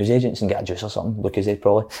going to go to news agents and get a juice or something, because they'd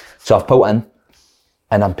probably. So I've pulled in,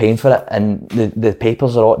 and I'm paying for it, and the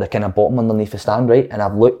papers are at the kind of bottom underneath the stand, right, and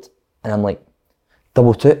I've looked, and I'm like,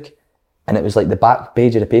 double took, and it was like the back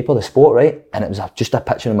page of the paper, the Sport, right, and it was just a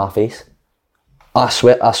picture of my face. I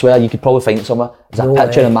swear, you could probably find it somewhere. There's a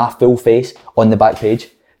picture of my full face on the back page.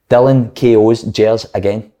 Dylan KO's Jers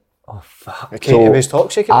again. Oh fuck. Okay, so it was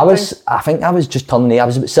toxic at the time? I think I was just turning 8, I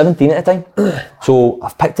was about 17 at the time. So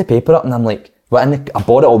I've picked the paper up and I'm like, I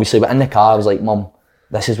bought it obviously, but in the car I was like, "Mum,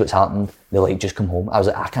 this is what's happened." They're like, "Just come home." I was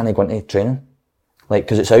like, "I can't go into training. Like,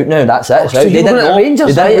 because it's out now, that's it, it's out." They didn't know,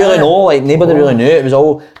 Rangers, they didn't really know, like, nobody really knew, it was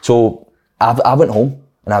all, so I went home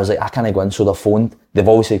and I was like, I can't go in, so they've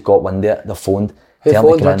obviously got wind of it, they phoned. Who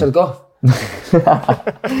phoned Richard Gough?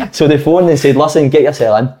 So they phoned and said, "Listen, get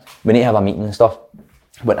yourself in, we need to have a meeting and stuff."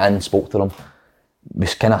 Went in, spoke to them, we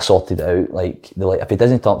kind of sorted it out, like, they're like, "If he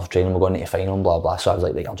doesn't turn up for training, we're going to need to fine him, blah blah." So I was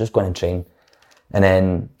like, "I'll just go in and train." And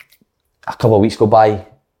then a couple of weeks go by,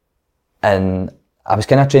 and I was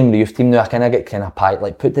kind of training with the youth team now. I kind of get kind of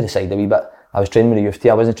put to the side a wee bit. I was training with the youth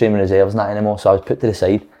team. I wasn't training with reserves and that anymore, so I was put to the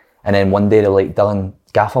side. And then one day they're like, Dylan,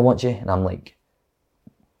 gaffer wants you. And I'm like,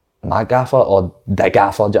 my gaffer or the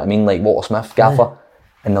gaffer? Do you know what I mean? Like Walter Smith gaffer.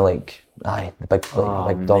 And they're like, aye, the big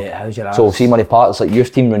dog. Mate, how's your ass? So see Murray Park, it's like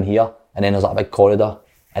youth team run here, and then there's like a big corridor,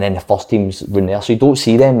 and then the first team's run there. So you don't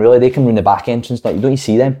see them really. They can run the back entrance, but you don't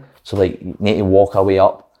see them. So like you need to walk our way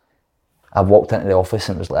up. I walked into the office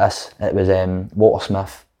and it was like this. It was Walter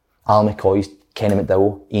Smith, Alan McCoy, Kenny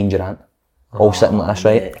McDowell, Ian Durant, all sitting like this,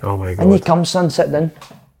 right? Oh my God. And you come, son, sit down.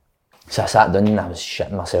 So I sat down and I was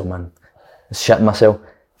shitting myself, man. I was shitting myself,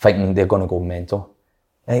 thinking they're going to go mental.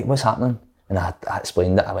 Hey, what's happening? And I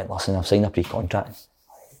explained it. I went, listen, I've signed a pre-contract.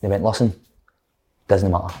 They went, listen,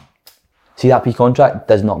 doesn't matter. See that pre-contract?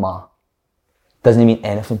 Does not matter. Doesn't mean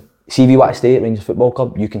anything. See if you want to stay at Rangers Football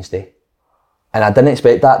Club, you can stay. And I didn't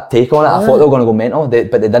expect that take on it. I thought they were going to go mental,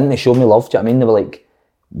 but they didn't. They showed me love, do you know what I mean? They were like,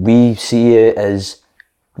 we see you as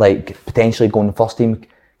like potentially going the first team.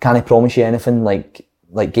 Can't I promise you anything like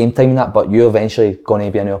game time and that, but you're eventually going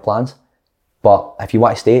to be in our plans. But if you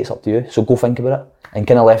want to stay, it's up to you. So go think about it. And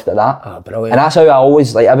kind of left it at that. Oh, brilliant. And that's how I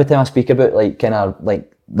always, like every time I speak about like kind of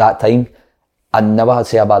like that time, I never had to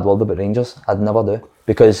say a bad word about Rangers. I'd never do.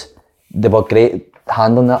 Because they were great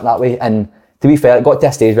handling that way. And to be fair, it got to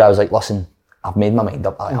a stage where I was like, listen, I've made my mind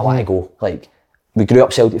up. I want to go. Like, we grew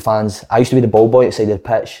up Celtic fans. I used to be the ball boy outside the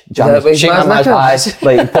pitch. Shaking my eyes.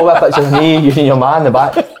 Like, pull a picture of me, you and your man in the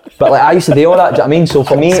back. But like, I used to do all that, do you know what I mean? So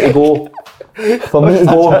for me to go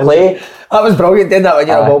and play. That was brilliant doing that when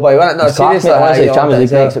you're a ball boy, wasn't it? No, seriously. Honestly,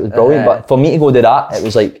 Champions League nights, it was brilliant. But for me to go do that, it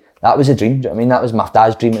was like, that was a dream, do you know what I mean? That was my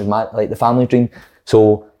dad's dream, it was like the family dream.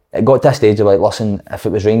 So it got to a stage of like, listen, if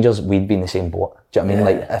it was Rangers, we'd be in the same boat. Do you know what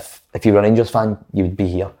I mean? Like, if you were a Rangers fan, you would be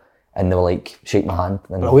here. And they were like, shake my hand.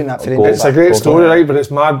 And it's a great story, right? But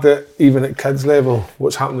it's mad that even at kids level,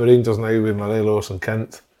 what's happened with Rangers now with Morelos and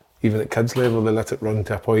Kent, even at kids level, they let it run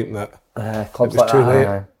to a point that it was like too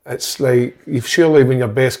late. It's like, you've surely when your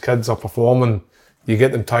best kids are performing, you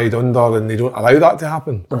get them tied under and they don't allow that to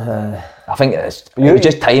happen. I think it was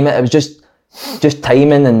just timing. It was just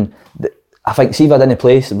timing, and I think see if I didn't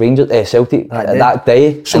play Rangers, Celtic that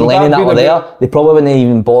day, and Lenny and that were there, they probably wouldn't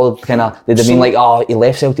even bothered. They'd have been like, oh, he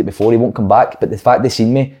left Celtic before, he won't come back. But the fact they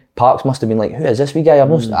seen me, Parks must have been like, who is this wee guy? I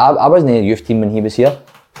wasn't in the youth team when he was here.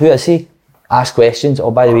 Who is he? Ask questions. Oh,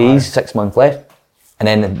 by the way, he's 6 months left. And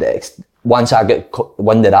then once I got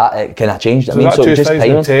wind of that, it kind of changed. So that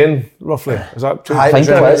 2010, roughly? Is that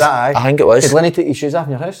 2010? I think it was. Did Lenny take his shoes off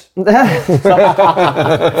in your house? He done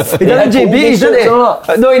JB's, didn't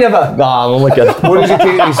he? No, he never. Nah, I'm only kidding. What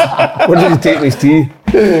did he take his tea?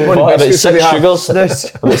 About 6 sugars. About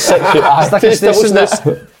 6 sugars.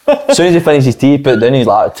 As soon as he finished his tea, he put it down, he's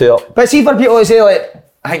like 2 up. But see, for people who say like,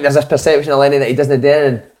 I think there's this perception of Lenny that he doesn't do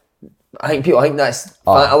anything. I think people think that's,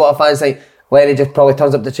 a lot of fans think, Lenny just probably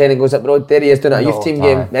turns up the train and goes up the road. There he is doing a youth team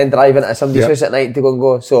game, then driving to somebody's house at night to go and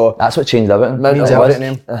go. So that's what changed everything.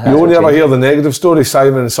 You only ever hear the negative stories,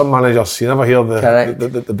 Simon, and some managers, you never hear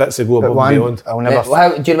the bits that go above and beyond.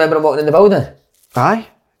 Do you remember him walking in the building? Aye.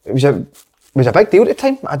 It was a big deal at the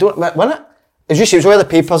time. I don't, wasn't it? It was all the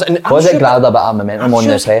papers. And was it grabbed a bit of momentum on the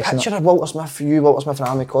press? A picture of Walter Smith and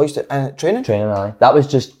Alan McCoy training. Aye. That was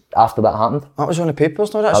just after that happened. That was on the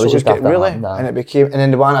papers, no? That was just getting really. And it became, and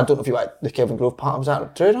then the one, I don't know if you like the Kevin Grove part, was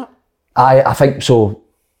that true, that? I think so.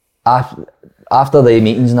 After the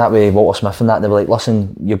meetings and that with Walter Smith and that, they were like,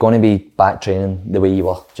 listen, you're going to be back training the way you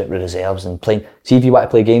were, with reserves and playing. See if you want to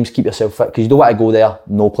play games, keep yourself fit, because you don't want to go there,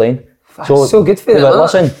 no playing. So good for them.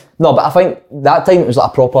 Listen, no, but I think that time it was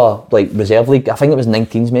like a proper like reserve league. I think it was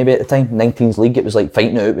 19s maybe at the time. 19s league. It was like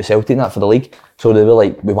fighting it out with Celtic and that for the league. So they were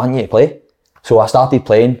like, we want you to play. So I started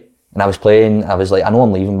playing, and I was playing. I was like, I know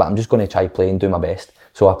I'm leaving, but I'm just going to try play and do my best.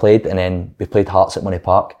 So I played, and then we played Hearts at Money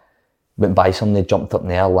Park. Went by somebody, jumped up in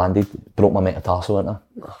the air, landed, broke my metatarsal in there.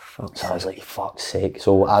 Oh, fuck. So I was like, fuck's sake.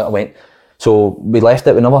 So I went. So we left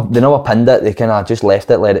it. They never pinned it. They kind of just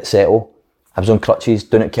left it, let it settle. I was on crutches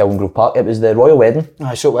down at Kelvin Grove Park. It was the Royal Wedding.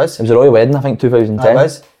 Aye, so it was. It was a Royal Wedding, I think 2010. It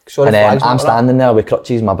was. And I'm standing there with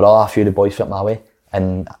crutches, my brother, a few of the boys fit my way.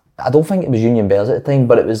 And I don't think it was Union Bears at the time,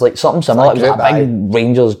 but it was like something similar. It was like a big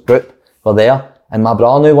Rangers group were there. And my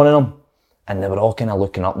brother knew one of them. And they were all kind of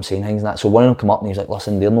looking up and saying things and that. So one of them come up and he was like,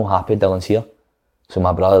 listen, they're not happy, Dylan's here. So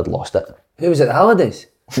my brother had lost it. Who was at the holidays?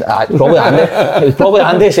 Probably Andy. It was probably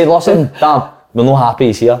Andy. He said, listen, damn, we're not happy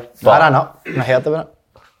he's here. I ran up and I heard about it.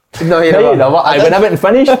 No, you never. When I went and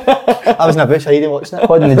finished, I was in a bush hiding watching it.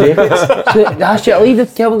 Holding the jackets. So they asked you to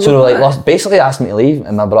leave, Kelvin? So they like basically asked me to leave,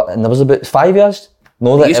 and my brother, and there was about 5 years.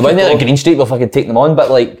 No, like, it wasn't like Green Street where I could take them on,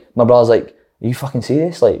 but like my brother's like, are you fucking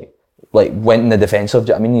serious? Like, like went in the defensive.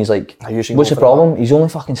 Do you know what I mean? He's like, what's the problem? He's only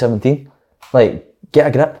fucking 17. Like, get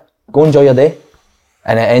a grip. Go enjoy your day.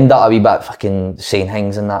 And it ended up a wee bit fucking saying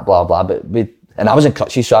things and that, blah, blah. But and I was in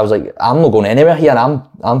crutches, so I was like, I'm not going anywhere here.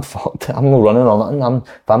 I'm fucked. I'm not running or nothing.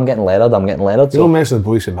 If I'm getting leathered, I'm getting leathered. You don't mess with the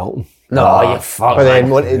boys in Milton. No, you fuck. But then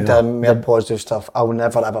wanted more positive stuff. I'll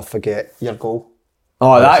never ever forget your goal.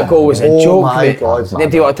 Oh, that goal was a joke, my mate. God.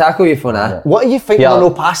 Nobody want to tackle you for that. What are you thinking of no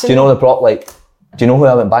passing? Do you know the prop, like, do you know who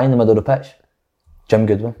I went by in the middle of the pitch? Jim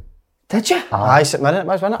Goodwin. Did you? Aye, wasn't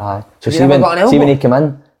it? Aye. So see when he came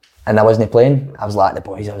in and I wasn't playing, I was like the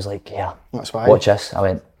boys, I was like, yeah, that's why. Watch this. I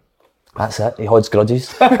went, that's it, he holds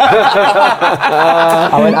grudges. I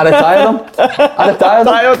retired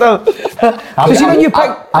him. So see when you pick...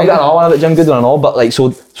 I've got another one about Jim Goodwin and all, but like, so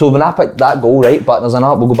when I picked that goal, right, but there's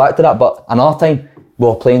another, we'll go back to that, but another time, we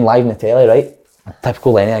were playing live in the telly, right?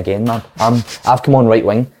 Typical Lenny again, man. I've come on right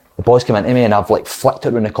wing, the boys come into me and I've like flicked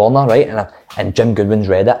it round the corner, right? And Jim Goodwin's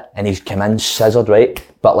read it and he's come in scissored, right?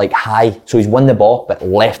 But like high, so he's won the ball but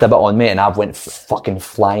left a bit on me and I've went fucking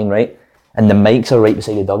flying, right? And the mics are right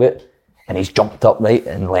beside the dugout and he's jumped up, right?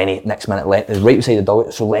 And Lenny, next minute, is right beside the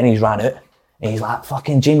dugout, so Lenny's ran out and he's like,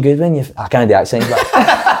 fucking Jim Goodwin, I can't do the accent, he's like...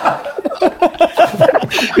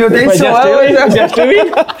 You're doing so well.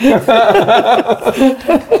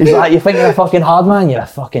 He's like, you think you're a fucking hard man? You're a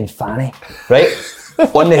fucking fanny, right?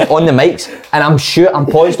 on the mics, and I'm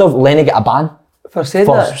positive Lenny got a ban for saying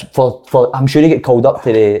that. For I'm sure he got called up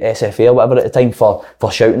to the SFA or whatever at the time for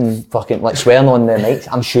shouting fucking like swearing on the mics.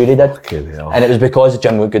 I'm sure he did, and it was because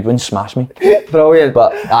Jim Goodwin smashed me. Brilliant.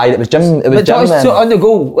 But it was Jim. So on the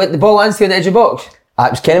goal, the ball lands to the edge of the box.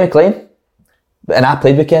 It was Kenny McLean, and I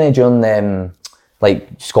played with Kenny during like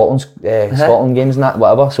Scotland games and that,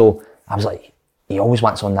 whatever. So I was like, he always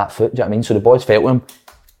wants on that foot, do you know what I mean? So the boys felt with him,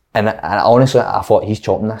 and honestly, I thought he's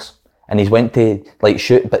chopping this. And he's went to like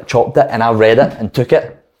shoot, but chopped it, and I read it and took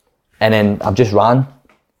it. And then I've just ran.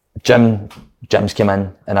 Jim's came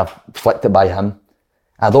in, and I've flicked it by him.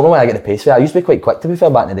 I don't know where I get the pace for it. I used to be quite quick to be fair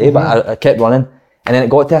back in the day, but I kept running. And then it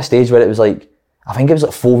got to a stage where it was like, I think it was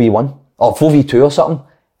like 4v1 or 4v2 or something.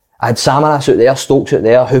 I had Samaras out there, Stokes out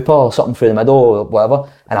there, Hooper or something through the middle or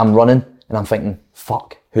whatever, and I'm running and I'm thinking,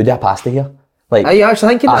 fuck, who did I pass to here? Like, are you actually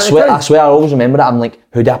thinking that? I swear I always remember that. I'm like,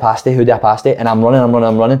 who did I pass to? And I'm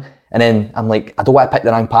running. And then I'm like, I don't want to pick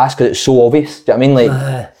the wrong pass because it's so obvious. Do you know what I mean?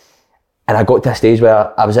 Like, and I got to a stage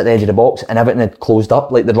where I was at the edge of the box and everything had closed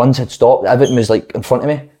up. Like the runs had stopped. Everything was like in front of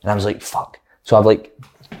me. And I was like, fuck. So I've like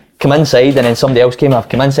come inside and then somebody else came. I've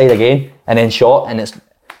come inside again and then shot. And it's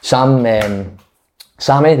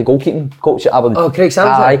Sammy, the goalkeeping coach at Aberdeen. Oh, Craig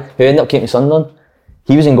Sampson. Who ended up keeping Sunderland.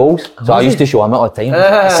 He was in goals, so I used to show him it all the time.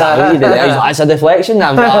 He's like, it's a deflection.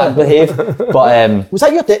 I'm like, behave. But was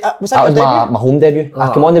that your that was my home debut.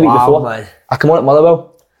 I came on the week before. Man. I came on at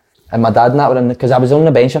Motherwell, and my dad and that were in because I was on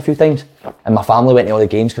the bench a few times, and my family went to all the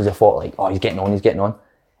games because they thought like, oh, he's getting on.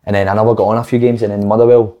 And then I never got on a few games, and then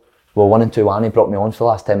Motherwell were 1-2, he brought me on for the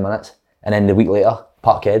last 10 minutes, and then the week later,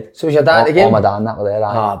 Parkhead. So was your dad again? All my dad and that were there.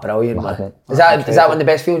 Ah, brilliant, man. Is that one of the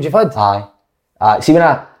best feelings you've had? Aye.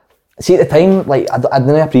 See at the time, like I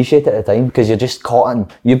didn't appreciate it at the time because you're just caught in.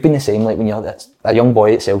 You've been the same, like when you're a young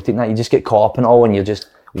boy at Celtic, you just get caught up in it all and you're just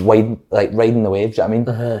riding the waves. Do you know what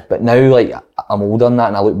I mean? But now, like I'm older than that,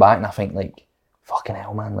 and I look back and I think, like, fucking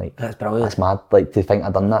hell, man, like that's brilliant. That's mad, like to think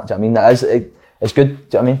I've done that. Do you know what I mean? It's good.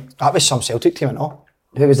 Do you know what I mean? That was some Celtic team and all.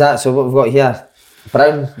 Who was that? So what we've got here,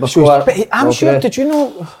 Brown. I'm sure. Did you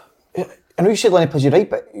know? I know you said Lenny plays you right,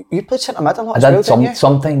 but you played centre mid a lot. I did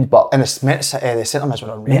sometimes, but and the centre mids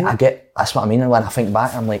were unreal. That's what I mean. And when I think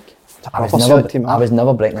back, I'm like, I was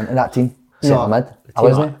never breaking into that team. Centre mid, I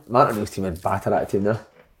wasn't. Martin O'Neill's team would batter that team there.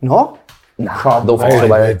 No. Nah, don't think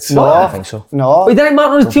about it. No, I don't think so. No. We didn't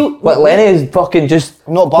Martin O'Neill's team. But Lenny is fucking just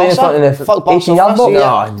not playing in front of the 18-yard box.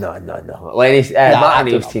 No. Lenny's Martin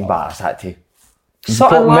O'Neill's team batters that team.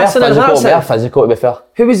 Sutton, Larson and Hartson. More physical, to be fair.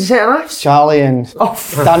 Who was the centre halves? Charlie and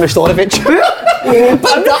Dan Restorovich.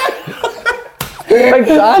 Big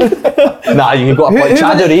Dan. Nah, you got a point.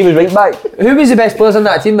 Chad O'Reilly was right back. Who was the best players on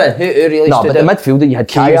that team then? Who really stood out? No, but the midfielder, you had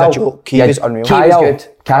Kyle. Key was unreal.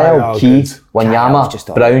 Kyle, Key,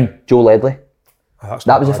 Wanyama, Brown, Joe Ledley.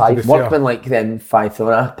 That was a five. Workman like them five.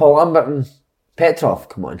 Paul Lambert and Petrov,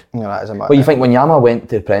 come on. No, that isn't bad. Well, you think Wanyama went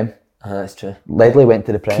to the Prem? That's true. Ledley went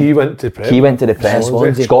to the Prem. Key went to the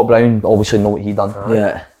Prem. Scott Brown obviously know what he done.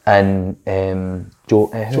 Yeah. And Joe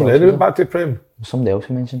Ledley went back to the Prem. Somebody else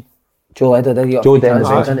we mentioned. Joe Ledley did. Joe Dennis.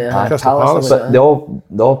 But they're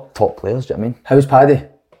all top players, do you know what I mean? How's Paddy?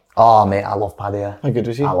 Oh mate, I love Paddy. How good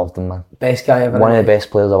was he? I loved him, man. Best guy ever. One of the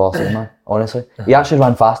best players I've ever seen, man. Honestly, he actually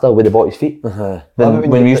ran faster with the ball at his feet. When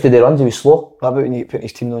we used to do runs, he was slow. What about when you put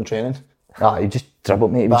his team on training? He just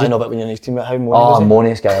dribbled me. I know, but when you're in his team, how moany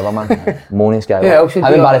moniest guy ever, man. Moniest guy ever. Yeah, else Him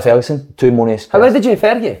and Barry Ferguson, two moniest guys. How did you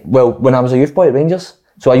Fergie? Well, when I was a youth boy at Rangers,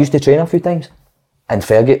 so I used to train a few times. And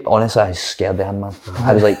Fergie, honestly, I was scared of him, man.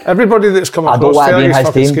 I was like... Everybody that's come across I don't want to be in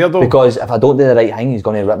his team scared, because if I don't do the right thing, he's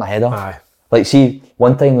going to rip my head off. Aye. Like, see,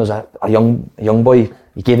 one time there was a young boy,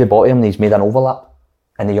 he gave the ball to him and he's made an overlap.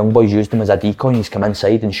 And the young boys used him as a decoy and he's come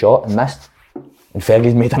inside and shot and missed. And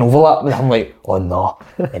Fergie's made an overlap and I'm like, oh no.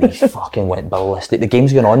 And he's fucking went ballistic. The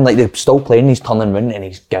game's going on, like they're still playing, he's turning round and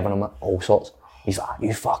he's giving him all sorts. He's like,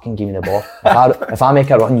 you fucking give me the ball. If I make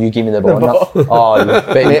a run, you give me the ball.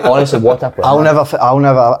 But honestly, what a player. I'll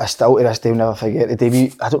never, still to this day, I'll never forget the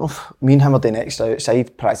day I don't know if me and him were doing extra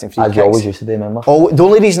outside practicing free kicks. As you always used to do, remember? The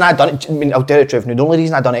only reason I done it, I mean, I'll tell you the truth now, the only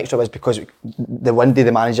reason I done extra was because the one day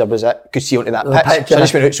the manager was could see onto that pitch. So I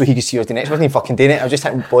just went out so he could see us the next. I wasn't even fucking doing it, I was just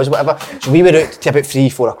hitting balls or whatever. So we were out to about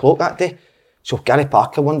 3-4 o'clock that day. So Gary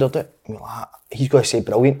Parker wondered it. And we were like, he's going to say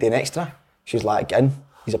brilliant doing extra. She was like, again,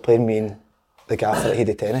 he's playing me and the gaffer at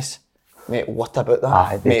Heady Tennis. Mate, what about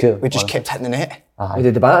that? Mate, we just kept hitting the net. We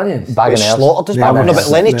did the batteries. Bag of nerves. Slaughtered us. No, but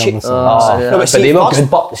Lenny cheated. But they were good,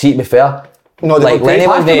 but see, to be fair, no, like Lenny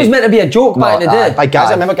was meant to be a joke back in the day. By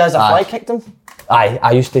Gaza, remember Gaza fly kicked him?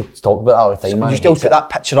 I used to talk about that all the time, man. You still put that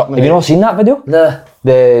picture up. Have you not seen that video?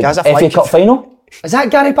 The FA Cup final? Is that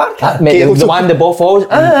Gary Parker? Mate, the one the ball falls,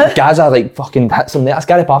 Gaza like fucking hits him there. That's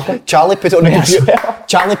Gary Parker. Charlie put it on the computer.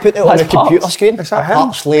 Charlie put it on the computer screen. Is that him?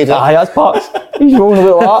 Parks laid it. Aye, that's Parks. He's rolling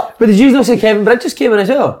about that. But did you not say Kevin Bridges came in as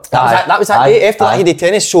well? That was that day after that Heady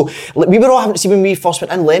Tennis. So we were all having to see when we first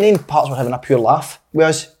went in, Lenny and Parks were having a pure laugh with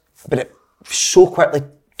us, but it so quickly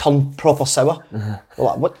turned proper sour. We're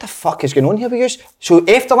like, what the fuck is going on here with you? So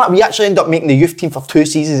after that, we actually ended up making the youth team for 2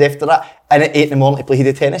 seasons after that, and at 8 in to play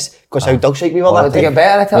Heady Tennis, because how dog shite we were that day. To get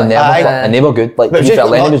better at it. And they were good. Like, to be fair,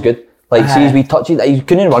 Lenny was good. Like, see his wee touches, he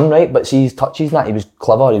couldn't run right, but see his touches and that, he was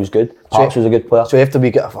clever, he was good. Parks was a good player. So after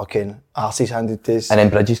we got a fucking arses handed to us. And then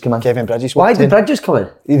Bridges came in. Kevin Bridges. Why did Bridges come in?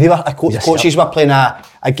 They were, coaches were playing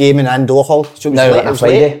a game in Indoor Hall, so it was now, late. On a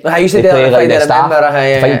Friday, I used to do it on a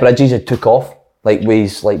Friday, I think Bridges had took off, like with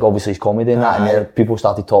his, like obviously his comedy and that, and then people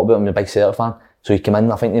started talking about him, he was a big Celtic fan. So he came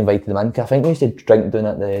in, I think they invited him in, I think we used to drink down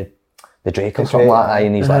at the Drake or something like that,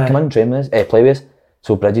 and he's like, come in, train with us, play with us.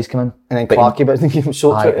 So Bridges came in. And then Clarkie, but he gave him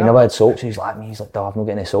soaps. He never had soaps. He's like, I've not got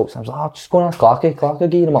any soaps. I was like, just go and ask Clarkie. Clarkie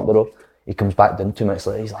gave him up the road. He comes back down 2 minutes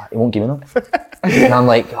later, he's like, he won't give me them. And I'm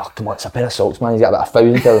like, oh, come on, it's a pair of socks, man. He's got about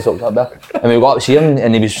 1,000 pair of socks up there. And we got up to see him,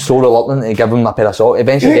 and he was so reluctant to give him a pair of socks.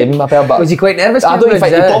 Eventually gave him a pair, but... Was he quite nervous? I don't think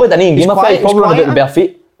he probably didn't even give him a pair. He probably ran about the bare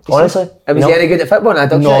feet, honestly. And was he any good at football?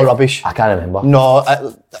 No, rubbish. I can't remember. No,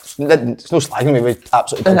 it's no slagging me, we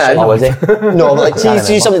absolutely... Oh, was he? No, but like,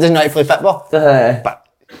 see somebody doesn't know how to play football. But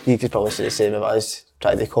you could probably say the same about us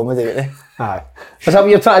trying to do comedy, wouldn't you? Aye. Is that what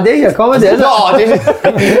you're trying to do, your comedy, is it? No,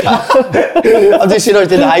 I'm just saying I was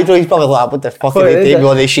doing the hydro, he's probably like, what the fuck are they doing with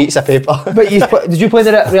all these sheets of paper? But did you play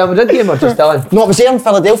the Real Madrid game or just Dylan? No, I was there in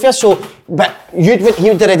Philadelphia, so, but he would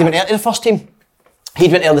already went out to the first team.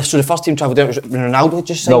 He'd went early, so the first team travelled out when Ronaldo had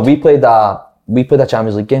just signed. No, we played a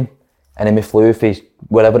Champions League game, and then we flew for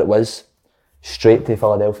wherever it was, straight to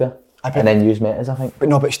Philadelphia. And then you met us, I think. But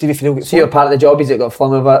no, but Stevie Friel... So you're part of the job, he's got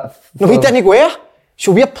flung over... No, he didn't go there.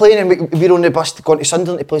 So we're playing and we're on the bus going to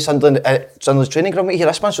Sunderland to play Sunderland's training ground. We hear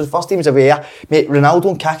this man, so the first team's away here. Mate, Ronaldo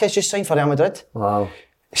and Kaká's just signed for Real Madrid. Wow.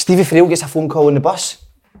 Stevie Friel gets a phone call on the bus.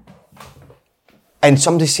 And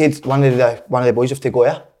somebody said one of the boys have to go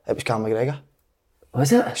here. It was Conor McGregor.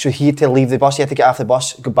 Was it? So he had to leave the bus, he had to get off the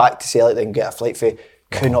bus, go back to Celtic and get a flight for...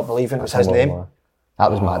 Could not believe it was his name. That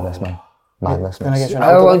was madness, man. Madness, man.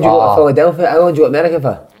 How long did you go to Philadelphia? How long did you go to America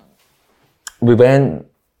for?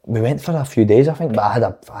 We went for a few days, I think, but I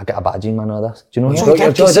got a badging, man, all this. Do you know what?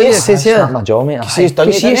 You snapped my jaw, mate. You see, done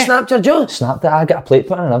you snapped your jaw? Snapped it, I got a plate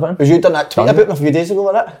put in and everything. Was you done that tweet about me a few days ago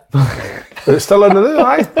like that? It's still in the new,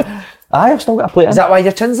 aye? Aye, I've still got a plate in. Is that why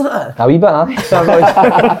your chin's like that? A wee bit, aye.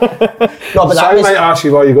 No, but Sam might ask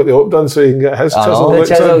you why you got the up done so you can get his chisel.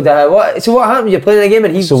 So what happened? You're playing a game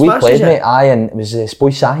and he smashed you? So we played, mate, aye, and it was this boy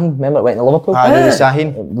Sahin, remember it went to Liverpool? Aye, Nuri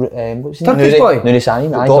Sahin. What's his name? Turkish boy? Nuri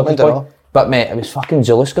Sahin, aye, Turkish boy. But mate, it was fucking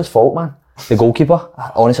Zaluska's fault, man. The goalkeeper.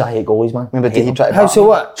 Honestly, I hate goalies, man. Remember, did he try to... How, so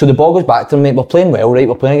what? So the ball goes back to him, mate. We're playing well, right?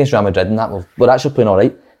 We're playing against Real Madrid and that. We're actually playing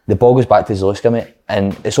alright. The ball goes back to Zaluska, mate.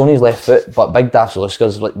 And it's on his left foot, but Big Daft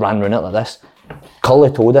Zaluska's like ran round it like this.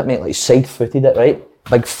 Curly toed it, mate, like side footed it, right?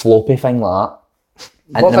 Big floppy thing like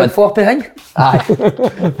that. What big floppy thing? Aye.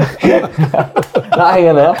 That thing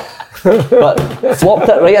in there. but flopped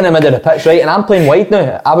it right in the middle of the pitch, right? And I'm playing wide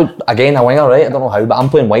now. I would, again, a winger, right? I don't know how, but I'm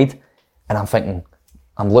playing wide. And I'm thinking,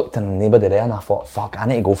 I'm looked and nobody there, and I thought, fuck, I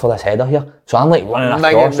need to go for this header here. So I'm like running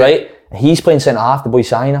across, right? And he's playing centre half, the boy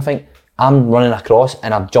Shine, I think. I'm running across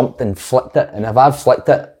and I've jumped and flicked it. And if I've flicked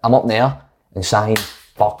it, I'm up in the air. And Shine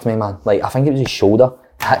fucked me, man. Like, I think it was his shoulder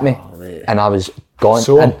hit me. And I was gone.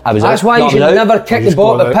 So, and I was that's out. why you should never kick the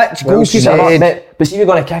ball at the pitch. But see, if you're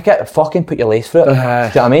going to kick it, fucking put your lace through it. Do you know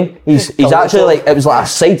what I mean? He's actually like, it was like a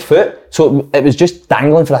side foot. So it was just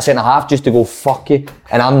dangling for a centre half just to go fuck you.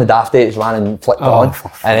 And I'm the dafty that just ran and flicked it on.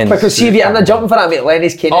 And then, because see, if you're in the jumping for that, mate,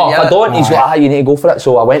 Lenny's came in. If I don't, he's like, you need to go for it.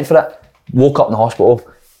 So I went for it. Woke up in the hospital.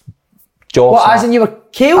 What, as in you were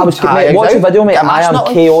KO'd? I was, mate, watch the video, mate. I am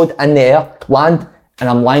KO'd in the air, land, and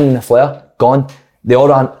I'm lying in the flare, gone. The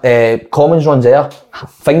other Commons runs there,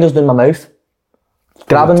 fingers down my mouth,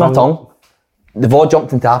 grabbing my tongue. They've all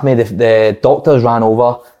jumped into half me. The doctors ran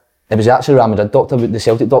over. It was actually Real Madrid doctor, but the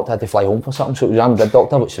Celtic doctor had to fly home for something, so it was Real Madrid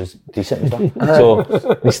doctor, which was decent. So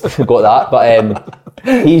at least got that.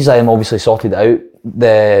 But he's obviously sorted it out.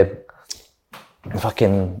 The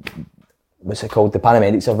fucking, what's it called? The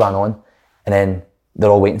paramedics have ran on, and then they're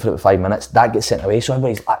all waiting for about 5 minutes. That gets sent away, so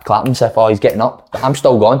everybody's clapping as if, oh, he's getting up. But I'm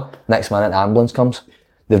still gone. Next minute, the ambulance comes.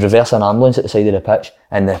 They've reversed an ambulance at the side of the pitch,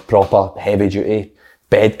 and the proper heavy duty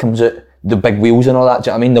bed comes out. The big wheels and all that, do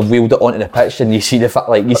you know what I mean? They've wheeled it onto the pitch, and you see you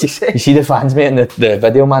see the fans, mate, and the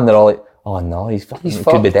video, man, they're all like, oh no, he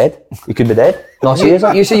could be dead. He could be dead. No,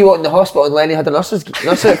 seriously. You say you walked in the hospital and Lenny had a nurse. Mate,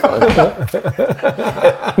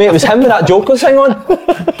 it was him with that Joker thing on.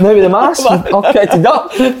 Now with the mask, all kitted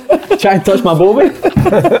up, trying to touch my bobby.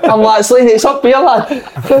 I'm like, Slaney, it's up here, lad.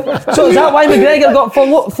 So is that why McGregor got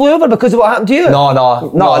flew over because of what happened to you? No,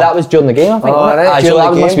 that was during the game, I think. Oh, right.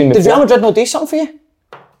 Did Real Madrid not do something for you?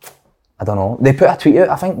 I don't know. They put a tweet out.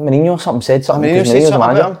 I think Mourinho or something said something. Mourinho's the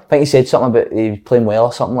manager. I think he said something about he was playing well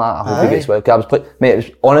or something like that. I hope he gets well. Mate, it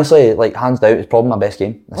was honestly, like, hands down, it's probably my best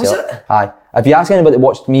game. Was it? Aye. If you ask anybody that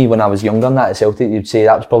watched me when I was younger than that at Celtic, you'd say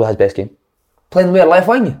that was probably his best game. Playing where, left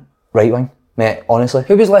wing? Right wing, mate. Honestly.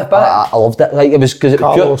 Who was left back? I loved it. Like, it was because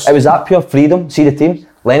it was that pure freedom. See the team.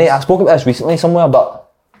 Lenny. I spoke about this recently somewhere,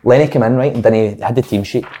 but Lenny came in, right, and then he had the team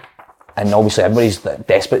sheet, and obviously everybody's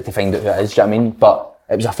desperate to find out who it is. Do you know what I mean? But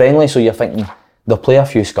it was a friendly, so you're thinking they'll play a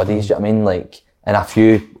few scuddies. Do you know what I mean? Like, and a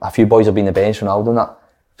few boys will be in the bench, Ronaldo and that.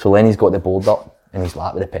 So Lenny's got the board up, and he's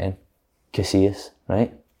like with the pen, Casillas,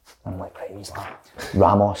 right? I'm like, right, he's like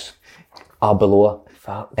Ramos, Arbeloa,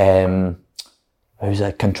 who's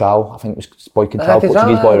a Contral, I think it was boy Contral,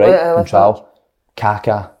 Portuguese boy, right? Contral,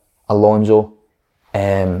 Kaká, Alonso,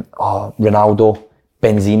 Ronaldo,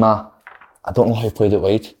 Benzema. I don't know who played it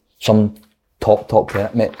wide. Some top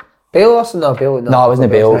player, mate. Bale or something? No, Bale. No, it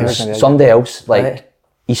wasn't Bale. It was somebody else, like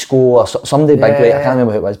Isco or somebody big. Right? I can't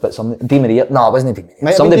remember who it was, but some Di Maria. No, it wasn't Di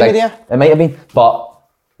Maria. Somebody big. It might have been, but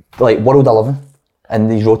like World 11, and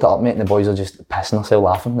they wrote it up, mate, and the boys are just pissing themselves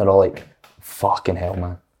laughing. They're all like, "Fucking hell,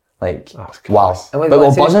 man!" Like, wow. But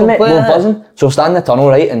we're buzzing, mate. We're buzzing. So we're standing in the tunnel,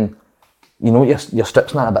 right, and you know your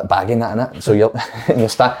strips not a bit baggy and that in it. So you're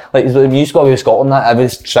like when you used to go away with Scotland, that every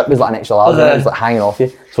strip was like an extra large, and it was like hanging off you.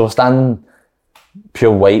 So we're standing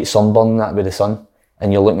pure white, sunburn that with the sun,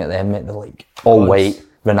 and you're looking at them, mate, they're like all white.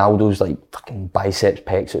 Ronaldo's like fucking biceps,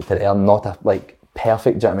 pecs out to there, not a, like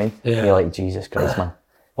perfect, do you know what I mean? Yeah. And you're like, Jesus Christ, man.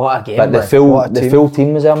 What a game, but the full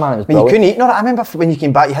team was there, man. It was brilliant. You couldn't eat, no, I remember when you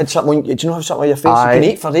came back, you had something, do you know something on your face? You couldn't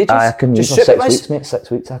eat for ages? I couldn't eat for 6 weeks, mate,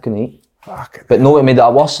 6 weeks I couldn't eat. But no, it made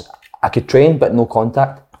that worse. I could train, but no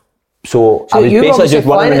contact. So I was basically just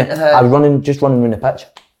running around the pitch.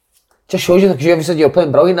 Just shows you, because you obviously you were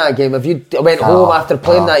playing brilliant that game. If you went home after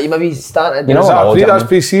playing that, you maybe started. You know, that's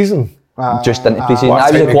pre-season. Just into pre-season.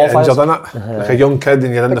 I was a qualifier. Like a young kid,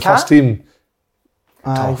 and you're in the first team.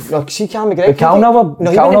 See, Cal McGregor. But Cal never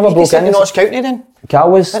broke in. Notts County then.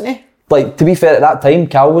 Cal was, like, to be fair, at that time,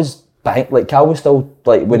 Cal was behind, like, Cal was still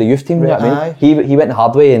like with the youth team. You know what I mean? He went the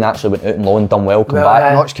hard way and actually went out and low and done well. Come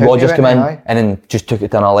back. Rodgers came in and then just took it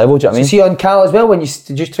to another level. Do you know what I mean? See on Cal as well when you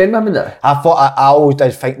did you train with him in there? I thought I always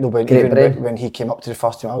did think though when he came up to the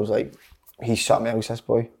first team, I was like, he's something else, this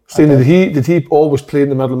boy. Steve, did he always play in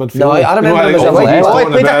the middle of midfield? No, I remember him as a wing. He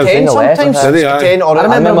played a 10 sometimes. I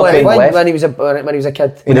remember when he was a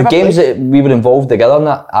kid. In the games that we were involved together in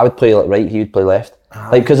that, I would play like right, he would play left.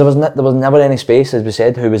 Like, because there was never any space, as we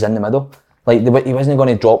said, who was in the middle. Like, he wasn't going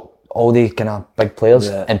to drop all the kind of big players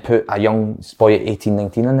and put a young boy at 18,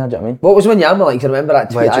 19 in there, do you know what I mean? What was Wanyama like? I remember that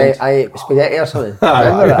tweet, I ate spaghetti or something.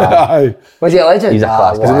 Remember that? Was he a legend? He's a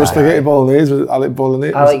class guy. Was it with spaghetti bolognese? Was it Alec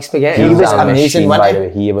Bolognese? I like spaghetti. He was amazing,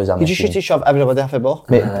 wasn't he? He was amazing. He just used to shove everybody off the ball.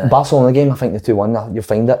 Mate, Barcelona game, I think the 2-1, you'll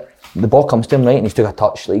find it. the ball comes to him, right, and he's took a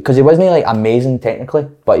touch, like, because he wasn't like amazing technically,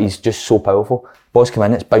 but he's just so powerful. Ball's come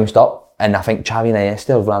in, it's bounced up, and I think Xavi and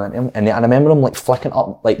Iniesta have ran into him, and I remember him like flicking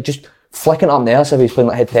up, like just flicking up in the air as if he's playing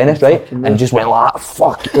like head tennis, right, and just went like that,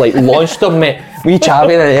 fuck, like launched him, mate. We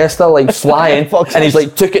Xavi and Iniesta like flying, and he's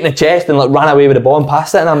like took it in the chest and like ran away with the ball and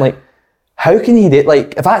passed it, and I'm like, how can he do,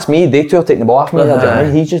 like, if that's me, they two are taking the ball off me,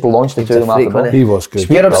 he just launched the two of them off the ball. He was good.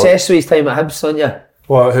 You're obsessed with his time at Hibs, aren't you?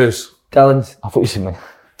 What, who's? Dylan's. I thought you said me.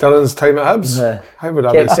 Dylan's time at Hibs? How would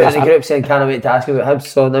I kept sitting in the group saying, can't wait to ask you about Hibs,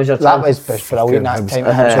 so now's your chance. That was brilliant, that time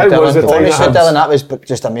at Hibs. How was the time at Hibs? Dylan, that was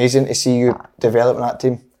just amazing to see you develop in that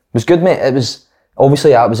team. It was good, mate. It was,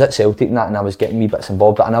 obviously I was at Celtic and that, and I was getting wee bits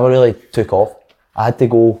involved, but I never really took off. I had to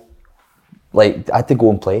go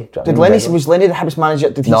and play. Was Lenny the Hibs manager?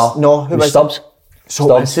 Did he? No, Who was Stubbs. So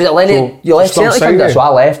Lenny, you left Celtic under? So I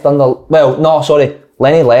left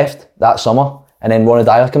Lenny left that summer, and then Ronnie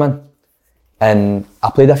Dyer came in, and I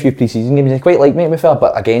played a few pre-season games. He quite liked me, to be fair,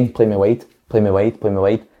 but again, play me wide,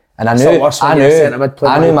 and I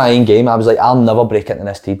knew my own game. I was like, I'll never break into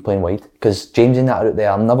this team playing wide, because James and that are out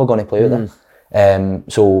there, I'm never going to play with them.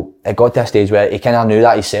 So it got to a stage where he kind of knew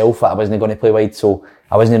that himself, that I wasn't going to play wide, so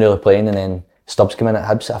I wasn't really playing, and then Stubbs came in at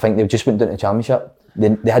Hibs. I think they just went down to the Championship.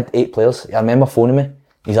 They had 8 players. I remember phoning me.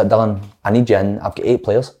 He's like, Dylan, I need you in. I've got 8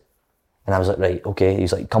 players. And I was like, right, okay.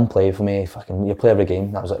 He's like, come play for me. Fucking, you play every game.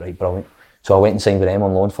 And I was like, right, brilliant. So I went and signed with them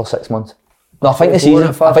on loan for 6 months. No, I think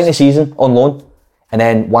the season on loan. And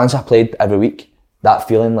then once I played every week, that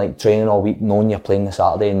feeling like training all week, knowing you're playing the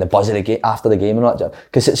Saturday and the buzz of the game after the game and all that.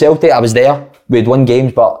 Because at Celtic, I was there. We'd won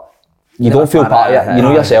games, but you don't feel part of it. You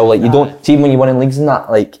know yourself. Like you don't. See, when you win in leagues and that,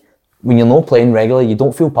 like. When you're not playing regularly, you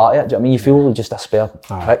don't feel part of it. Do you know what I mean? You feel just a spare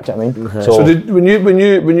prick. Do you know what I mean?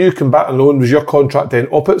 So when you come back on loan, was your contract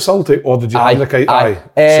then up at Celtic, or did you have like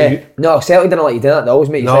no, Celtic didn't let you do that. They always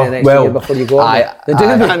make you sign the next year before you go on.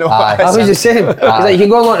 I was just saying. He's like, you can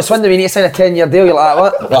go on loan to Swindon, you need to sign a 10-year deal. You're like,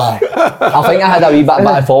 what? I think I had a wee bit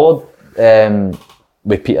back and forward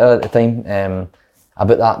with Peter at the time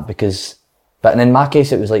about that but in my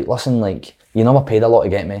case it was like, listen, like you never paid a lot to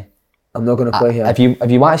get me. I'm not going to play here. If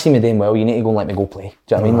you want to see me doing well, you need to go and let me go play.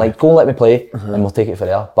 Do you know what I mean? Like, go and let me play, and we'll take it from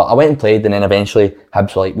there. But I went and played, and then eventually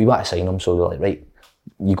Hibs were like, we want to sign him, so they're like, right,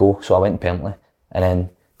 you go. So I went permanently. And then,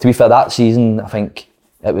 to be fair, that season, I think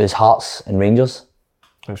it was Hearts and Rangers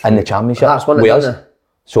in the Championship. Hearts won it,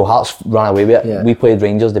 so Hearts ran away with it. Yeah. We played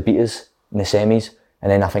Rangers, they beat us in the semis,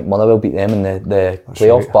 and then I think Motherwell beat them in the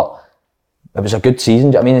playoff. Right. But it was a good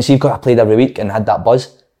season. Do you know what I mean? And see, I played every week and had that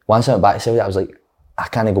buzz. Once I went back to Celtic, I was like, I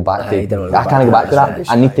can't go back to that.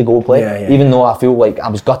 I need to go play. Even though I feel like I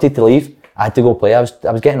was gutted to leave, I had to go play. I was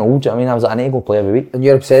getting old, do you know what I mean? I was like, I need to go play every week. And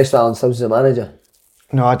you're obsessed with Alan Stubbs as a manager?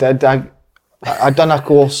 No, I did. I'd done a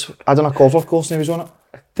course. I done a Corver course and he was on it.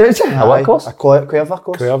 Did you? A what course? A Cuerva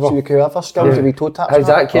course. Cuerva skills to be toe taps. How's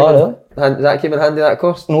that came in? That came in handy, that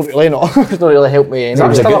course? No, really not. It's not really helped me. Is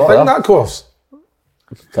that still a thing, that course?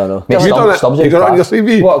 Don't know. Mate, you got it on your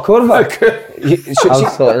CV? What, Cuerva?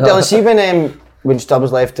 Dylan, see when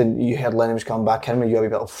Stubbs left and you heard Lennon was coming back in, were you a wee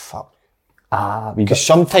bit of fuck? Because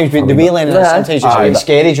sometimes the way Lennon is, sometimes it's a bit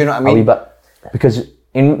scary, do you know what I mean? A wee bit. Because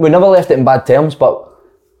we never left it in bad terms, but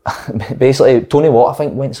basically Tony Watt, I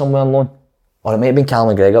think, went somewhere on loan. Or it might have been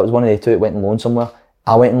Callum McGregor, it was one of the two that went on loan somewhere.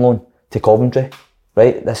 I went on loan to Coventry,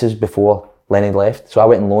 right? This is before Lennon left. So I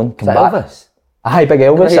went on loan, come back. Elvis? Aye, Big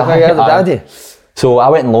Elvis. Big Daddy. So I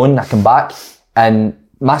went on loan, I come back, and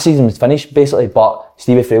my season was finished basically, but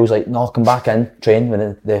Stevie Frail was like, no, come back in, train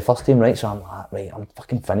with the first team, right? So I'm like, right, I'm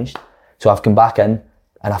fucking finished. So I've come back in,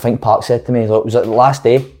 and I think Park said to me, look, it was like the last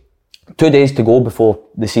day, 2 days to go before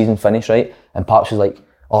the season finished, right? And Parks was like,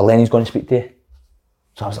 oh, Lenny's going to speak to you.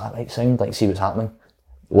 So I was like, right, sound, like, see what's happening.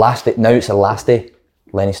 Last day, now it's the last day,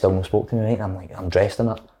 Lenny still not spoke to me, right? And I'm like, I'm dressed in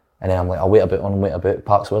it. And then I'm like, I'll wait about.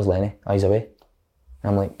 Parks, where's Lenny? Oh, he's away.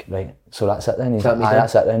 And I'm like, right, so that's it then? He's like, aye,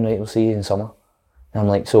 that's it then, right, we'll see you in summer. And I'm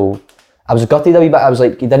like, so, I was gutted a wee bit. I was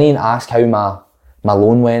like, he didn't even ask how my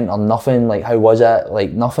loan went or nothing, like, how was it,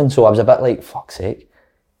 like, nothing. So I was a bit like, fuck's sake.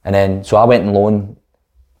 And then, so I went on loan,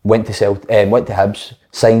 went to Hibs,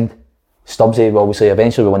 signed. Stubbsy, obviously,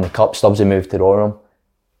 eventually we won the cup. Stubbsy moved to Rotherham.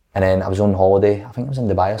 And then I was on holiday, I think I was in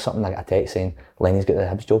Dubai or something, I got a text saying, Lenny's got the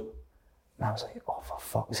Hibs job. And I was like, oh, for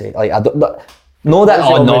fuck's sake. Like, I don't, no, that,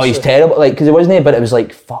 oh no, he's terrible, like, because it wasn't it, but it was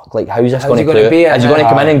like, fuck, like, how's this going to play? Is he going to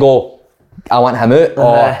come in and go, I want him out,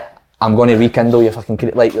 or I'm going to rekindle your fucking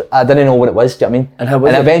career? Like, I didn't know what it was, do you know what I mean? And how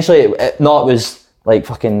was it? Eventually, it was like,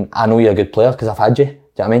 fucking, I know you're a good player because I've had you, do you know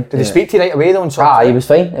what I mean? Did he speak to you right away though? He was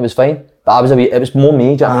fine, it was fine. But it was more me,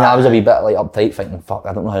 do you know what I mean? I was a wee bit like uptight, thinking, fuck,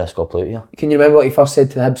 I don't know how this got play out here. Can you remember what he first said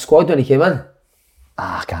to the Hibs squad when he came in?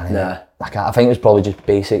 I can't. I can't. I think it was probably just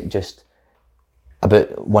basic, just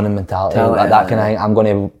about winning mentality. Like that kind of thing. I'm going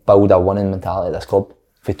to build a winning mentality at this club,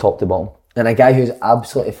 from top to bottom. And a guy who's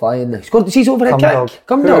absolutely flying. He scored. He's over a kick.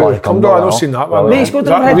 Cumdog. I've not seen that one. Mate, he scored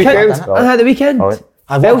over a kick. The weekend.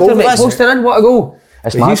 Belter, mate, posting in. What a goal.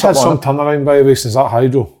 He's had some turnaround by the way since that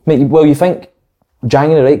hydro. Mate, well, you think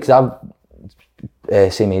January, right? Because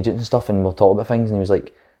I've same agent and stuff, and we'll talk about things, and he was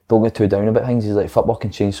like, don't get too down about things. He's like, football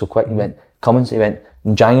can change so quick. He went, Cummins, in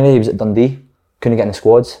January he was at Dundee, couldn't get in the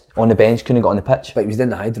squads, on the bench, couldn't get on the pitch. But he was in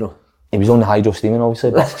the hydro. He was on the hydro steaming,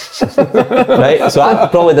 obviously, but right, so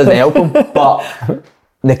that probably doesn't help him. But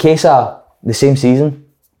in the case of the same season,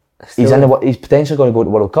 he's potentially going to go to the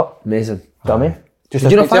World Cup. Amazing. Do you know what I mean? Do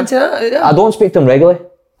you not fancy that? Yeah. I don't speak to him regularly.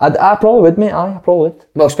 I probably would, mate. I probably would.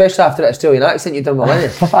 Well, especially after that Australian accent you done with Lenny.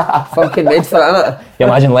 Fucking made for it, innit? You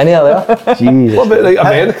imagine Lenny out there? Jesus. What about like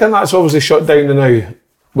American? That's obviously shut down now.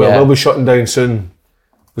 Well, they'll be shutting down soon.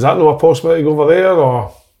 Was that no a possibility to go over there,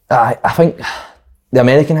 or? I think the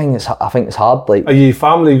American thing I think it's hard. Like, are you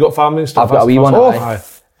family? You got family and stuff? I've got a wee one.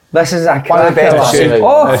 This is a one of the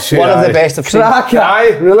best. One of the best I've seen.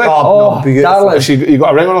 Aye, really? Oh, beautiful. You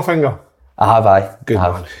got a ring on her finger? I have, aye. Good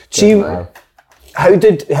man. See, how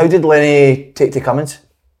did Lenny take to Cummins?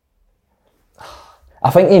 I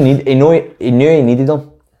think he knew he needed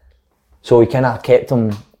him, so he kind of kept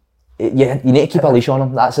him. You need to keep a leash on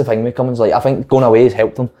him. That's the thing with Cummins. Like, I think going away has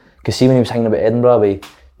helped him, because see when he was hanging about Edinburgh with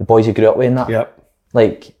the boys he grew up with and that,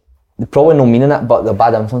 like, they're probably no meaning it, but they're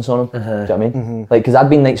bad influence on him. Do you know what I mean? Like, because I'd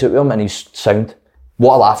been nights out with him and he's sound.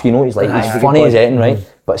 What a laugh, you know. He's like, he's funny as anything,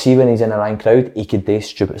 right? But see when he's in a Ryan crowd, he could do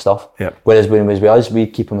stupid stuff. Whereas when he was with us,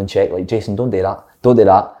 we'd keep him in check. Like, Jason, don't do that. Don't do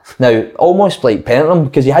that. Now, almost like parenting him,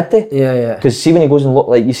 because he had to. Yeah. Because see when he goes and look,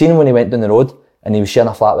 like, you seen him when he went down the road and he was sharing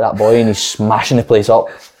a flat with that boy and he's smashing the place up.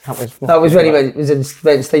 That was when he went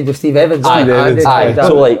inside with Steve Evans. Aye.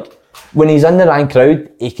 So like, when he's in the Ryan crowd,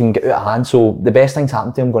 he can get out of hand. So the best thing's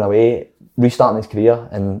happened to him going away, restarting his career,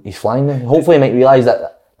 and he's flying now. Hopefully he might realise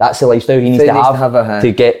that that's the lifestyle he needs to have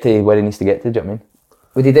to get to where he needs to get to. Do you know what I mean?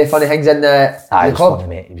 Would he do funny things in the club? Funny,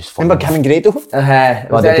 mate. He was funny. Remember Kim and Grado?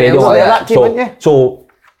 So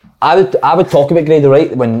I would talk about Grado,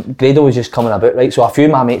 right, when Grado was just coming about, right? So a few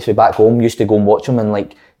of my mates from back home used to go and watch him in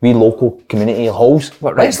like wee local community halls.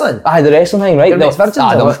 What, wrestling? Aye, the wrestling thing, right? Your mates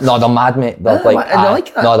virgins? No, they're mad, mate. They're like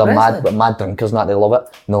that. No, they're mad drinkers and that. They love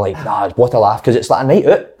it. And they're like, what a laugh, because it's like a night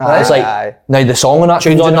out. It's like, now the song and that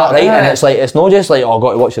tunes on that, right? And it's like, it's not just like, I've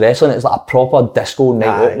got to watch the wrestling. It's like a proper disco night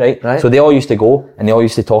out, right? So they all used to go and they all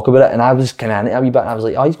used to talk about it, and I was kind of in it a wee bit, and I was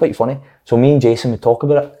like, he's quite funny. So me and Jason would talk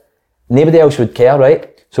about it. Nobody else would care, right?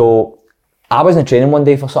 So I wasn't training one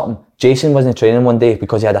day for something. Jason wasn't training one day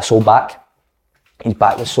because he had a sore back. His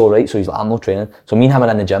back was sore, right? So he's like, I'm not training. So me and him were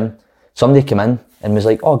in the gym. Somebody came in and was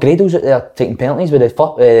like, Grado's out there taking penalties with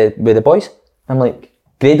the boys. I'm like,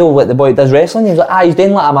 Grado, what the boy does wrestling? He was like, he's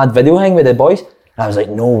doing like a mad video thing with the boys. And I was like,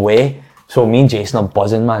 no way. So me and Jason are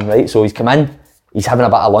buzzing, man, right? So he's come in, he's having a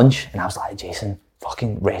bit of lunch, and I was like, Jason,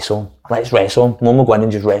 fucking wrestle him. Let's wrestle him. No more go in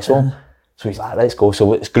and just wrestle him. So he's like, let's go.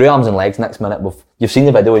 So it's screw arms and legs next minute. You've seen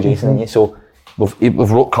the video with Jason, haven't you? So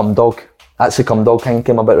we've wrote Cumdog. That's the Cumdog thing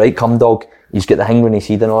came about, right? Cumdog. He's got the hang when he's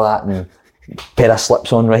seed and all that, and pair of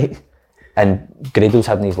slips on, right? And Grado's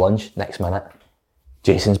having his lunch next minute.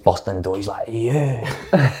 Jason's busting the door, he's like, yeah.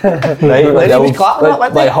 Right?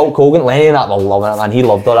 Like Hulk Hogan, Lenny and that were loving it, man. He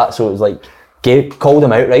loved all that, so it was like, called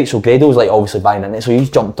him out, right? So Grado's like obviously buying in it, so he's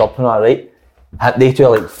jumped up and all, right? They two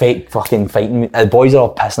are like fake fucking fighting. The boys are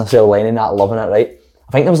all pissing themselves, Lenny and that, loving it, right?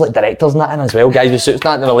 I think there was like directors and that in as well, guys with suits and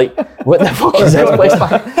that, and they were like, what the fuck is this place,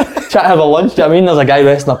 man? Trying to have a lunch, do you know what I mean? There's a guy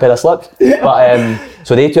resting a pair of slips. But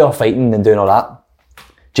so they two are fighting and doing all that.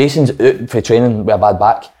 Jason's out for training with a bad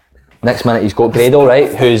back. Next minute he's got Grado,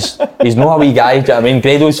 right? He's not a wee guy, do you know what I mean?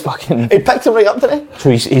 Grado's fucking... He picked him right up, didn't he? So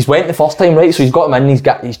he's went the first time, right? So he's got him in, he's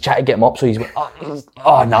trying to get him up, so he's went,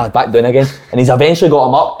 back down again. And he's eventually got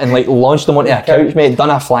him up and like launched him onto a couch, mate, done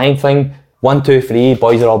a flying thing. 1, 2, 3,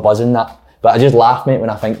 boys are all buzzing that. But I just laugh, mate, when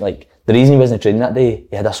I think like, the reason he wasn't training that day,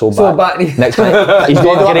 he had a sore back. Next minute, he's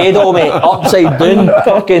got Grado, mate, upside down,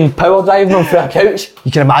 fucking power driving him through a couch.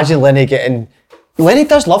 You can imagine Lenny getting... Lenny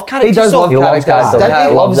does love characters. He does love characters.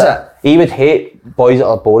 He loves it. He would hate boys that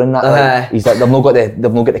are boring. That like, he's like, they've not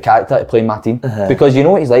got the character to play in my team, because you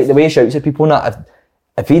know what he's like. The way he shouts at people, and that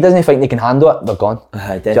if he doesn't think they can handle it, they're gone. Do you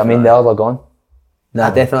know what I mean? They're gone. Nah,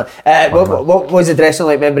 definitely. What was the dressing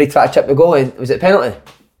like? Remember he tried to chip the goal? Was it penalty?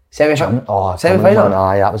 Semi-final? Semi-final?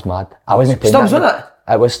 Aye, that was mad. I wasn't playing Stubbs, wasn't it?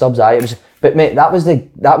 It was Stubbs, aye. It was, but mate, that was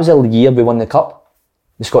the year we won the cup,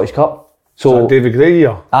 the Scottish Cup. So David Gray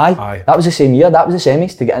year? Aye. That was the same year. That was the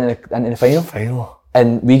semis to get into the final.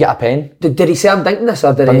 and we get a pen. Did he say I'm thinking this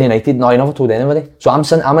or did Dundee United? No, he never told anybody. So I'm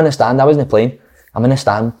in the stand, I wasn't playing. I'm in the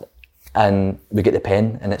stand and we get the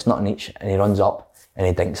pen and it's nothing each and he runs up and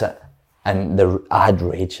he dinks it. And I had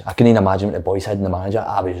rage. I couldn't even imagine what the boys had in the manager.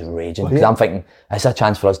 I was raging because I'm thinking, it's a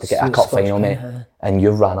chance for us to get a cup final, mate. And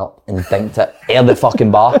you ran up and dinked it air the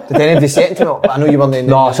fucking bar. Did anybody say it to me? I know you weren't in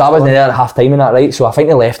the... No, so I wasn't there at half time and that, right? So I think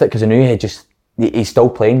they left it because I knew he's still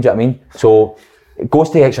playing, do you know what I mean? So it goes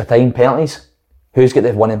to the extra time, penalties. Who's got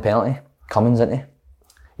the winning penalty? Cummins, isn't he?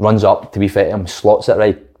 Runs up, to be fair to him, slots it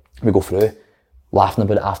right. We go through, laughing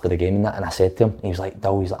about it after the game and that. And I said to him, he was like,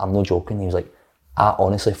 I'm not joking. He was like, I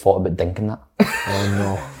honestly thought about dinking that. Oh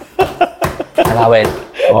no. And I went,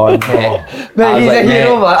 oh no. But he's a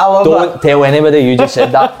hero, man. I love that. Don't tell anybody you just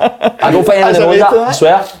said that. I don't think anyone knows that, I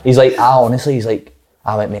swear. He's like, honestly,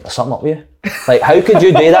 I went, mate, there's something up with you. Like, how could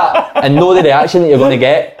you do that and know the reaction that you're going to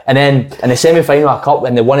get? And then in the semi-final of a cup,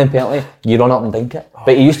 in the winning penalty, you run up and dink it.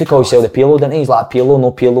 But he used to call himself the Pirlo, didn't he? He's like, Pirlo,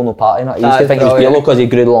 no party. He used to think he was Pirlo because he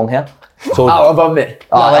grew the long hair. So, I love him, mate.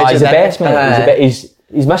 He's the best, mate.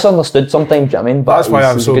 He's misunderstood sometimes, do you know what I mean? But that's why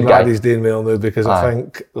I'm so glad he's doing well now, because I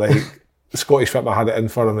think, like, the Scottish football had it in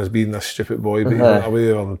for him as being this stupid boy, but he went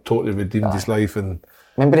away and totally redeemed his life. And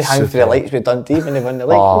remember he hung for the lights with Dundee when they won the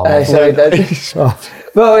league? So he did.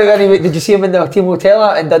 Well, anyway, did you see him in the team hotel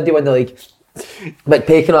and Dundee won the league?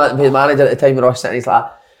 McPakin, the manager at the time, Ross, and he's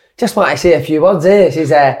like, just want to say a few words, eh? He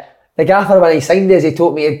says, the gaffer, when he signed us, he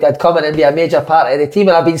told me I'd come in and be a major part of the team,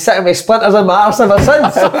 and I've been sitting with splinters in my arse ever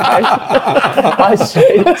since. That's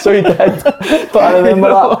right, so he did. But I remember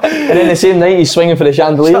that. And then the same night he's swinging for the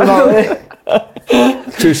chandelier.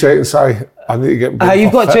 2 seconds, sorry. I need to get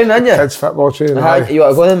you've got training, haven't you? Kids football training. You want to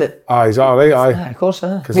go then, mate? Is that alright? Aye. Of course,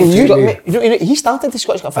 he started the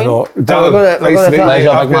Scottish Cup final. I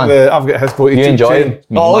know. I've got his boy. You enjoy him.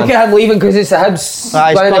 Oh, look at him leaving because it's the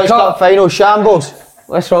Hibs winning the cup final shambles.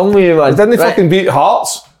 What's wrong with you, man? Didn't they fucking beat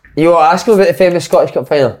Hearts? You want to ask him about the famous Scottish Cup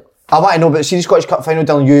final? I want to know about the Scottish Cup final,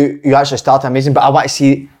 Dylan. You actually started amazing, but I want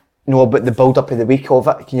to know about the build up of the week of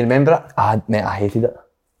it. Can you remember it? Mate, I hated it.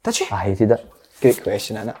 Did you? I hated it. Great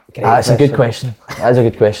question, isn't it? That's a good question. That is a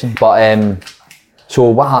good question. But so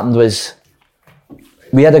what happened was,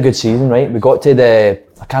 we had a good season, right? We got to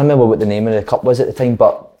I can't remember what the name of the cup was at the time,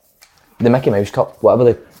 but the Mickey Mouse Cup, whatever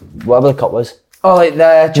the cup was. Oh, like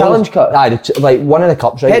the Challenge Cup? Aye, like one of the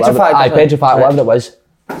cups, right? Petrified, whatever it was.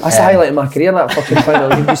 That's the highlight of my career, that fucking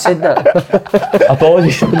final. You said that.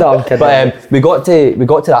 Apologies. No, I'm kidding. But we got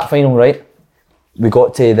to that final, right? We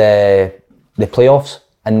got to the playoffs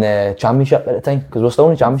and the championship at the time, because we're still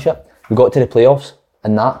in the championship. We got to the playoffs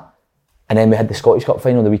and that, and then we had the Scottish Cup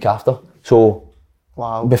final the week after. So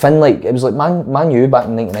within it was like Man U back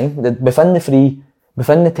in '99.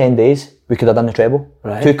 Within the 10 days, we could have done the treble.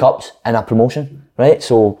 Right. 2 cups and a promotion, right?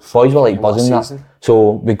 So boys were like buzzing that.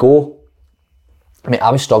 So we go. I mean, I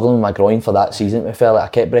was struggling with my groin for that season. I felt like I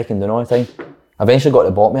kept breaking down all the time. I eventually got to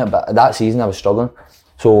the bottom of it, but that season I was struggling.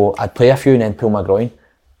 So I'd play a few and then pull my groin.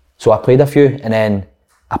 So I played a few and then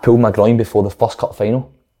I pulled my groin before the first cup final.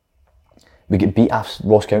 We get beat at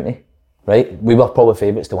Ross County, right? We were probably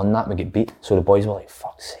favourites to win that. We get beat. So the boys were like,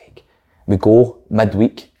 fuck's sake. We go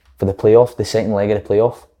midweek for the playoff, the second leg of the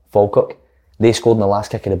playoff, Falkirk. They scored in the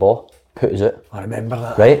last kick of the ball, put us out. I remember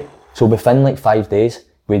that. Right? So within like 5 days,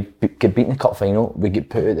 we get beat in the cup final, we get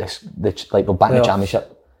put out we're back in the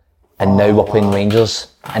championship. And now we're playing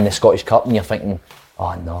Rangers in the Scottish Cup and you're thinking,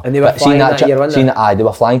 oh no. And they were flying that year, weren't they? They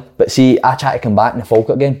were flying. But see, I tried to come back in the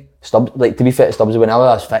Falkirk game. Stubbs, like to be fair to Stubbs, whenever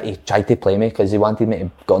I was fit, he tried to play me because he wanted me to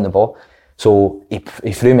get on the ball. So he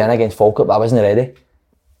threw me in against Falkirk, but I wasn't ready.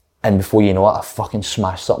 And before you know it, I fucking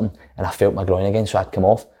smashed something and I felt my groin again, so I'd come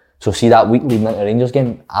off. So see that week leading into the Rangers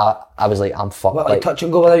game, I was like, I'm fucked. What, like touch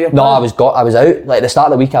and go without your No, I was out. Like at the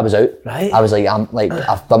start of the week I was out. Right. I was like,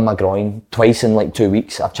 I've done my groin twice in like 2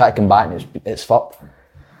 weeks. I've tried to come back and it's fucked.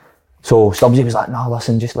 So Stubbsy was like, no,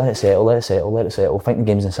 listen, just let it settle. I think the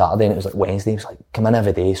game's on Saturday and it was like Wednesday. He was like, come in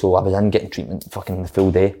every day. So I was in getting treatment fucking the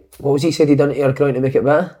full day. What was he said he'd done to your groin to make it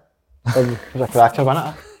better? He was a cracker,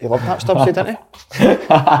 wasn't it? He loved that Stubbsy, didn't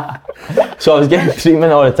he? So I was getting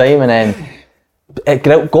treatment all the time and then it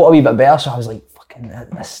got a wee bit better, so I was like, fucking,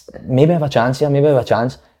 maybe I have a chance here,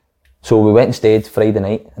 So we went and stayed Friday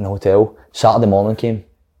night in the hotel. Saturday morning came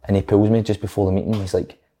and he pulls me just before the meeting. He's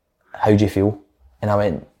like, how do you feel? And I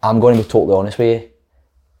went, I'm going to be totally honest with you.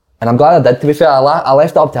 And I'm glad I did, to be fair. I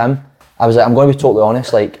left it up to him. I was like, I'm going to be totally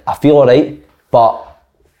honest. Like, I feel alright, but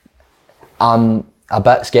I'm a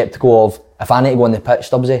bit sceptical of if I need to go on the pitch,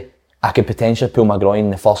 Stubbsy, I could potentially pull my groin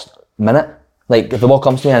in the first minute. Like, if the ball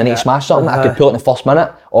comes to me and I need to smash something, I could pull it in the first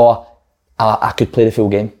minute, or I could play the full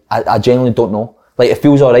game. I genuinely don't know. Like it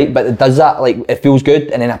feels alright, but it does that, like it feels good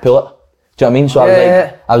and then I pull it. Do you know what I mean?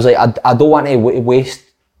 So I was like, I don't want to waste,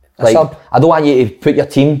 like, I don't want you to put your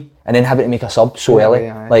team and then having to make a sub so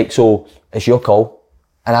early. Like, so it's your call.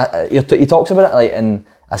 And he talks about it, like, and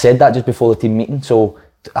I said that just before the team meeting. So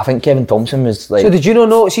I think Kevin Thompson was like. So did you not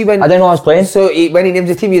know? See when I didn't know I was playing. So when he names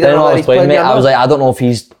the team, you didn't know I was playing. Mate. I was like, I don't know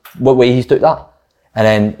if what way he's took that. And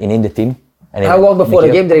then he named the team. And how long before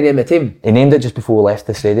the game did he name the team? He named it just before we left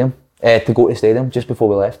the stadium. To go to the stadium, just before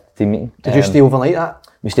we left the team meeting. Did you stay overnight that?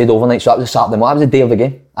 We stayed overnight, so that was a Saturday morning. That was the day of the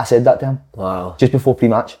game. I said that to him. Wow. Just before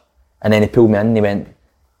pre-match. And then he pulled me in and he went,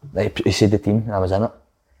 he said the team and I was in it.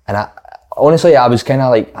 And honestly, I was kind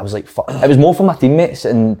of like, fuck. It was more for my teammates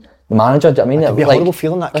and the manager, do you know what I mean? It would be a horrible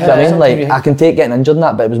feeling that. Do you know what I mean? Like, I can take getting injured and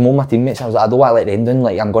that, but it was more my teammates. I was like, I don't want to let the end down,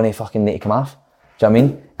 like I'm going to fucking need to come off. Do you know what I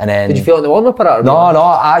mean? And then... Did you feel it in the warm-up or that? No,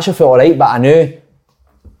 I actually felt alright, but I knew,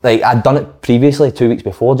 like I'd done it previously 2 weeks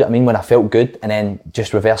before, do you know what I mean? When I felt good and then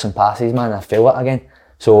just reversing passes, man, I felt it again.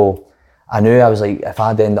 So I knew I was like, if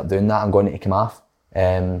I'd end up doing that, I'm going to come off.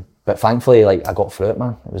 But thankfully, like I got through it,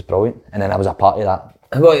 man. It was brilliant. And then I was a part of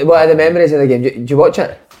that. What are the memories of the game? Did you watch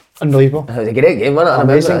it? Unbelievable. It was a great game, wasn't it? An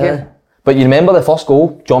amazing game. But you remember the first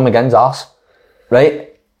goal, John McGinn's arse,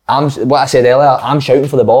 right? What I said earlier, I'm shouting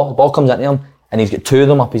for the ball. The ball comes into him and he's got two of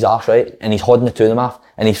them up his arse, right? And he's holding the two of them off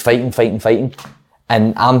and he's fighting.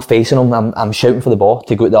 And I'm facing him, I'm shouting for the ball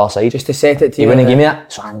to go to the other side. Just to set it to you. He wouldn't give me it,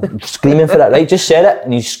 so I'm screaming for it, right? Just said it,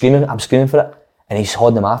 and he's screaming, I'm screaming for it, and he's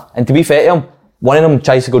holding them off. And to be fair to him, one of them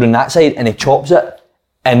tries to go down that side, and he chops it,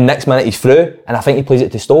 and next minute he's through, and I think he plays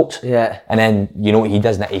it to Stokes. Yeah. And then, you know what he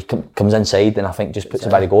does, he comes inside, and I think just puts it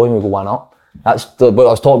by the goal, and we go 1-up. That's what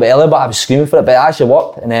I was talking about earlier, but I was screaming for it, but it actually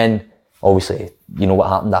worked. And then, obviously, you know what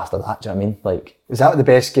happened after that, do you know what I mean? Like, was that the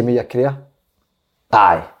best game of your career?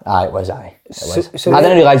 Aye, it was. So I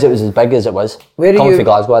didn't realise it was as big as it was. Where are you?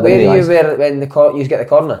 Glasgow, I didn't realise. Where you when you get the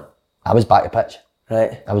corner? I was back to pitch.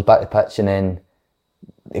 Right. I was back to pitch and then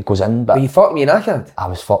it goes in. But you fucked me knackered? I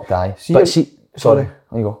was fucked, aye. Sorry. There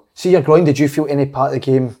you go. See your groin, did you feel any part of the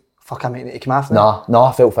game, fuck, I might need to come off now? No,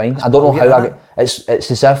 I felt fine. I don't know how I got... It's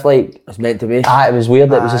as if like... It's meant to be. It was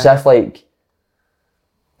weird. It was as if like...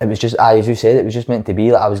 It was just, as you said, it was just meant to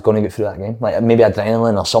be, like I was going to get through that game. Like maybe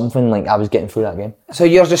adrenaline or something, like I was getting through that game. So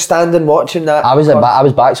you're just standing watching that? I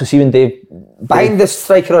was back, so see when Dave... Behind the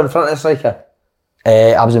striker or in front of the striker?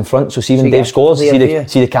 I was in front, so see when Dave scores, see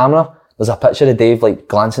the camera, there's a picture of Dave like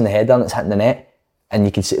glancing the header and it's hitting the net, and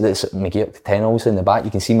you can see, that's McGee up to 10 obviously in the back, you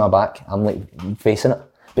can see my back, I'm like facing it.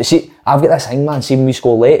 But see, I've got this thing, man, see when we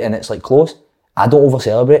score late and it's like close, I don't over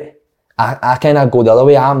celebrate. I kind of go the other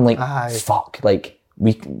way, I'm like, fuck, like,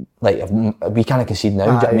 we kind of concede now, do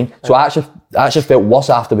you know what I mean? So I actually felt worse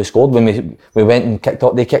after we scored when we went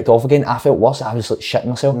and they kicked off again. I felt worse. I was like shitting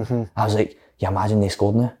myself. I was like, yeah, imagine they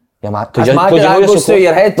scored now. Yeah, because you goes through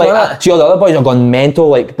your head. Like, see all the other boys are gone mental.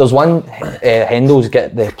 Like there's one Hendel's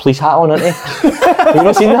got the police hat on, isn't he? Have you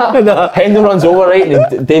not seen that? No. Hendel runs over, right,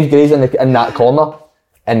 and Dave Gray's in that corner,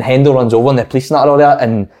 and Hendel runs over and the police are all there,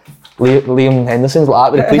 and Liam Henderson's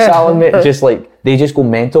like that with the police hat on, mate. Just like they just go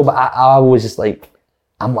mental. But I was just like,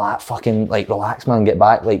 I'm like, fucking, like, relax, man, get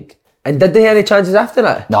back, like... And did they have any chances after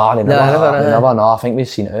that? No, they never, no, I think we've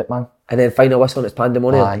seen it out, man. And then final whistle and it's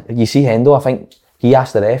pandemonium. You see Hendo, I think, he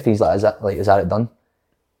asked the ref, he's like, is that it done?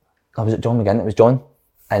 Oh, was it John McGinn? It was John.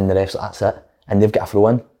 And the ref's like, that's it. And they've got a throw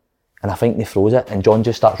in. And I think they froze it, and John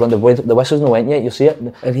just starts running. The whistle's not went yet, you'll see it.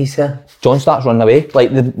 And he's there. John starts running away,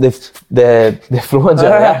 like, the throw-ins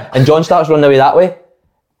are there. And John starts running away that way.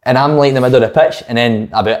 And I'm like in the middle of the pitch, and then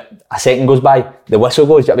about a second goes by, the whistle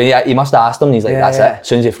goes. I mean, he must have asked him, and he's like, that's it. As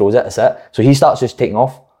soon as he throws it, that's it. So he starts just taking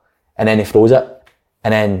off, and then he throws it.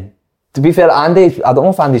 And then, to be fair, Andy, I don't know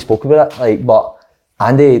if Andy spoke about it, like, but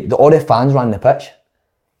Andy, all the fans ran the pitch,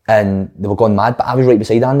 and they were going mad, but I was right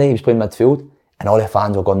beside Andy, he was playing midfield, and all the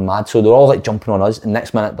fans were going mad, so they were all like jumping on us, and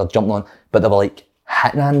next minute they're jumping on, but they were like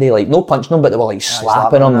hitting Andy, like, no punching him, but they were like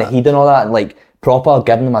slapping him, the head and all that, and like, proper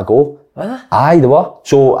giving him a go. What? Aye, they were.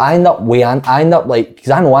 So I end up like, because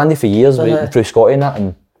I know Andy for years through Scotty and that,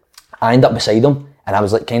 and I end up beside him, and I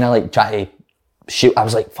was like kind of like trying to shoot. I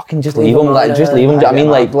was like, fucking just leave him, like just leave him. Do you know what I mean?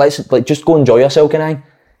 Like let's like just go enjoy yourself, kind of.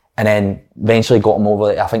 And then eventually got him over.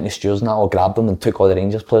 Like, I think the stewards and that all grabbed him and took all the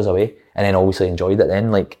Rangers players away, and then obviously enjoyed it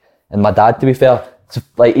then. Like, and my dad, to be fair,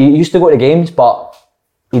 like he used to go to games, but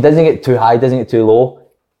he doesn't get too high, doesn't get too low.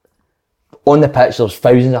 On the pitch, there's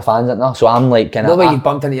thousands of fans in there, so I'm like kind of... No way you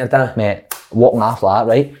bumped into your dad? Mate, walking after that,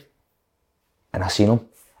 right? And I seen him.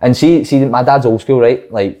 And see, my dad's old school,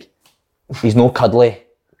 right? Like, he's no cuddly.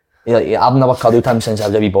 I've never cuddled him since I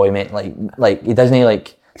was a wee boy, mate. Like he doesn't,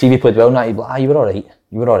 like... See if he played well now, he'd be like, you were alright.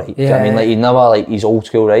 You were alright. Yeah. Do you know what I mean? Like, he never, like, he's old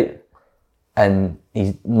school, right? and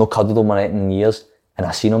he's no cuddled him or anything in years, and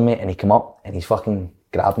I seen him, mate, and he came up and he's fucking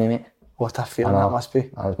grabbed me, mate. What a feeling that must be.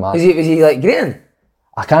 That was mad. Was he like greeting?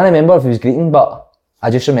 I can't remember if he was greeting, but I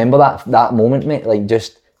just remember that moment, mate, like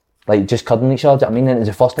just cuddling each other, do you know what I mean? And it was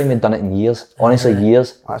the first time we'd done it in years, honestly,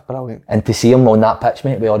 years. That's brilliant. And to see him on that pitch,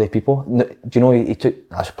 mate, with all the people, do you know, he took,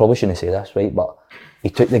 I probably shouldn't say this, right, but he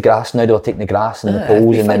took the grass, now they were taking the grass and the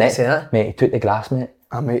poles and the net. Mate, he took the grass, mate.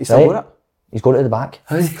 Mate, he's still got it? He's got it at the back.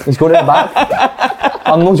 He's got it at the back.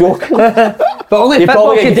 I'm no joking. But only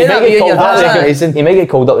football can do that with you in your hands. He might get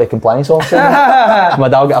called up to the compliance officer. My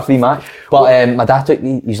dad will get a free match. But my dad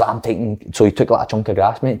he's like, I'm taking, so he took like a chunk of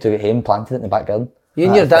grass, mate, took it home, planted it in the back garden. You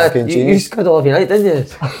and your dad, you used to cuddle every night, didn't you?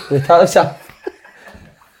 But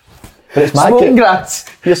it's mad. Smoking grass.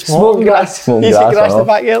 You're smoking grass. Smoking He's grass, grass in the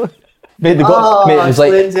back garden. Mate, they got, mate,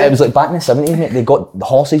 it was like back in the 70s, mate, the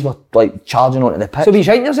horses were like charging onto the pitch. So were you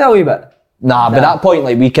shiting yourself a wee bit? Nah, by that point,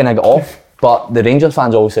 like, we kind of got off. But the Rangers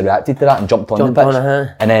fans obviously reacted to that and jumped on the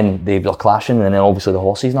pitch. And then they were clashing, and then obviously the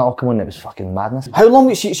horses and that all come on, it was fucking madness. How long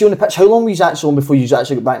was you on the pitch? How long were you actually on before you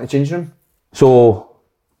actually got back in the changing room? So,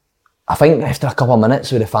 I think after a couple of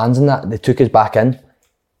minutes with the fans and that, they took us back in,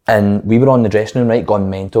 and we were on the dressing room, right, gone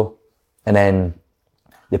mental. And then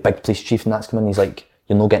the big police chief and that's come in, he's like,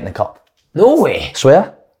 you're not getting the cup. No way.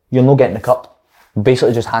 Swear, you're not getting the cup.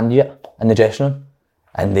 Basically just hand you it in the dressing room.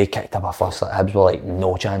 And they kicked up a fuss, like Hibs were like,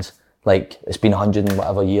 no chance. Like, it's been 100 and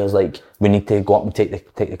whatever years, like, we need to go up and take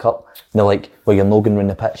the cup. And they're like, well, you're not going to run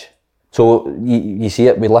the pitch. So, you see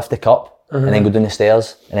it, we lift the cup, and then go down the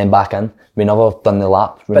stairs, and then back in. We never done the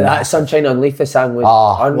lap. But that Sunshine on Leith song was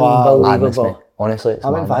unbelievable. Madness, mate. Honestly, it's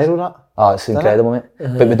went viral, that. Oh, it's incredible, mate.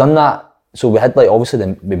 But we done that, so we had, like, obviously,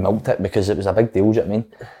 we milked it because it was a big deal, do you know what I mean?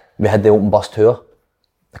 We had the open bus tour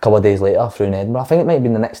a couple of days later through in Edinburgh. I think it might have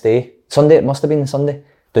been the next day. Sunday, it must have been the Sunday,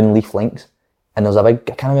 doing Leith Links. And there's a big,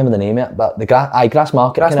 I can't remember the name of it, but the Grass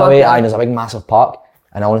Market kind of way, and there's a big massive park.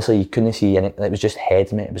 And honestly, you couldn't see any, it was just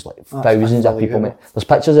heads, mate. It was like thousands of people, mate. There's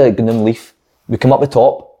pictures of Gundam Leith. We come up the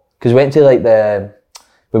top, because we went to like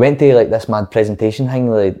this mad presentation thing,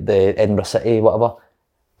 like the Edinburgh City, whatever.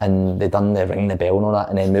 And they done the ring the bell and all that,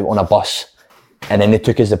 and then we went on a bus. And then they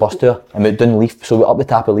took us the bus tour, and we went down Leith. So we were up the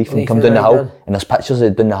top of Leith and come down the hill, and there's pictures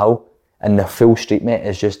of down the hill, and the full street, mate,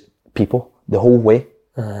 is just people the whole way.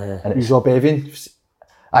 And you saw Bevian?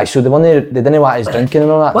 Aye, so the one they didn't want us drinking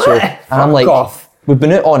and all that. What? So, and I'm like, we've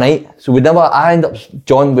been out all night, so I ended up,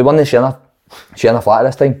 John, we weren't sharing a flat at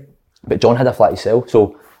this time, but John had a flat himself,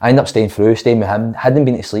 so I ended up staying with him, hadn't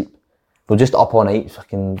been to sleep. We were just up all night,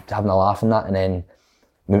 fucking having a laugh and that, and then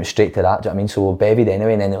we went straight to that, do you know what I mean? So we bevied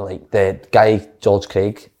anyway, and then they were like, the guy, George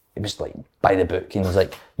Craig, he was like, by the book, and he was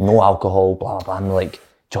like, no alcohol, blah, blah, blah, and we're like,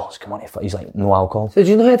 George, come on, he's like, no alcohol. So did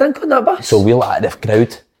you know how to drink on that bus? So we were like at the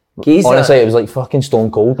crowd. Geezer. Honestly, it was like fucking stone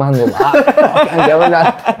cold, man. We were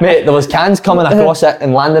like, mate, there was cans coming across it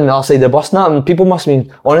and landing on the other side of the bus now, and people must have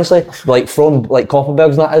been, honestly, like throwing like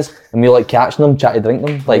Copperbergs and that is, and we were like catching them, trying to drink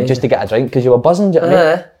them, like just to get a drink, because you were buzzing, do you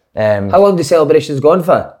know what I mean? How long the celebrations gone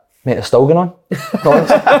for? Mate, they're still going on.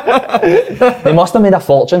 They must have made a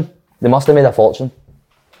fortune.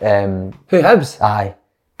 Who, Hibs? Aye,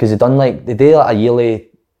 because they did like a yearly,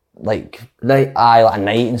 like a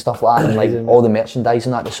night and stuff like that, and like all the merchandise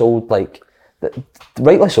and that they sold, like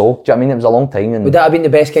rightly so. Do you know what I mean? It was a long time. And would that have been the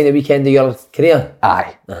best kind of weekend of your career?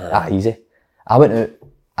 Aye, easy. I went out.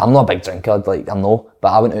 I'm not a big drinker, like I'm no, but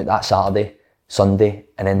I went out that Saturday, Sunday,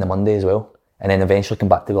 and then the Monday as well, and then eventually come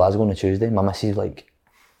back to Glasgow on the Tuesday. My missus like,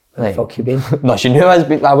 fuck you been? No, she knew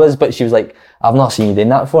I was, but she was like, I've not seen you doing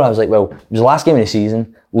that before. I was like, well, it was the last game of the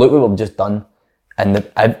season. Look what we've just done. And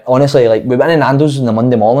honestly, like, we went in Nando's on the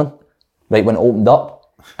Monday morning, right, when it opened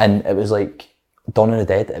up, and it was like Dawn of the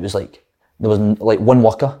Dead. It was like, there was like one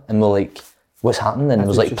worker, and we're like, what's happening? And there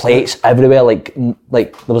was like plates everywhere, like there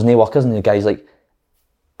was no workers, and the guy's like,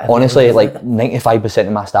 honestly, like 95%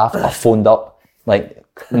 of my staff are phoned up, like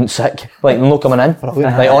sick, like not coming in.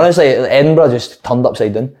 Like honestly, Edinburgh just turned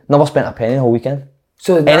upside down. Never spent a penny the whole weekend.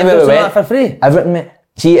 So anywhere we went for free? Everything, mate.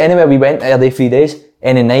 See, anywhere we went, are they 3 days?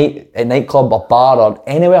 Any night, at nightclub or bar or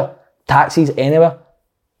anywhere, taxis, anywhere,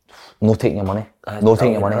 no taking your money. No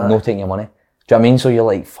taking your money. Do you know what I mean? So you're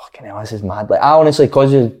like, fucking hell, this is mad. Like, I honestly,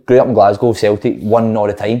 because you grew up in Glasgow, Celtic, won all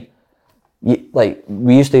the time.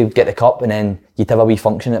 We used to get the cup and then you'd have a wee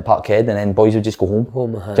function at Parkhead and then boys would just go home. Do you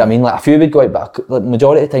know what I mean? Like, a few would go out, but the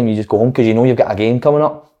majority of the time you just go home because you know you've got a game coming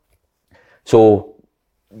up. So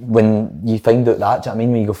when you find out that, do you know what I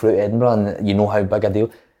mean? When you go through to Edinburgh and you know how big a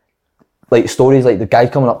deal, like stories like the guy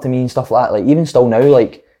coming up to me and stuff like that, like even still now,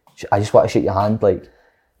 like I just want to shake your hand, like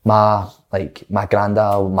my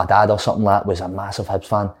granddad or my dad or something like that was a massive Hibs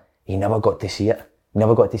fan. He never got to see it.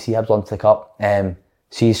 never got to see Hibs launch the cup.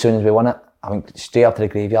 See, as soon as we won it, I went straight up to the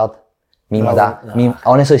graveyard. Me and my dad,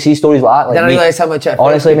 honestly, see stories like that. Like, didn't realise how much it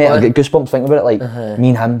honestly, mate, I get goosebumps thinking about it. Like, me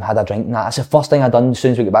and him had a drink and that. That's the first thing I done as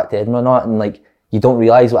soon as we got back to Edinburgh and all that. And like, you don't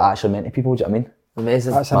realise what it actually meant to people, do you know what I mean?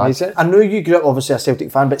 Amazing. That's amazing. I know you grew up obviously a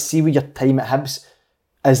Celtic fan, but see with your time at Hibs,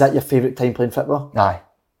 is that your favourite time playing football?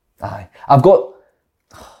 Aye. I've got,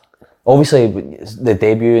 obviously, the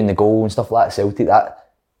debut and the goal and stuff like that, Celtic,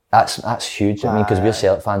 that's huge, do you know what I mean? Because we're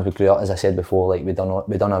Celtic fans, we grew up, as I said before, like, we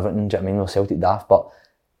done everything, do you know what I mean? We're Celtic daft, but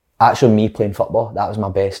actually me playing football, that was my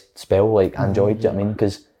best spell, like, I enjoyed, do you know what I mean?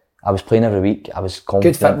 Because I was playing every week, I was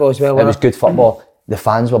confident. Good football as well, it was good football. The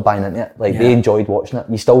fans were buying into it, like, they enjoyed watching it.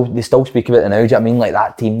 They still speak about it now, do you know what I mean? Like,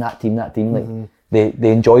 that team, like,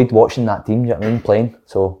 they enjoyed watching that team, do you know what I mean, playing,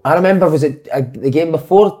 so. I remember, was it the game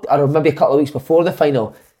before, or maybe a couple of weeks before the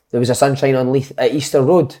final, there was a sunshine on Leith at Easter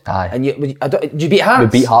Road. Aye. And did you beat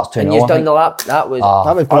Hearts? We beat Hearts 2-0. And you've done the lap, that was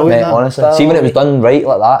brilliant. Mate, honestly, see when it was done right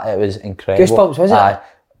like that, it was incredible. Goosebumps, was it? Aye.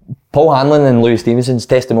 Paul Hanlon and Louis Stevenson's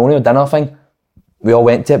testimonial dinner thing, we all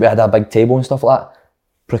went to it, we had a big table and stuff like that.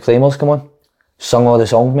 Proclaimers come on, sung all the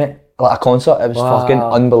songs, mate, like a concert. It was fucking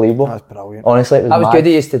unbelievable. That's brilliant. Honestly, it was That was mad. good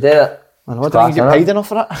of you to do it. I know, didn't you get paid enough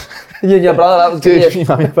for it? You and your brother, that was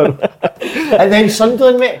good. And then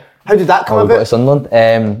Sunderland, mate, how did that come We got to about?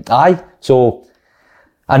 Sunderland. So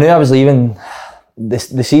I knew I was leaving the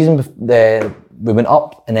season. We went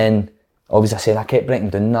up, and then obviously I kept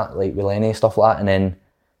breaking down that, like with Lenny stuff like that, and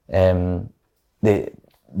then they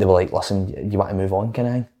were like, listen, you want to move on, kind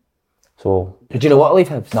of thing. So Did you know what to leave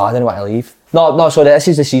Hibs? no, I didn't want to leave. No, sorry, this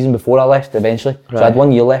is the season before I left eventually. So I had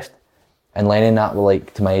 1 year left, and Lenny and that were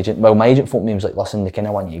like to my agent. Well, my agent phoned me and was like, listen, they kind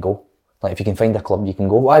of want you to go. Like, if you can find a club, you can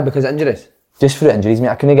go. Why? Because of injuries? Just for the injuries, mate.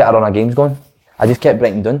 I couldn't get a run of games going. I just kept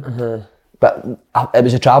breaking down. But it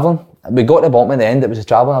was a travelling. We got to the bottom at the end, it was a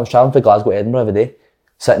travelling. I was travelling from Glasgow to Edinburgh every day,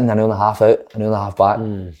 sitting an hour and a half out, an hour and a half back.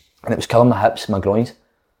 And it was killing my hips, my groins.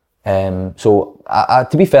 So, I,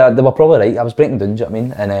 to be fair, they were probably right. I was breaking down, do you know what I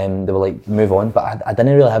mean? And they were like, move on. But I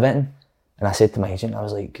didn't really have anything. And I said to my agent, I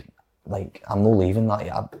was like I'm not leaving.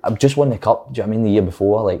 Like, I've just won the cup, do you know what I mean, the year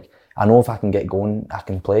before. Like, I know if I can get going, I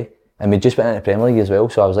can play. And we just went into the Premier League as well,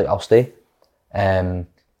 so I was like, I'll stay. And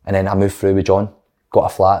then I moved through with John,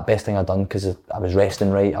 got a flat, best thing I'd done because I was resting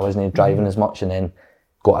right, I wasn't driving as much, and then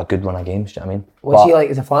got a good run of games, do you know what I mean? What's he like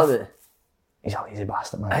as a flatmate? He's a lazy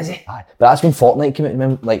bastard, man. Is he? Aye. But that's when Fortnite came out,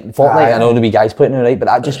 remember? Like, Fortnite, I know the wee guys playing it, right, but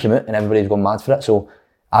that just came out and everybody was going mad for it, so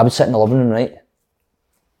I would sit in the living room, right,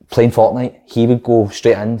 playing Fortnite, he would go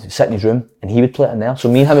straight in, sit in his room, and he would play it in there, so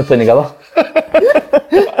me and him would play together.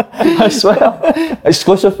 I swear.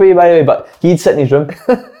 Exclusive for you, by the way, but he'd sit in his room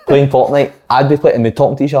playing Fortnite. I'd be playing, and we'd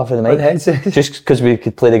talk to each other through the mic. Just because we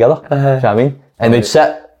could play together. Do you know what I mean? And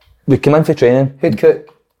we'd come in for training. Who'd cook?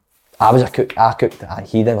 I was a cook. I cooked.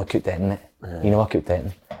 He never cooked anything. He never cooked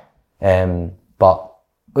anything. But.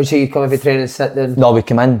 Would you come in for training and sit down? No, we'd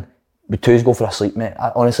come in, we'd twos go for a sleep, mate.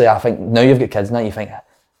 Honestly, I think, now you've got kids now, you think,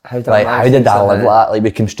 how did I live like that? Like,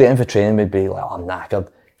 we'd come straight in for training, we'd be like, oh, I'm knackered.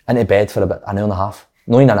 Into bed for about an hour and a half.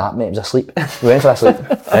 Not even a nap, mate, it was a sleep. We went for a sleep,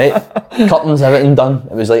 right? Curtains, everything done.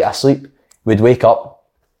 It was like a sleep. We'd wake up,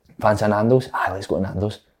 fancy Nando's. Let's go to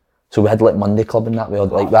Nando's. So we had like Monday Club and that. We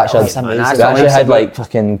actually had like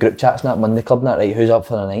fucking group chats and that, Monday Club and that, right? Who's up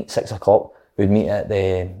for the night? 6 o'clock. We'd meet at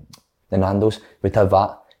the Nando's. We'd have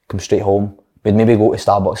that, come straight home. We'd maybe go to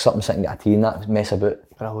Starbucks, something, sit and get a tea and that, mess about.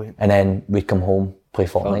 Brilliant. And then we'd come home, play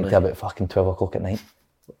Fortnite till about fucking 12 o'clock at night.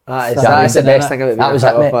 That's the best thing about that was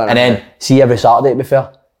it, mate. And then, see, every Saturday, to be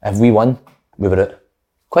fair, if we won, we were out.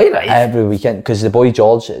 Quite right. Every weekend, because the boy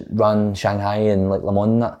George ran Shanghai and like Le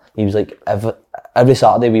Mans and that, he was like, every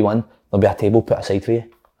Saturday we won, there'll be a table put aside for you.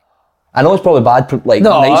 I know it's probably bad, like,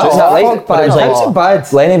 no, nights, it's that, right? But it was like,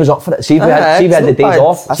 bad. Lenny was up for it. See if we had the days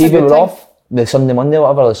off, see if we were off, the Sunday, Monday,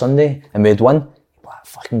 whatever, the Sunday, and we had won,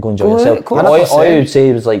 fucking go enjoy yourself. All you would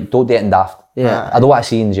say was like, don't do anything daft. Yeah. I don't want to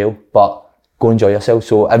see you in jail, but go enjoy yourself.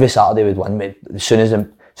 So every Saturday we'd win. As soon as he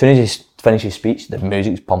finished his speech, the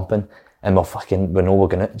music's pumping, and we know we're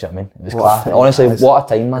going to. Do you know what I mean? It was class. Honestly,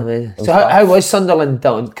 what a time, man. So how was Sunderland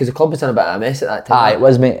done? Because the club was in a bit of a mess at that time. It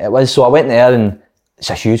was, mate. It was. So I went there, and it's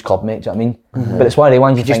a huge club, mate. Do you know what I mean? But it's one of the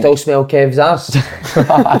ones you still smell Kev's arse?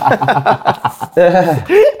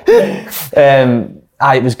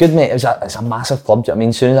 It was good, mate. It's a massive club. Do you know what I mean?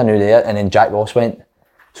 As soon as I knew there, and then Jack Ross went.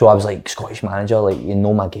 So I was like, Scottish manager, like, you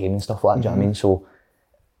know my game and stuff like that, do you know what I mean? So,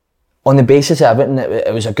 on the basis of everything,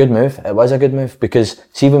 it was a good move. It was a good move, because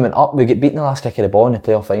see, we went up, we get beaten the last kick of the ball in the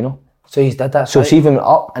playoff final. So you did that. So see, if we went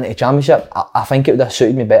up into the championship, I think it would have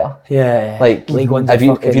suited me better. Yeah. Like, League One's if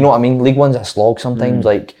you know what I mean, League One's a slog sometimes,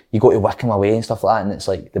 like, you go to Wickham away and stuff like that, and it's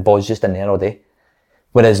like, the boys just in there all day.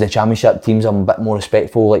 Whereas the Championship teams are a bit more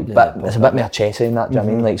respectful, like it's a bit more chessy and that, do you know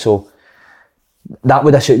what I mean? Like, so that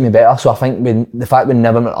would have suited me better. So I think the fact we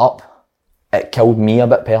never went up, it killed me a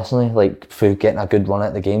bit personally, like for getting a good run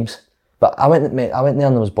at the games. But I went there and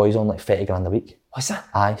there was boys on like 30 grand a week. What's that?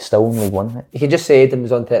 Aye, still in League One. Mate. You can just say Aidan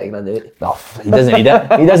was on 30 grand a week. No, he doesn't need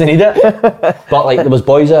it. He doesn't need it. But like there was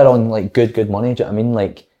boys that are on like good money, do you know what I mean?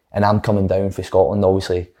 Like, and I'm coming down for Scotland,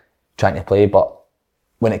 obviously trying to play. But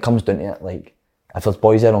when it comes down to it, like if there's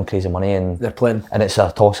boys there on crazy money and they're playing, and it's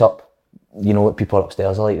a toss up, you know what people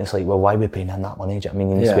upstairs are like. It's like, well, why are we paying in that money? Do you know what I mean?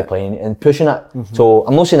 You need to be playing and pushing it. So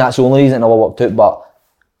I'm not saying that's the only reason it never worked out, but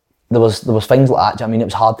there was things like that. Do you know what I mean? It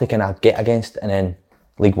was hard to kind of get against, and then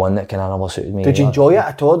League One that kind of never suited me. Did you enjoy it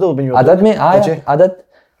at all though when you were I did, mate.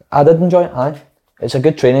 I did enjoy it. Aye, it's a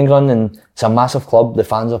good training ground and it's a massive club. The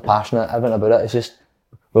fans are passionate, everything about it. It's just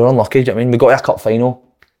we were unlucky. Do you know what I mean? We got to a cup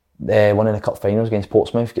final, one of the cup finals against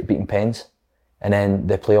Portsmouth, get beaten Pens, and then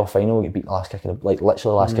the playoff final we get beat last kick of kick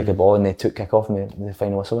of the ball, and they took kick off and the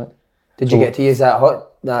final whistle went. Did you get to use that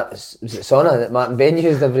was it sauna that Martin Bain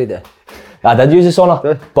used every day? I did use the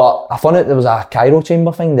sauna, but I found out there was a cryo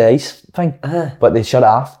chamber thing, the ice thing, but they shut it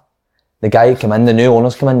off. The guy came in, the new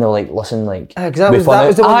owners came in, they were like, listen, like... that was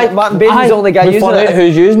the one that Martin Bain was the only guy using it. We found out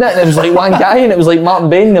who's using it, and it was like one guy, and it was like Martin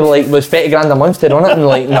Bain, they were like, it was 30 grand a month to run it, and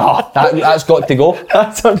like, no, that's got to go.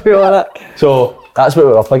 That's unreal, isn't it? So, that's what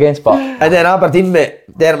we were up against, but... And then Aberdeen, mate,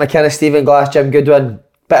 Derek McInnes, Stephen Glass, Jim Goodwin,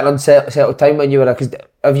 bit of unsettled time when you were there, because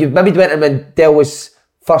have you maybe went in when Dale was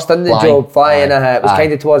first in the job, flying, it was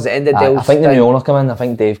kind of towards the end of Dale's I think the new owner came in, I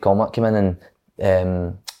think Dave Cormack came in,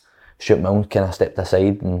 and Stuart Milne kind of stepped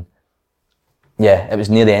aside, and yeah, it was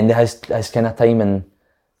near the end of his kind of time, and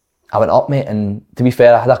I went up, mate, and to be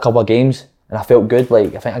fair, I had a couple of games, and I felt good,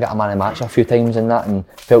 like, I think I got a man of the match a few times in that, and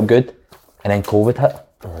felt good, and then COVID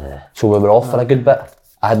hit, so we were off for a good bit.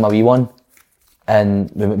 I had my wee one,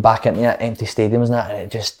 and we went back into it, empty stadiums and that, and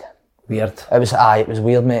it just... Weird. It was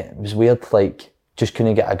weird, mate, it was weird, like, just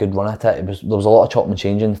couldn't get a good run at it. There was a lot of chopping and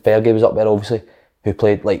changing. Fergie was up there, obviously, who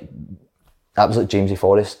played, like, that was like Jamesy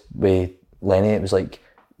Forrest with Lenny, it was like,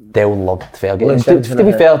 Dale loved Fergie. To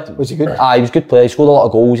be fair, was he good? He was a good player. He scored a lot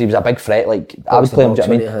of goals. He was a big threat. Like I would play him, do you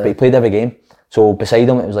know what I mean? But he played every game. So beside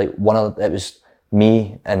him, it was like it was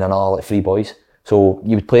me and another like 3 boys. So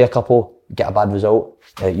you would play a couple, get a bad result,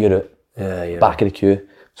 you're out. Yeah, back of the queue.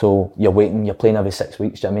 So you're waiting. You're playing every 6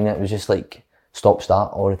 weeks. Do you know what I mean? It was just like stop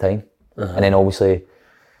start all the time. And then obviously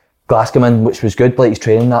Glass came in, which was good. Like his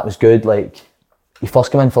training, that was good. Like he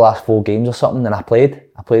first came in for the last 4 games or something, and I played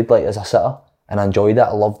like as a sitter. And I enjoyed it,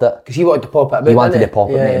 I loved it. Because he wanted to pop it. He wanted to pop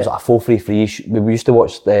it, mate. It was like a 4-3-3. We used to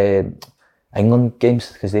watch the England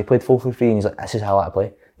games because they played 4-3-3, and he's like, this is how I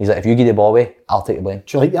play. He's like, if you give the ball away, I'll take the blame.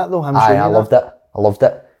 Do you like that though? I loved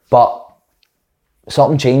it. But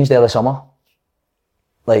something changed there this summer.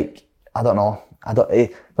 Like, I don't know.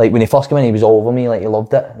 Like when he first came in, he was all over me, like he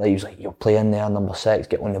loved it. Like he was like, you're playing there, number 6,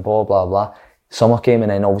 get on the ball, blah, blah. Summer came,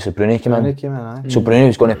 and then obviously Bruni came in. So Bruni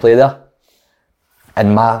was going to play there.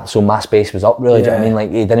 And my space was up really, do you know what I mean?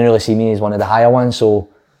 Like he didn't really see me as one of the higher ones, so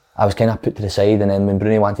I was kind of put to the side, and then when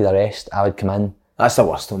Bruni wanted a rest, I would come in. That's the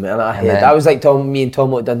worst one, mate. I was like me and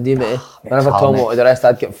Tom at Dundee, mate. Whenever Tom wanted the rest,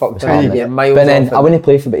 I'd get fucked up. But then I wouldn't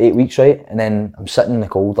play for about 8 weeks, right? And then I'm sitting in the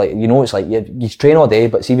cold, like, you know, it's like you train all day,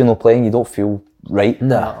 but see when you're playing, you don't feel right.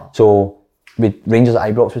 No. So Rangers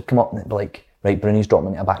at Ibrox would come up and it'd be like, right, Bruni's dropping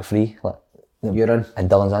into a back 3. Like, you're in. And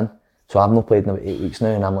Dylan's in. So I've not played in about 8 weeks now,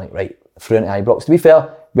 and I'm like, right, through into Ibrox. To be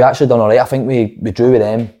fair, we actually done alright. I think we drew with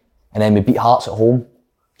them, and then we beat Hearts at home. Do you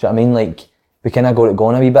know what I mean? Like, we kind of got it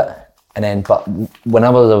going a wee bit. And then, but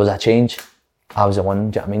whenever there was a change, I was the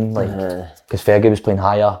one, do you know what I mean? Like, because Fergie was playing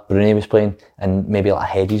higher, Bruni was playing, and maybe like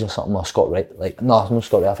Hedges or something, or Scott Wright. Like, no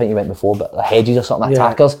Scott Wright, I think he went before, but like Hedges or something,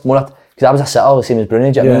 attackers. More, because I was a sitter, the same as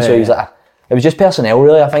Bruni, do you know what I mean? So he was like, it was just personnel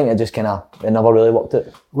really, I think. It just kind of, it never really worked out.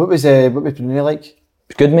 What was Bruni like? It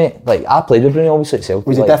was good, mate. Like, I played with Bruni obviously at Celtic.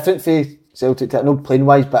 Was he different for Celtic? No playing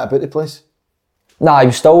wise, but about the place? Nah, he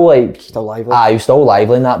was still like... Still lively? He was still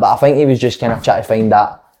lively in that, but I think he was just kind of trying to find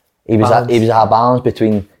that... He was a balance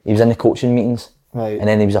between... He was in the coaching meetings, right, and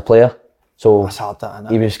then he was a player. So that's hard, that, isn't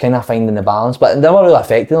it? He was kind of finding the balance, but it never really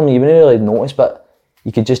affected him. You wouldn't really notice, but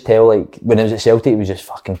you could just tell, like, when he was at Celtic, he was just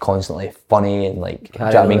fucking constantly funny and, like, do you know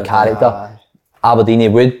what I mean, character. Aberdeen he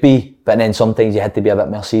would be, but then sometimes you had to be a bit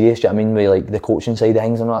more serious, do you know what I mean, with like the coaching side of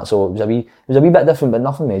things and that. So it was a wee bit different, but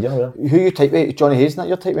nothing major really. Who you type with? Johnny Hayes, not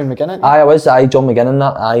your type with McGinnon? I was, John McGinnon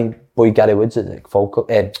that, boy Gary Woods at like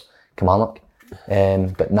Kilmarnock.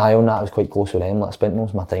 But Niall and that, I was quite close with them. Like, I spent most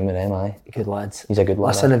of my time with them, Good lads. He's a good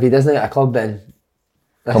lad. Listen, if he doesn't get a club then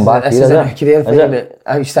come back this here, is a career for him,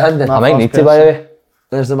 outstanding. I might need to, by the way.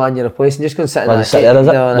 There's the man you're replacing. Just go and sit in that. Sit there, is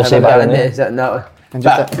it? We'll say back in there.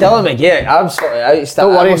 Dylan McGee, absolutely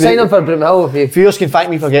outstanding. Don't worry, we'll sign him for Broomhill. If viewers can thank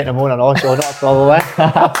me for getting him on and off, so not a problem.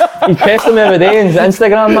 He's pestering me every day on his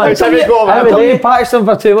Instagram, man. Every day. Patched him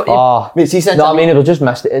for 2 months. Oh, mate, see, since no, I mean, we've just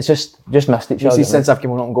missed it. It's just missed each other. See, since I've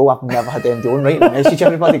come on and go, I've never had them doing right. Message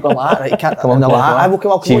everybody going like that. Right, can't come on, I will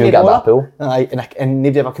come up. See, you get that pool. And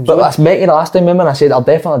nobody ever comes. But I met you the last time, remember? I said I'll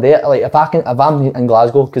definitely do it. Like if I'm in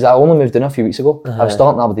Glasgow, because I only moved in a few weeks ago. I was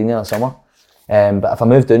starting Aberdeen in the summer. But if I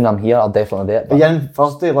move down, I'm here. I'll definitely do it. But you're in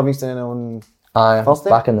Thursday, Livingston on Thursday?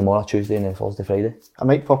 Back in the morning, Tuesday, and then Thursday, Friday. I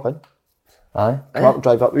might pop in. Aye. Come up,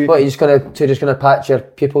 drive up with you. What, you're just gonna patch your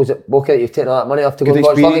pupils at Boca that you've taken all that money off to go and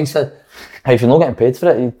watch Livingston? Hey, if you're not getting paid for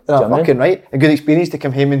it, fucking right. A good experience to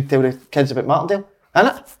come home and tell the kids about Martindale,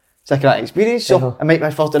 innit? It's like that experience, so I might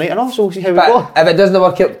my Thursday night and off, so we'll see how we go. If it doesn't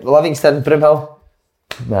work at Livingston, Broomhill?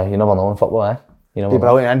 Nah, you never know in football, eh? You know, be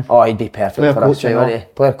brilliant. Oh, he'd be perfect player for us, wouldn't he?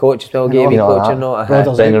 Player coach as well, Gaby coach or not.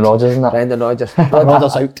 Brendan Rodgers, isn't it? Brendan Rodgers.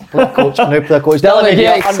 Rodgers out. Player coach, now player coach. Dylan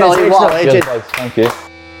McGee, unbelievable legend. Thank you.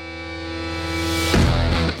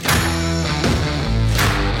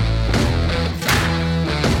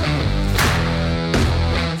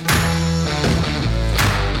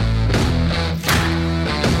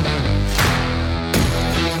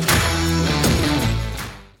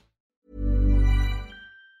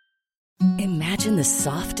 Imagine the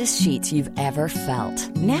softest sheets you've ever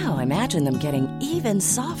felt. Now imagine them getting even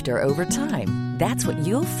softer over time. That's what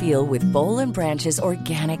you'll feel with Boll & Branch's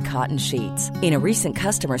organic cotton sheets. In a recent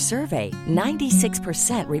customer survey,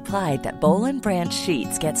 96% replied that Boll & Branch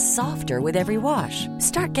sheets get softer with every wash.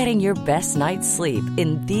 Start getting your best night's sleep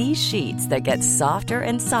in these sheets that get softer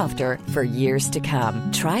and softer for years to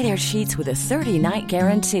come. Try their sheets with a 30-night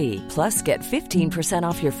guarantee. Plus, get 15%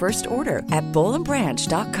 off your first order at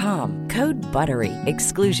bollandbranch.com. Code BUTTERY.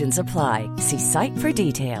 Exclusions apply. See site for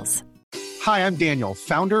details. Hi, I'm Daniel,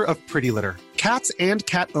 founder of Pretty Litter. Cats and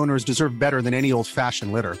cat owners deserve better than any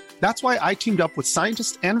old-fashioned litter. That's why I teamed up with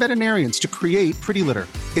scientists and veterinarians to create Pretty Litter.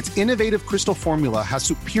 Its innovative crystal formula has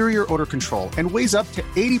superior odor control and weighs up to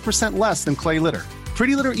 80% less than clay litter.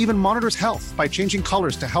 Pretty Litter even monitors health by changing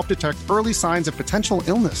colors to help detect early signs of potential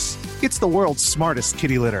illness. It's the world's smartest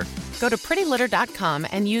kitty litter. Go to prettylitter.com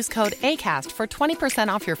and use code ACAST for 20%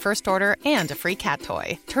 off your first order and a free cat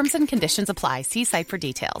toy. Terms and conditions apply. See site for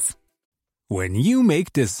details. When you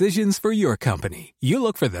make decisions for your company, you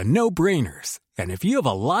look for the no-brainers. And if you have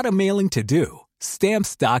a lot of mailing to do,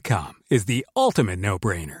 Stamps.com is the ultimate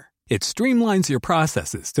no-brainer. It streamlines your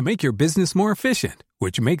processes to make your business more efficient,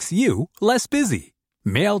 which makes you less busy.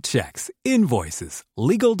 Mail checks, invoices,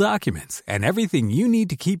 legal documents, and everything you need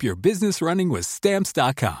to keep your business running with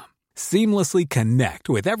Stamps.com. Seamlessly connect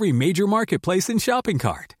with every major marketplace and shopping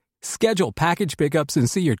cart. Schedule package pickups and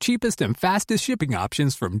see your cheapest and fastest shipping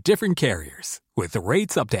options from different carriers. With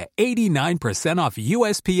rates up to 89% off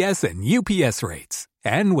USPS and UPS rates.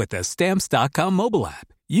 And with the Stamps.com mobile app,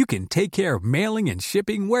 you can take care of mailing and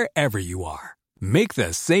shipping wherever you are. Make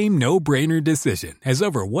the same no-brainer decision as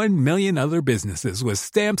over 1 million other businesses with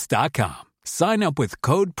Stamps.com. Sign up with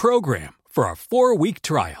code PROGRAM for a 4-week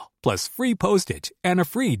trial, plus free postage and a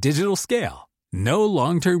free digital scale. No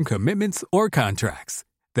long-term commitments or contracts.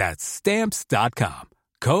 That's Stamps.com.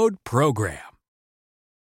 Code PROGRAM.